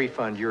maximum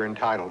refund you're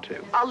entitled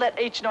to. I'll let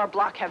H&R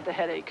Block have the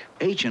headache.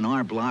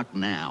 H&R Block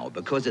now,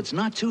 because it's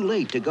not too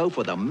late to go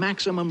for the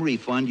maximum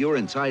refund you're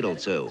entitled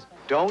to.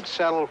 Don't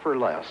settle for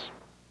less.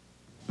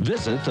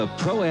 Visit the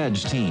Pro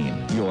Edge team,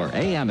 your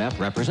AMF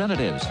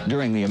representatives,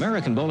 during the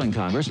American Bowling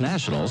Congress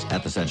Nationals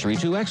at the Century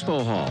 2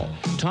 Expo Hall.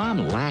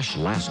 Tom Lash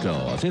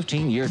Lasko, a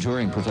 15-year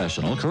touring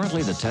professional,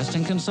 currently the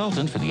testing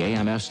consultant for the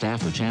AMF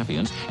staff of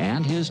champions,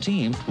 and his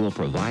team will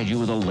provide you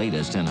with the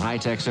latest in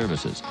high-tech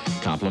services,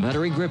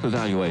 complimentary grip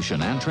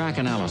evaluation and track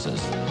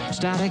analysis,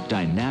 static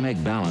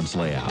dynamic balance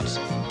layouts,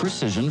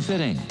 precision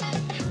fitting,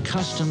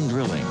 custom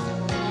drilling,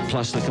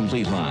 plus the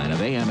complete line of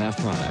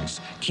AMF products.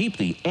 Keep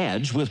the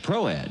edge with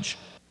Pro Edge.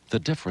 The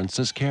difference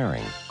is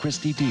caring.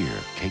 Christy Deer,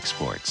 Cake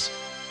Sports.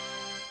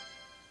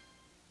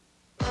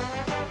 Hi,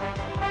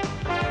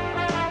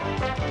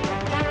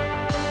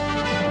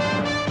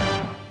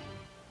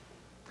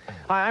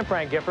 I'm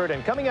Frank Gifford,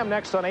 and coming up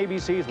next on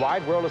ABC's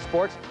Wide World of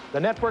Sports, the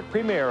network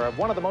premiere of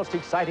one of the most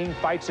exciting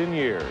fights in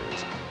years.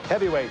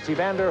 Heavyweights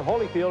Evander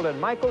Holyfield and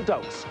Michael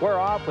Dokes square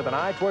off with an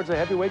eye towards the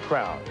heavyweight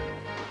crown.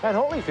 And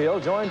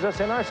Holyfield joins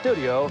us in our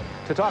studio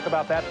to talk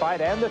about that fight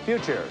and the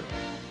future.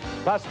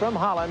 Plus, from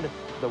Holland,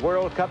 the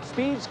World Cup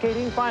Speed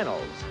Skating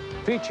Finals,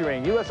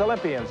 featuring U.S.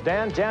 Olympians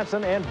Dan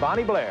Jansen and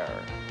Bonnie Blair.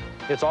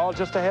 It's all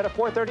just ahead of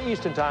 4:30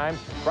 Eastern Time,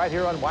 right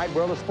here on Wide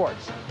World of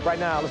Sports. Right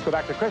now, let's go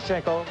back to Chris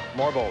Schenkel,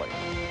 more bowling.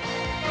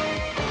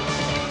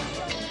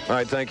 All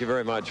right, thank you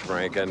very much,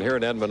 Frank. And here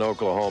in Edmond,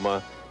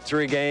 Oklahoma,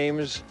 3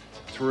 games,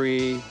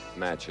 3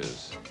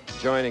 matches.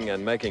 Joining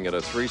and making it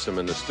a threesome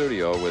in the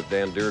studio with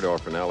Dan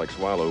Deerdorf and Alex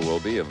Walu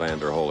will be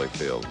Evander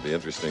Holyfield. It'll be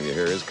interesting to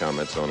hear his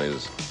comments on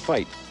his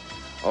fight.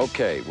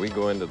 Okay, we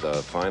go into the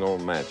final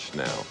match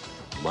now.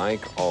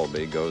 Mike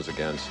Aulby goes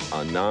against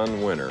a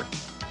non-winner,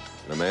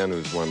 a man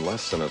who's won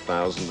less than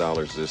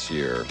 $1,000 this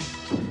year,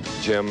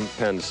 Jim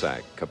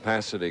Pencak.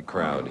 Capacity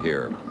crowd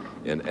here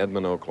in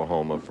Edmond,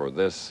 Oklahoma for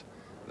this,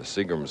 the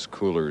Seagrams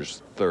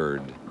Coolers'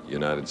 3rd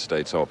United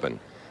States Open.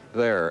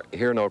 Here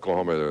in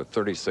Oklahoma, there are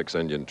 36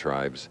 Indian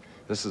tribes.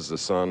 This is the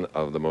son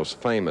of the most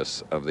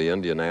famous of the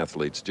Indian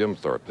athletes, Jim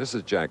Thorpe. This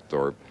is Jack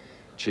Thorpe,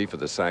 chief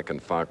of the Sac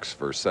and Fox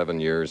for 7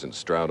 years in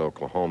Stroud,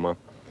 Oklahoma.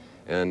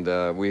 And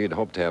we'd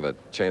hoped to have a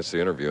chance to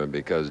interview him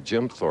because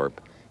Jim Thorpe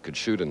could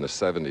shoot in the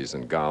 70s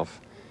in golf.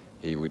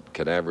 He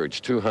could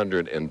average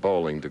 200 in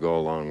bowling to go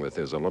along with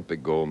his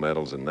Olympic gold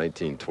medals in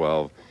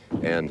 1912.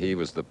 And he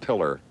was the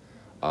pillar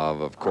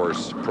of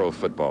course, pro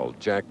football,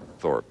 Jack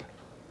Thorpe.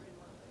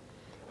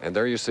 And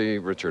there you see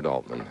Richard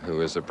Altman,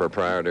 who is a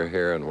proprietor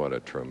here, and what a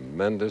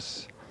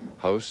tremendous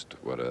host,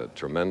 what a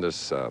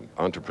tremendous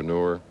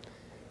entrepreneur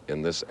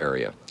in this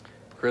area.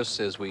 Chris,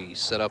 as we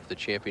set up the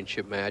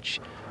championship match,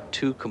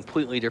 2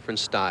 completely different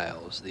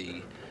styles.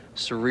 The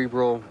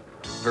cerebral,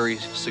 very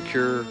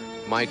secure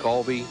Mike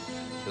Aulby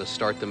going to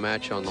start the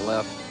match on the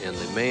left, and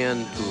the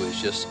man who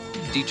is just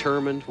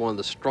determined, one of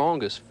the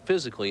strongest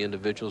physically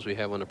individuals we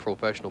have on the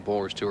Professional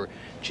Bowlers Tour,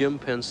 Jim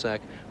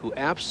Pencak, who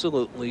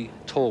absolutely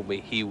told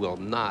me he will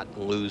not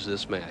lose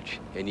this match,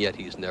 and yet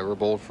he's never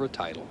bowled for a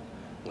title.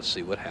 Let's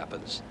see what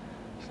happens.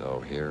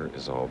 So here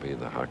is Aulby,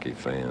 the hockey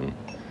fan,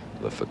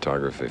 the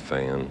photography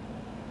fan.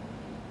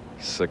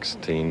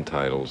 16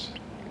 titles,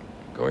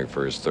 going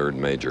for his 3rd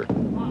major.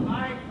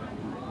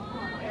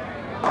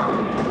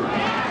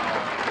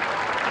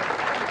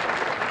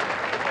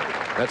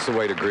 That's the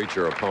way to greet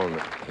your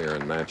opponent here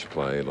in match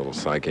play. A little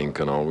psyching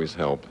can always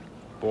help.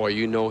 Boy,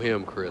 you know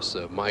him, Chris.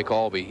 Mike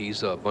Aulby,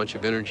 he's a bunch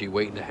of energy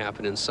waiting to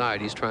happen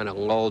inside. He's trying to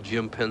lull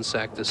Jim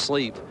Pencak to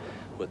sleep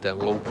with that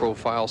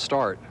low-profile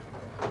start.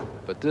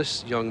 But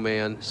this young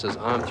man says,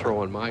 I'm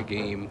throwing my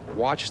game.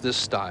 Watch this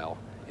style.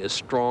 Is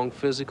strong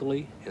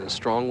physically and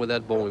strong with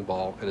that bowling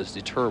ball and as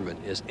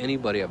determined as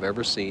anybody I've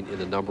ever seen in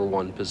the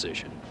 #1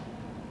 position.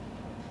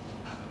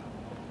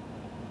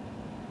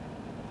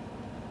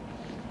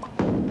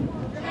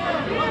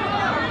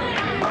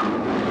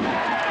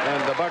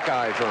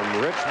 guy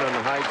from Richmond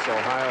Heights,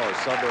 Ohio, a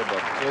suburb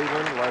of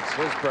Cleveland, lets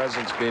his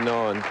presence be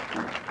known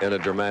in a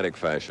dramatic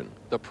fashion.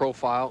 The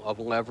profile of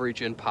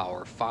leverage and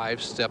power,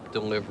 5-step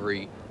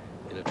delivery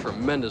in a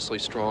tremendously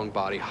strong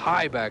body,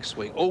 high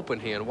backswing, open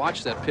hand.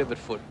 Watch that pivot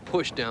foot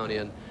push down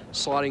in,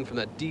 sliding from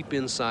that deep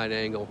inside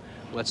angle,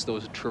 lets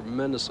those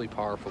tremendously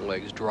powerful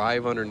legs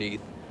drive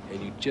underneath,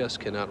 and you just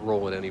cannot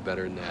roll it any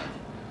better than that.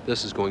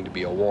 This is going to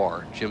be a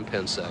war. Jim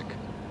Pencak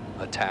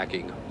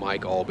attacking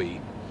Mike Aulby,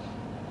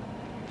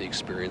 the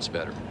experienced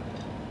veteran.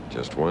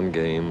 Just one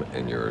game,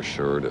 and you're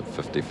assured of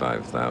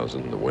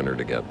 $55,000, the winner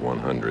to get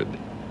 100.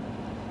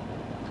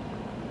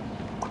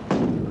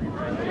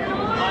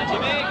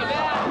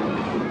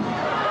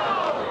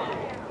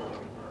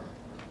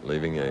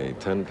 Leaving a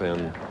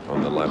 10-pin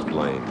on the left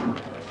lane.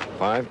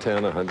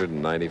 5'10",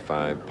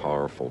 195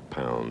 powerful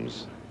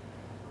pounds.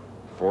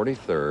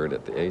 43rd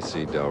at the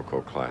AC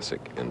Delco Classic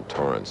in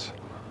Torrance.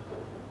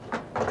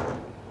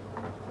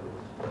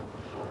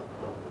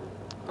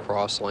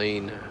 Cross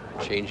lane,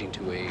 changing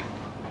to a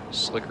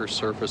slicker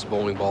surface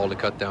bowling ball to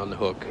cut down the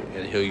hook,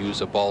 and he'll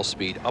use a ball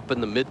speed up in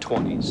the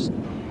mid-20s.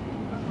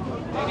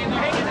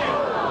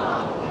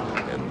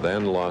 And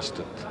then lost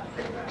it.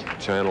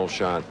 Channel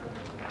shot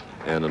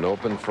and an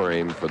open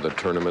frame for the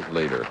tournament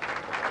leader.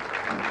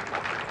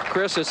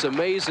 Chris, it's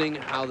amazing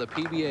how the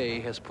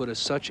PBA has put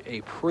such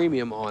a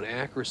premium on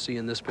accuracy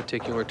in this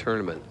particular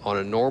tournament. On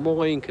a normal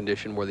lane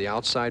condition where the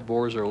outside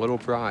bores are a little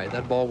dry,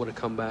 that ball would have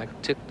come back,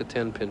 tipped the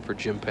 10-pin for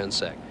Jim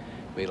Pencak.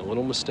 Made a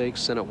little mistake,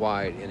 sent it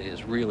wide, and it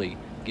has really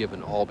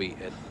given Aulby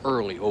an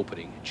early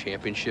opening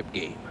championship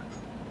game.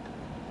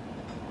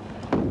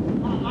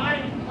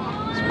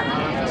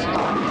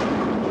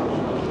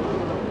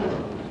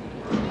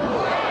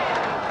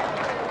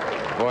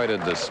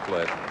 Avoided the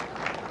split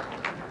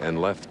and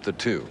left the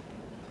 2.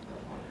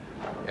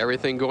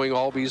 Everything going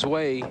Aulby's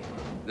way.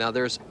 Now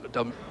there's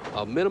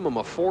a minimum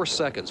of 4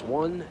 seconds.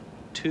 1,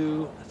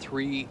 2,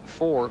 3,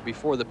 4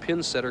 before the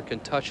pin setter can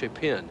touch a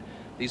pin.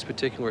 These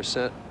particular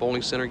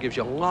bowling center gives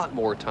you a lot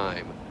more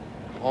time.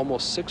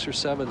 Almost 6 or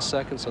 7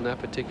 seconds on that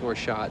particular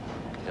shot,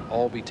 and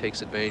Aulby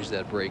takes advantage of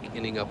that break,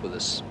 ending up with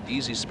an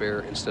easy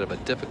spare instead of a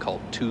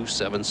difficult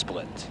 2-7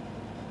 split.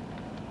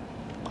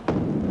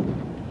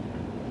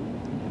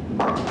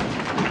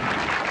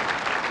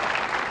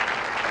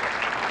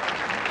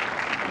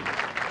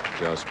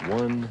 Just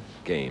one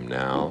game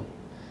now,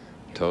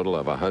 total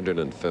of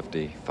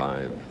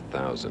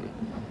 $155,000.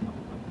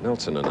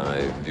 Nelson and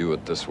I view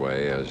it this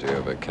way, as you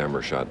have a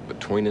camera shot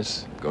between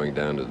us, going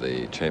down to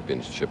the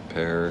championship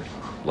pair,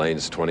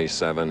 lanes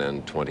 27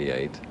 and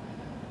 28.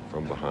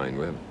 From behind,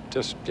 we have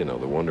just, you know,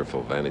 the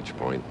wonderful vantage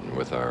point, and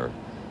with our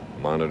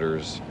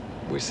monitors,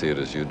 we see it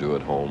as you do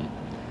at home,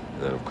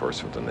 and then, of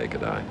course, with the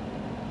naked eye.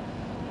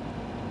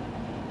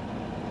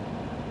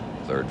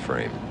 Third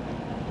frame.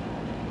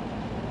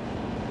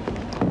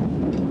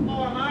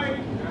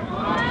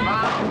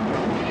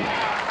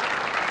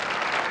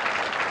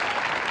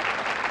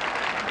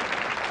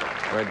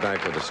 Right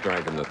back with a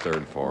strike in the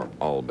third for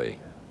Aulby.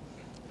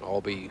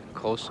 Aulby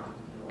close,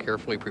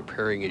 carefully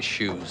preparing his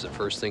shoes, the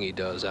first thing he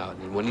does out.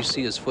 And when you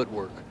see his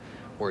footwork,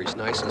 where he's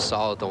nice and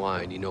solid at the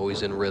line, you know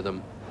he's in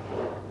rhythm.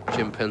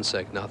 Jim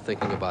Pencak not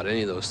thinking about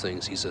any of those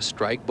things. He's a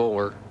strike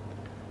bowler,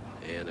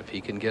 and if he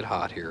can get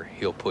hot here,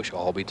 he'll push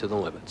Aulby to the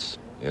limits.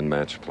 In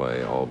match play,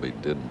 Aulby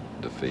did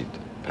defeat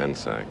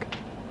Pencak.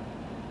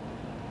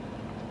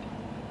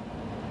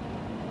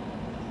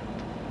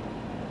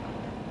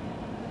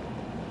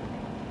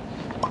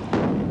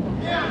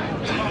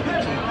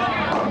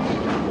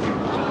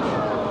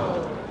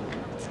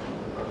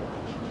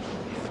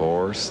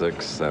 Four,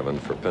 6, 7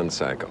 for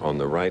Pencak on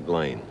the right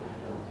lane.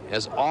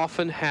 As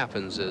often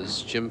happens,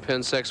 as Jim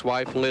Pencak's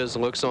wife Liz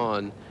looks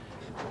on,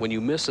 when you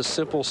miss a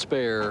simple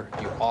spare,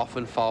 you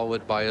often follow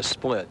it by a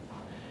split.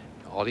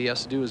 All he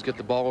has to do is get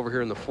the ball over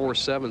here in the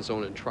 4-7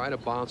 zone and try to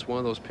bounce one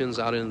of those pins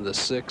out into the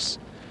 6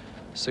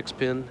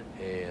 pin,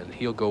 and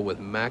he'll go with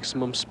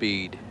maximum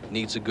speed.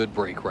 Needs a good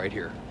break right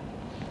here.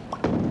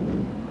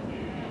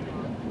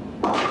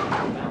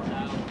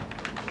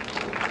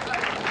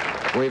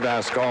 We've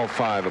asked all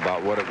 5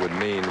 about what it would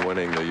mean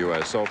winning the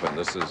U.S. Open.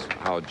 This is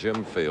how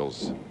Jim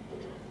feels.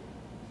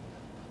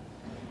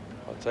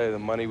 I'll tell you, the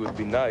money would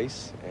be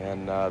nice,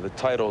 and the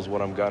title is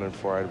what I'm gunning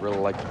for. I'd really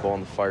like to bowl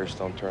in the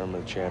Firestone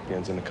Tournament of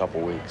Champions in a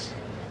couple weeks.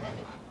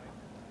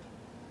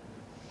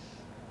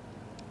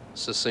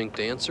 Succinct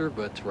answer,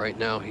 but right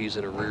now he's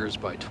in arrears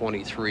by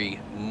 23.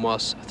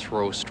 Must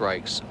throw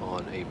strikes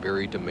on a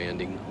very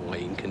demanding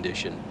lane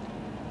condition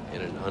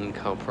in an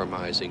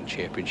uncompromising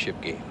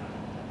championship game.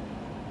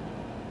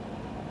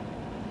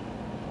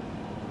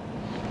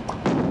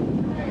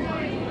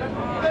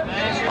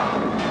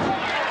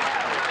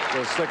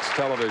 The 6th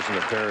television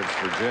appearance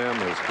for Jim,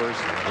 his first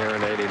here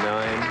in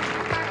 '89.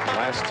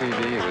 Last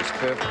TV, he was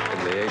 5th in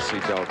the AC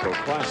Delco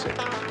Classic.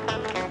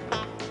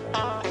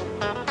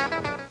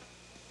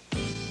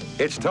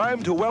 It's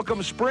time to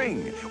welcome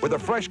spring with a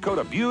fresh coat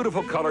of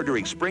beautiful color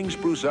during spring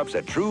spruce-ups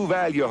at True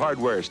Value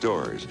hardware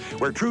stores,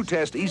 where True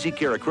Test Easy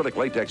Care acrylic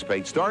latex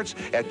paint starts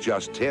at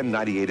just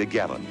 $10.98 a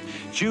gallon.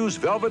 Choose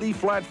velvety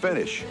flat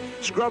finish,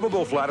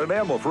 scrubbable flat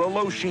enamel for a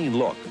low sheen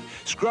look,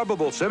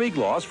 scrubbable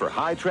semi-gloss for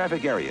high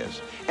traffic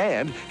areas,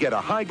 and get a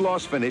high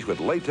gloss finish with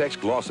latex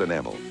gloss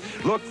enamel.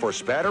 Look for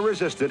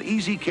spatter-resistant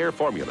Easy Care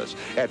formulas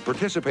at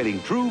participating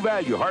True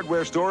Value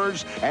hardware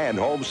stores and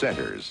home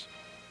centers.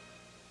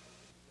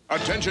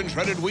 Attention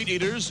shredded wheat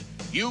eaters,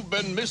 you've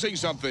been missing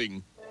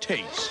something.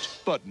 Taste,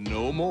 but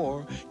no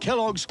more.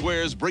 Kellogg's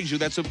Squares brings you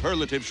that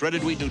superlative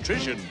shredded wheat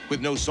nutrition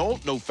with no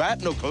salt, no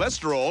fat, no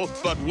cholesterol.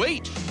 But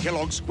wait,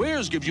 Kellogg's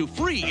Squares gives you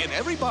free in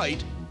every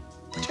bite.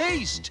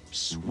 Taste.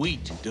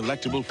 Sweet,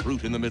 delectable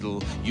fruit in the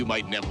middle. You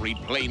might never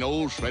eat plain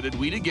old shredded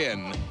wheat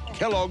again.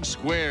 Kellogg's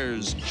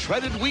Squares,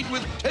 shredded wheat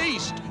with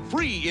taste,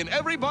 free in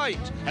every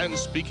bite. And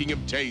speaking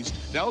of taste,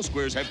 now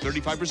Squares have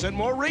 35%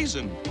 more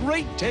raisin.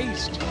 Great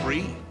taste,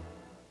 free.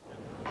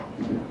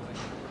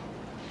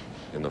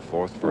 In the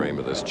fourth frame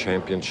of this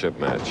championship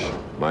match,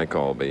 Mike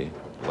Aulby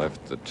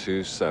left the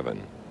 2-7,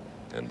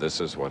 and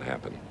this is what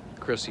happened.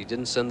 Chris, he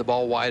didn't send the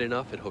ball wide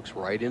enough. It hooks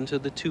right into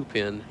the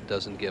 2-pin,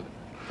 doesn't give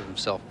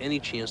himself any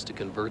chance to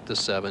convert the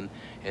 7,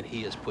 and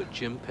he has put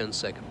Jim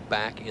Pencak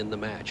back in the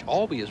match.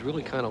 Aulby is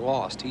really kind of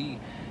lost. He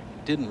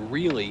didn't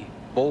really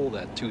bowl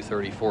that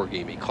 234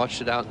 game. He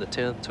clutched it out in the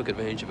 10th, took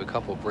advantage of a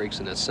couple of breaks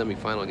in that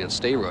semifinal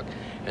against Stayrook,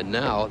 and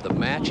now the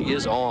match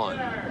is on.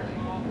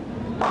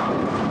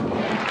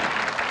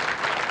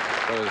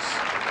 As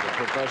the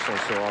professionals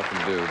so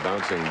often do,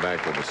 bouncing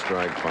back with a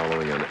strike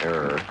following an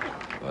error.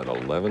 But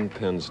 11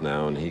 pins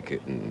now, and he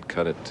can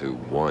cut it to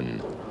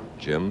 1.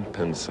 Jim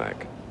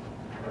Pencak.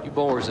 You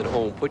bowlers at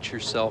home, put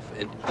yourself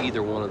in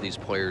either one of these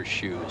players'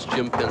 shoes.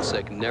 Jim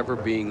Pencak never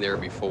being there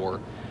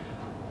before.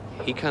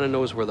 He kind of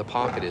knows where the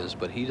pocket is,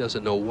 but he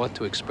doesn't know what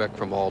to expect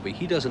from Aulby.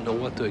 He doesn't know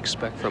what to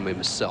expect from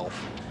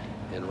himself.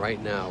 And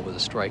right now, with a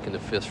strike in the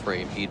 5th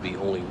frame, he'd be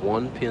only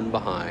 1 pin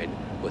behind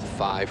with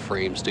 5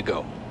 frames to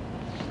go.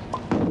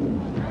 And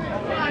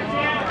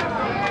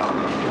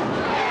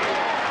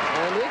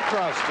he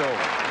crossed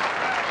over.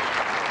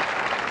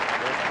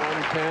 Just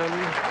 1 pin.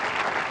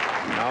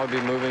 Now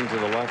he'll be moving to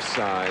the left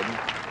side.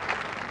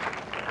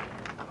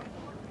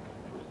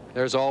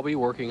 There's Aulby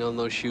working on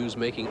those shoes,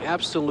 making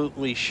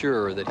absolutely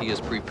sure that he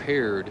is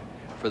prepared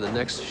for the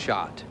next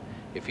shot.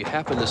 If you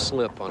happen to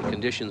slip on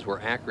conditions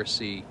where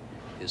accuracy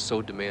is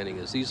so demanding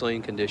as these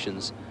lane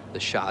conditions, the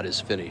shot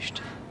is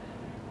finished.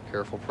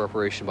 Careful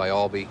preparation by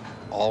Aulby,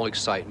 all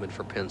excitement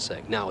for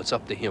Pencak. Now it's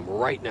up to him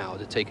right now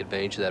to take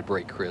advantage of that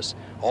break, Chris.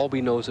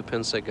 Aulby knows that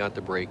Pencak got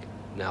the break.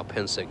 Now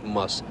Pencak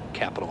must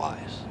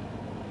capitalize.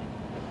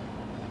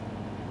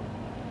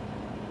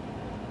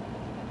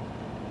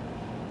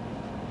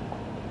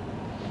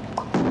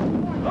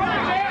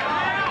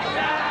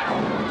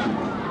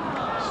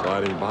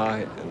 Sliding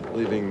by and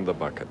leaving the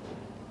bucket.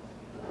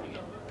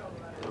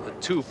 The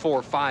 2,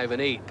 4, 5,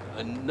 and 8.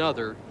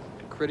 Another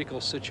critical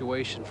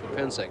situation for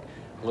Pencak.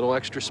 A little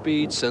extra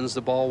speed, sends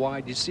the ball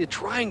wide. You see it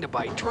trying to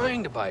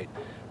bite.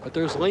 But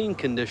there's lane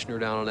conditioner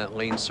down on that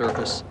lane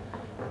surface.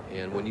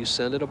 And when you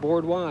send it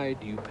aboard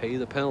wide, you pay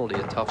the penalty,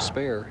 a tough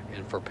spare.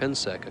 And for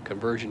Pencak, a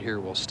conversion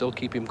here will still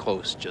keep him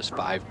close, just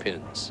 5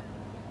 pins.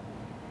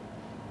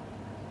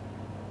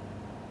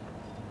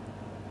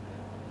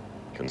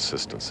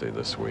 Consistency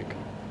this week.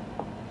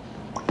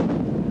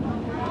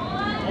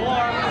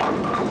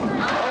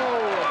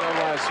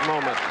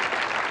 Moment.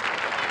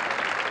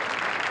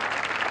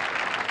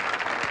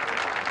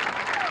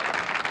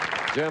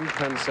 Jim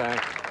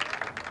Pencak.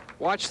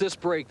 Watch this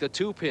break. The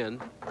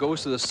 2-pin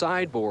goes to the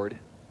sideboard.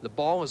 The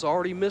ball has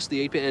already missed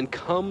the 8-pin and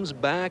comes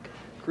back.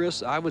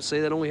 Chris, I would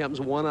say that only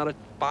happens 1 out of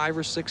 5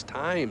 or 6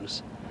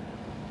 times.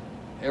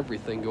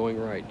 Everything going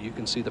right. You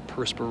can see the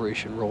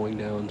perspiration rolling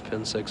down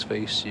Pencak's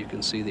face. You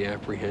can see the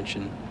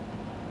apprehension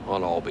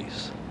on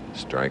Aulby's.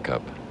 Strike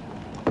up.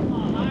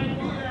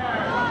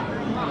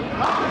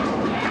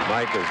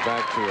 Mike is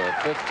back to a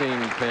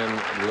 15-pin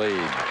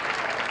lead.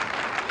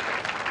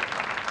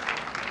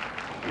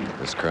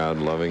 This crowd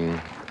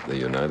loving the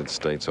United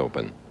States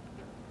Open.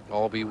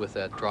 Aulby with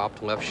that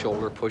dropped left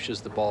shoulder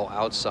pushes the ball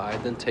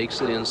outside, then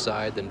takes it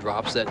inside, then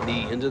drops that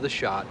knee into the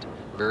shot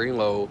very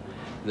low.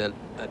 And then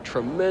a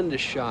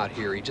tremendous shot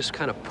here. He just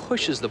kind of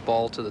pushes the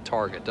ball to the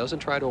target, doesn't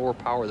try to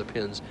overpower the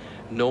pins,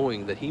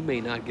 knowing that he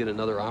may not get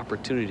another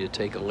opportunity to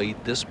take a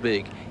lead this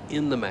big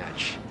in the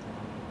match.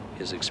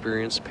 His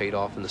experience paid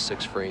off in the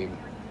 6th frame.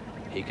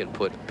 He can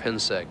put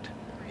Pencak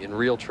in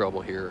real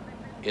trouble here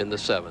in the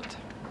 7th.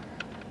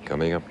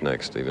 Coming up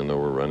next, even though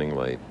we're running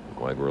late,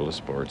 Wide World of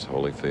Sports,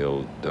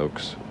 Holyfield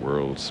Dokes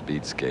World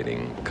Speed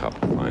Skating Cup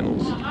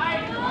Finals.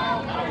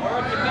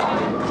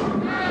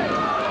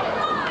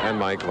 And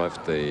Mike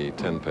left the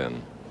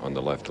 10-pin on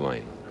the left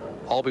lane.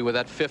 Aulby with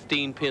that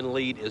 15-pin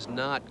lead is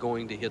not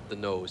going to hit the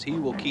nose. He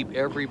will keep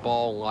every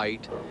ball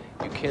light.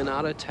 You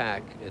cannot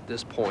attack at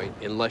this point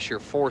unless you're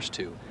forced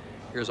to.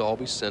 Here's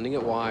Aulby sending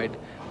it wide,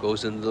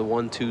 goes into the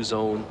 1-2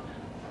 zone.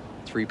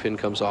 3-pin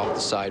comes off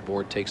the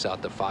sideboard, takes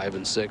out the 5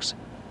 and 6.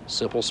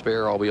 Simple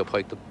spare. Aulby will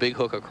play the big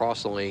hook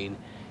across the lane,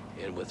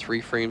 and with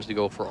 3 frames to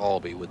go for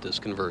Aulby with this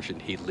conversion,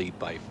 he'd lead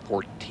by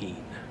 14.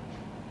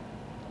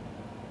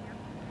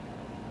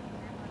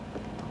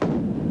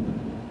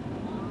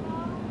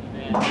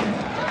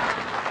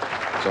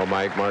 So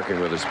Mike marking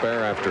with a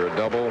spare after a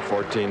double,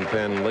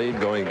 14-pin lead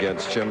going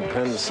against Jim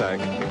Pencak.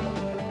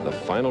 The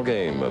final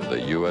game of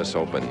the U.S.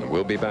 Open.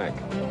 We'll be back.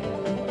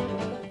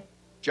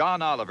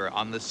 John Oliver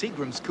on the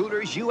Seagrams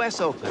Coolers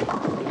U.S. Open.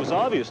 It was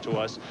obvious to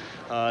us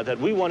that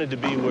we wanted to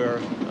be where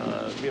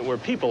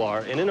people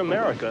are, and in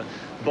America,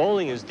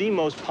 bowling is the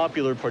most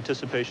popular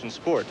participation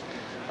sport.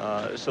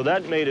 So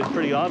that made it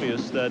pretty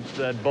obvious that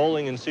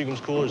bowling and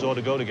Seagrams Coolers ought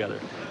to go together.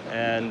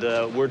 And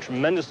we're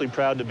tremendously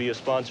proud to be a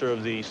sponsor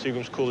of the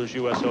Seagrams Coolers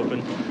U.S.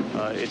 Open.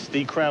 It's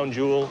the crown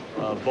jewel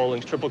of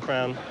bowling's Triple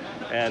Crown,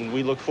 and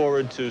we look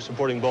forward to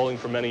supporting bowling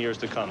for many years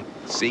to come.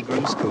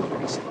 Seagrams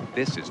Coolers.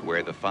 This is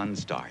where the fun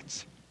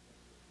starts.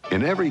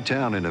 In every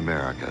town in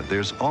America,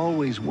 there's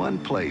always one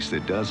place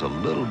that does a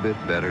little bit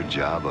better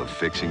job of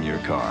fixing your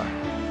car.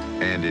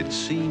 And it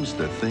seems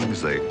the things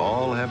they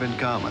all have in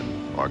common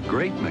are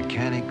great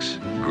mechanics,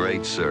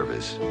 great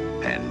service,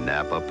 and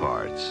Napa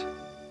parts.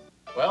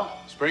 Well,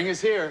 spring is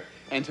here,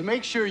 and to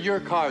make sure your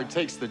car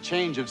takes the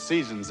change of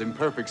seasons in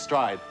perfect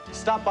stride,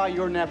 stop by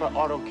your Napa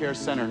Auto Care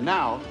Center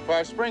now for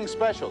our spring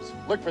specials.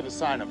 Look for the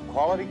sign of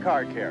quality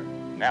car care.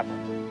 Napa.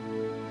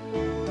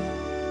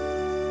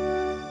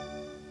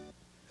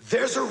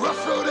 There's a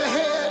rough road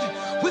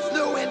ahead with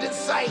no end in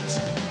sight.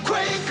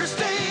 Quaker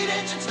State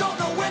engines don't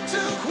know when to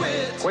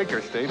quit.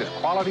 Quaker State is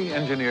quality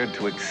engineered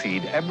to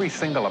exceed every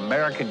single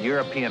American,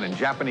 European, and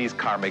Japanese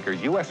car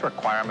maker's U.S.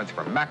 requirements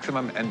for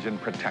maximum engine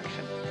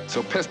protection.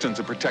 So pistons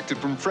are protected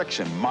from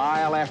friction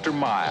mile after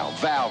mile.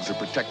 Valves are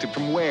protected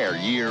from wear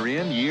year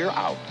in, year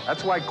out.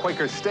 That's why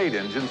Quaker State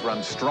engines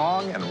run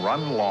strong and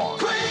run long.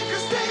 Quaker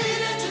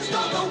State engines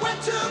don't know when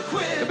to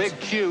quit. The big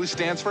Q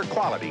stands for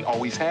quality.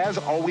 Always has,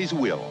 always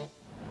will.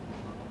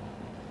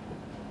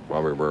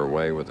 While we were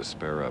away with a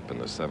spare up in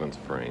the 7th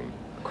frame,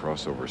 a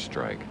crossover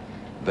strike.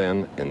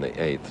 Then in the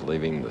 8th,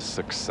 leaving the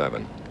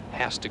 6-7.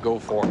 Has to go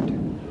for it.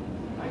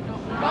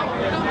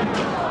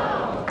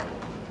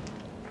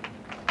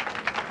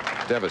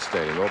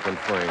 Devastating open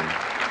frame,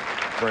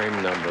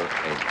 frame number 8.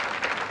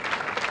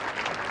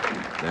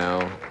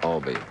 Now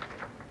Aulby.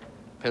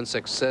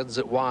 Pencak sends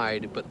it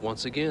wide, but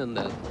once again,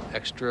 that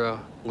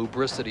extra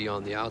lubricity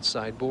on the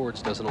outside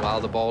boards doesn't allow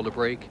the ball to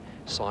break.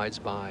 Slides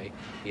by.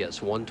 He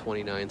has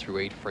 129 through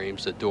 8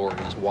 frames. The door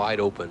is wide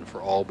open for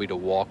Aulby to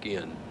walk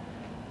in,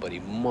 but he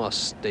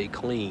must stay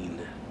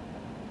clean.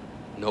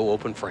 No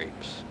open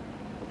frames.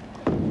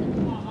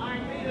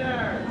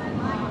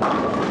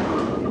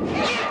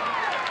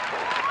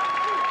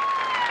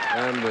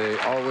 And the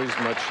always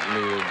much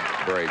needed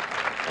break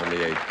on the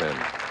 8th pin.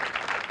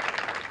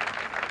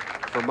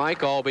 For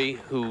Mike Aulby,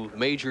 who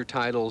major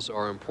titles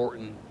are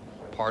important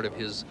part of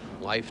his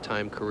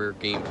lifetime career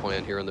game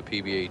plan here on the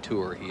PBA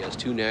Tour. He has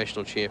 2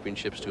 national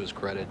championships to his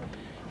credit.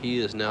 He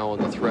is now on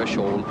the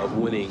threshold of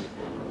winning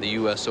the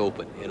U.S.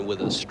 Open, and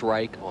with a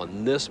strike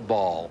on this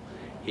ball,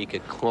 he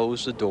could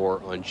close the door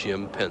on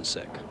Jim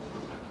Pencak.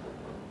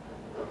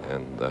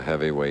 And the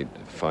heavyweight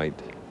fight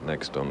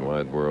next on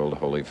Wide World,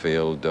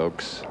 Holyfield,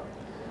 Dokes,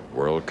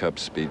 World Cup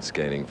Speed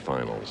Skating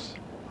Finals.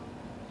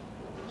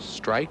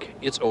 Strike,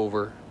 it's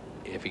over.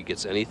 If he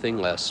gets anything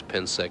less,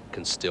 Pencak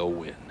can still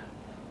win.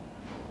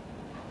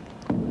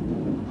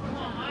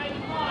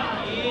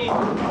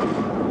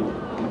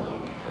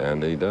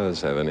 And he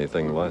does have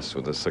anything less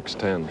with a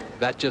 6-10.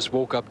 That just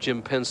woke up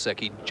Jim Pencak.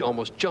 He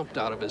almost jumped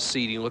out of his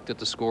seat. He looked at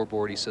the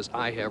scoreboard. He says,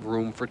 I have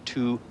room for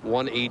 2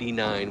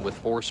 189 with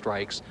 4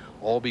 strikes.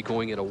 Aulby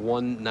going at a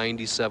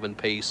 197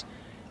 pace.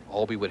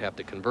 Aulby would have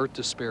to convert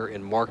to spare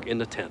and mark in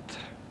the 10th.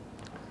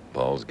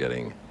 Ball's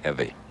getting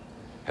heavy,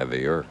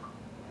 heavier.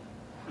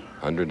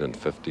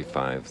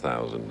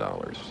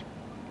 $155,000,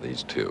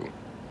 these 2.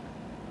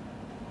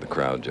 The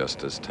crowd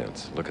just as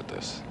tense. Look at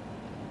this.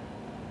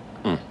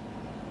 Ooh.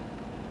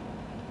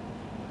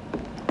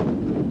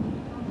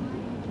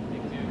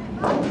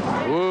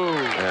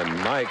 And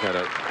Mike had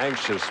an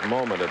anxious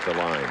moment at the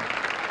line.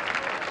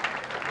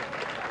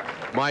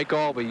 Mike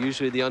Aulby,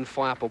 usually the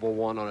unflappable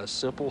one on a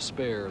simple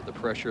spare, the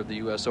pressure of the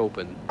U.S.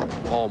 Open,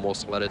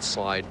 almost let it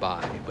slide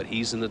by, but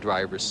he's in the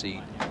driver's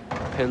seat.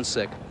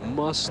 Pencak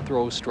must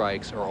throw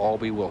strikes or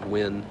Aulby will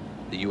win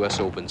the U.S.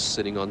 Open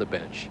sitting on the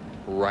bench.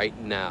 Right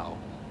now,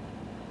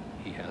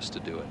 he has to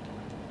do it.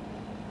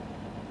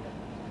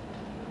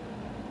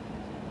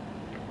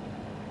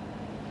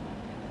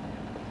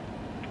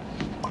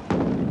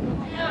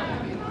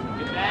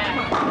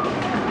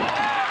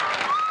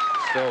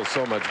 Still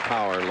so much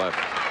power left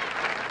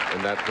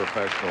in that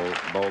professional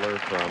bowler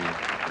from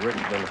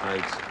Richmond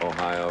Heights,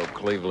 Ohio,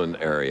 Cleveland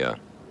area.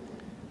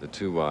 The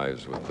 2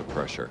 wives with the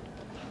pressure.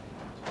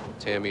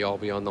 Tammy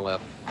Aulby on the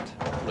left,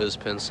 Liz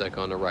Pencak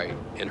on the right,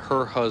 and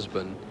her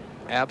husband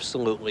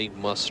absolutely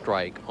must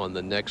strike on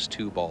the next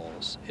 2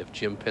 balls. If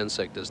Jim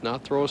Pencak does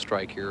not throw a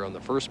strike here on the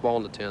first ball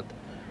in the 10th,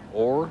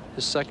 or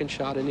his second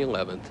shot in the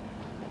 11th,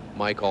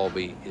 Mike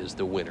Aulby is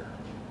the winner.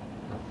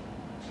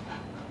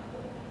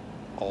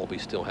 Aulby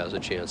still has a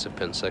chance if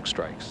Pencak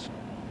strikes.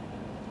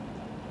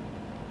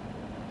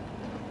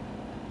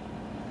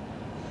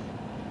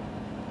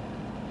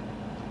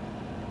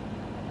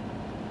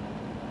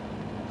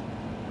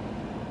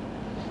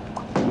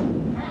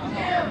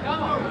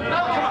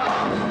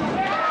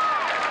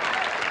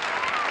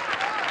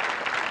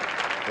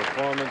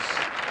 Performance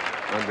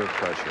under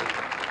pressure.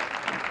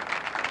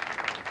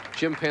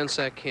 Jim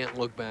Pencak can't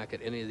look back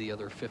at any of the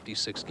other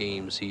 56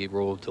 games he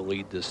rode to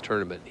lead this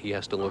tournament. He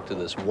has to look to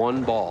this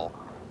one ball,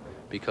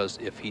 because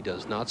if he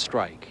does not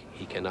strike,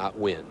 he cannot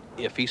win.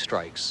 If he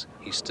strikes,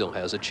 he still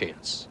has a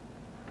chance.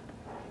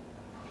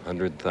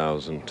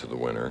 100,000 to the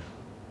winner,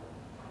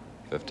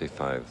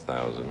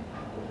 55,000.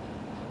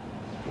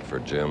 And for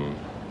Jim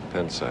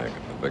Pencak,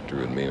 a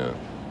victory would mean a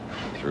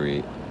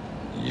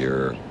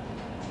 3-year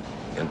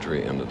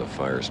entry into the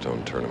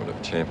Firestone Tournament of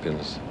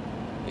Champions.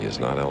 He is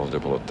not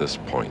eligible at this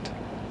point.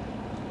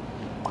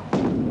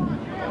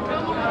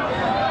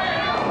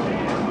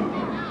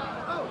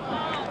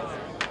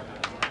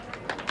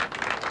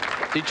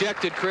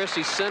 Dejected, Chris.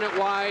 He sent it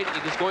wide.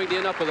 He is going to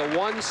end up with a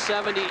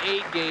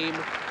 178 game.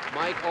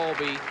 Mike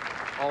Aulby,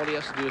 all he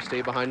has to do is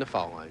stay behind the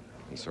foul line.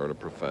 It's sort of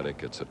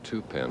prophetic. It's a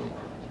 2-pin,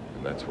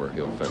 and that's where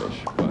he'll finish.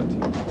 But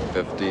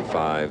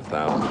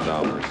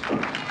 $55,000.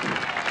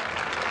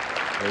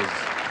 His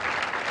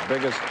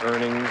biggest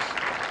earnings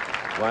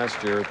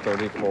last year,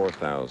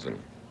 $34,000.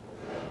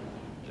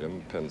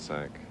 Jim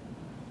Pencak,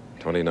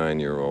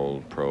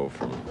 29-year-old pro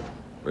from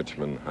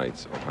Richmond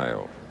Heights,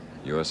 Ohio.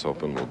 U.S.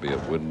 Open will be at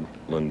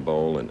Boulevard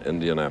Bowl in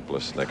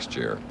Indianapolis next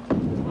year.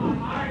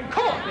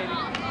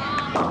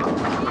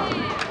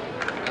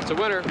 That's a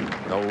winner.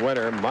 The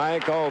winner,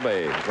 Mike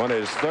Aulby, won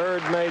his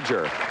 3rd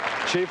major.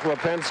 Chief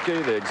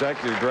Lipinski, the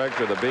executive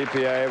director of the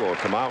BPA, will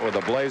come out with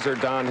a blazer.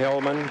 Don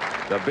Hillman,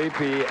 the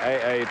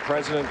BPAA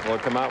president, will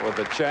come out with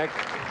a check.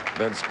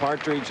 Vince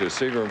Partridge, the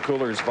Seagram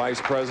Coolers vice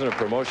president of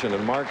promotion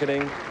and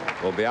marketing,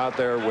 will be out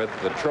there with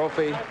the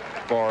trophy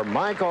for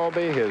Mike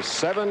Aulby, his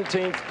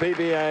 17th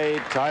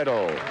PBA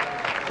title.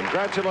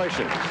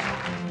 Congratulations.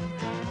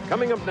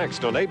 Coming up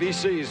next on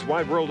ABC's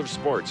Wide World of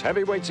Sports,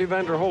 heavyweights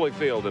Evander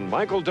Holyfield and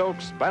Michael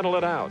Dokes battle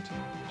it out,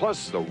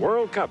 plus the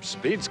World Cup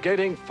Speed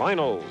Skating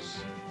Finals.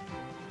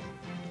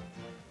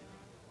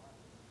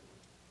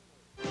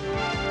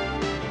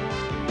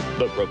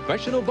 The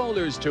Professional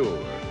Bowlers Tour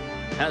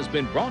has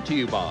been brought to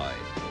you by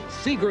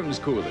Seagrams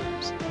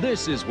Coolers.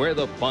 This is where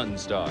the fun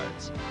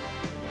starts.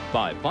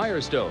 By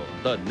Firestone,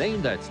 the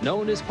name that's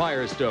known as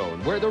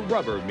Firestone, where the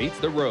rubber meets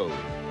the road.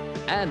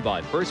 And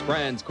by First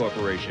Brands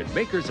Corporation,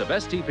 makers of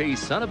STP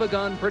Son of a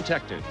Gun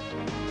Protected.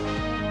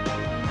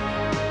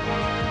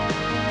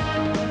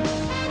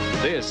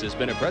 This has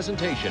been a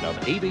presentation of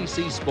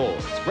ABC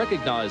Sports,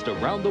 recognized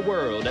around the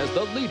world as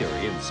the leader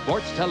in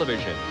sports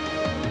television.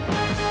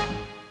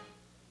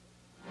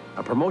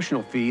 A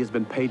promotional fee has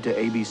been paid to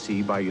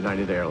ABC by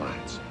United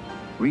Airlines,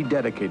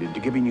 rededicated to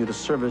giving you the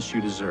service you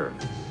deserve.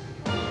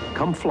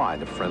 Come fly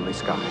the friendly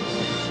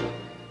skies.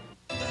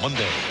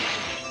 Monday.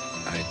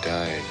 I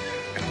died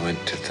and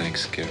went to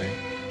Thanksgiving.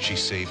 She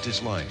saved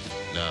his life.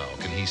 Now,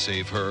 can he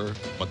save her?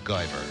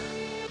 MacGyver.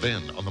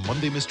 Then, on the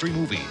Monday Mystery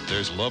Movie,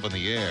 there's love in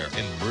the air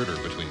and murder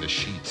between the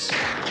sheets.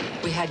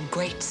 We had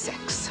great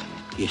sex.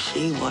 You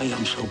see why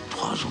I'm so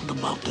puzzled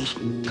about this?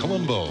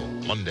 Columbo,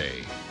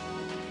 Monday.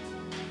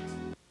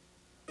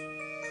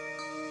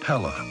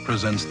 Pella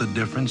presents the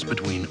difference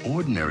between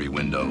ordinary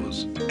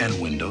windows and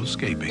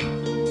windowscaping.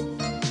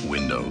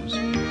 Windows.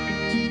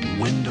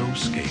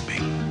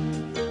 Windowscaping.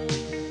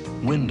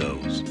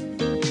 Windows.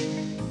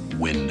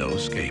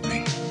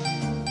 Windowscaping.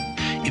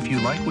 If you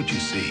like what you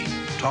see,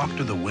 talk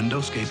to the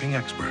windowscaping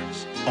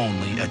experts,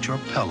 only at your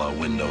Pella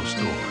window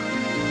store.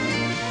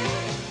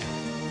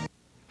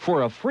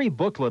 For a free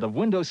booklet of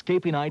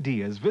windowscaping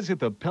ideas, visit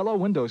the Pella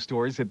window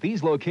stores at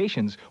these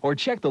locations or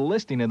check the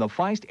listing in the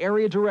Feist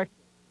Area Direct.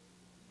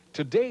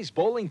 Today's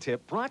bowling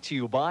tip brought to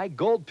you by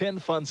Gold Pin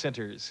Fun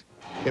Centers.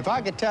 If I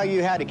could tell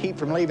you how to keep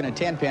from leaving a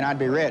 10-pin, I'd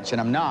be rich, and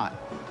I'm not.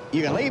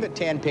 You can leave a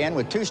 10-pin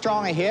with too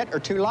strong a hit or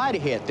too light a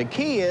hit. The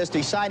key is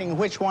deciding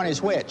which one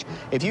is which.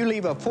 If you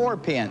leave a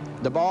 4-pin,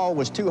 the ball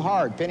was too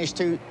hard, finished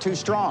too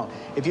strong.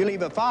 If you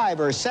leave a 5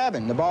 or a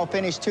 7, the ball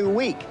finished too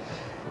weak.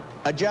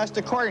 Adjust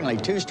accordingly.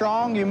 Too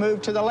strong, you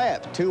move to the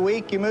left. Too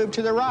weak, you move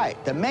to the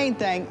right. The main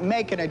thing,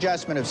 make an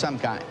adjustment of some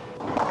kind.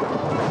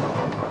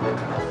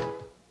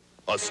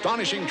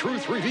 Astonishing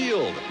truth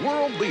revealed.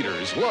 World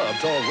leaders love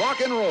to rock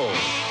and roll.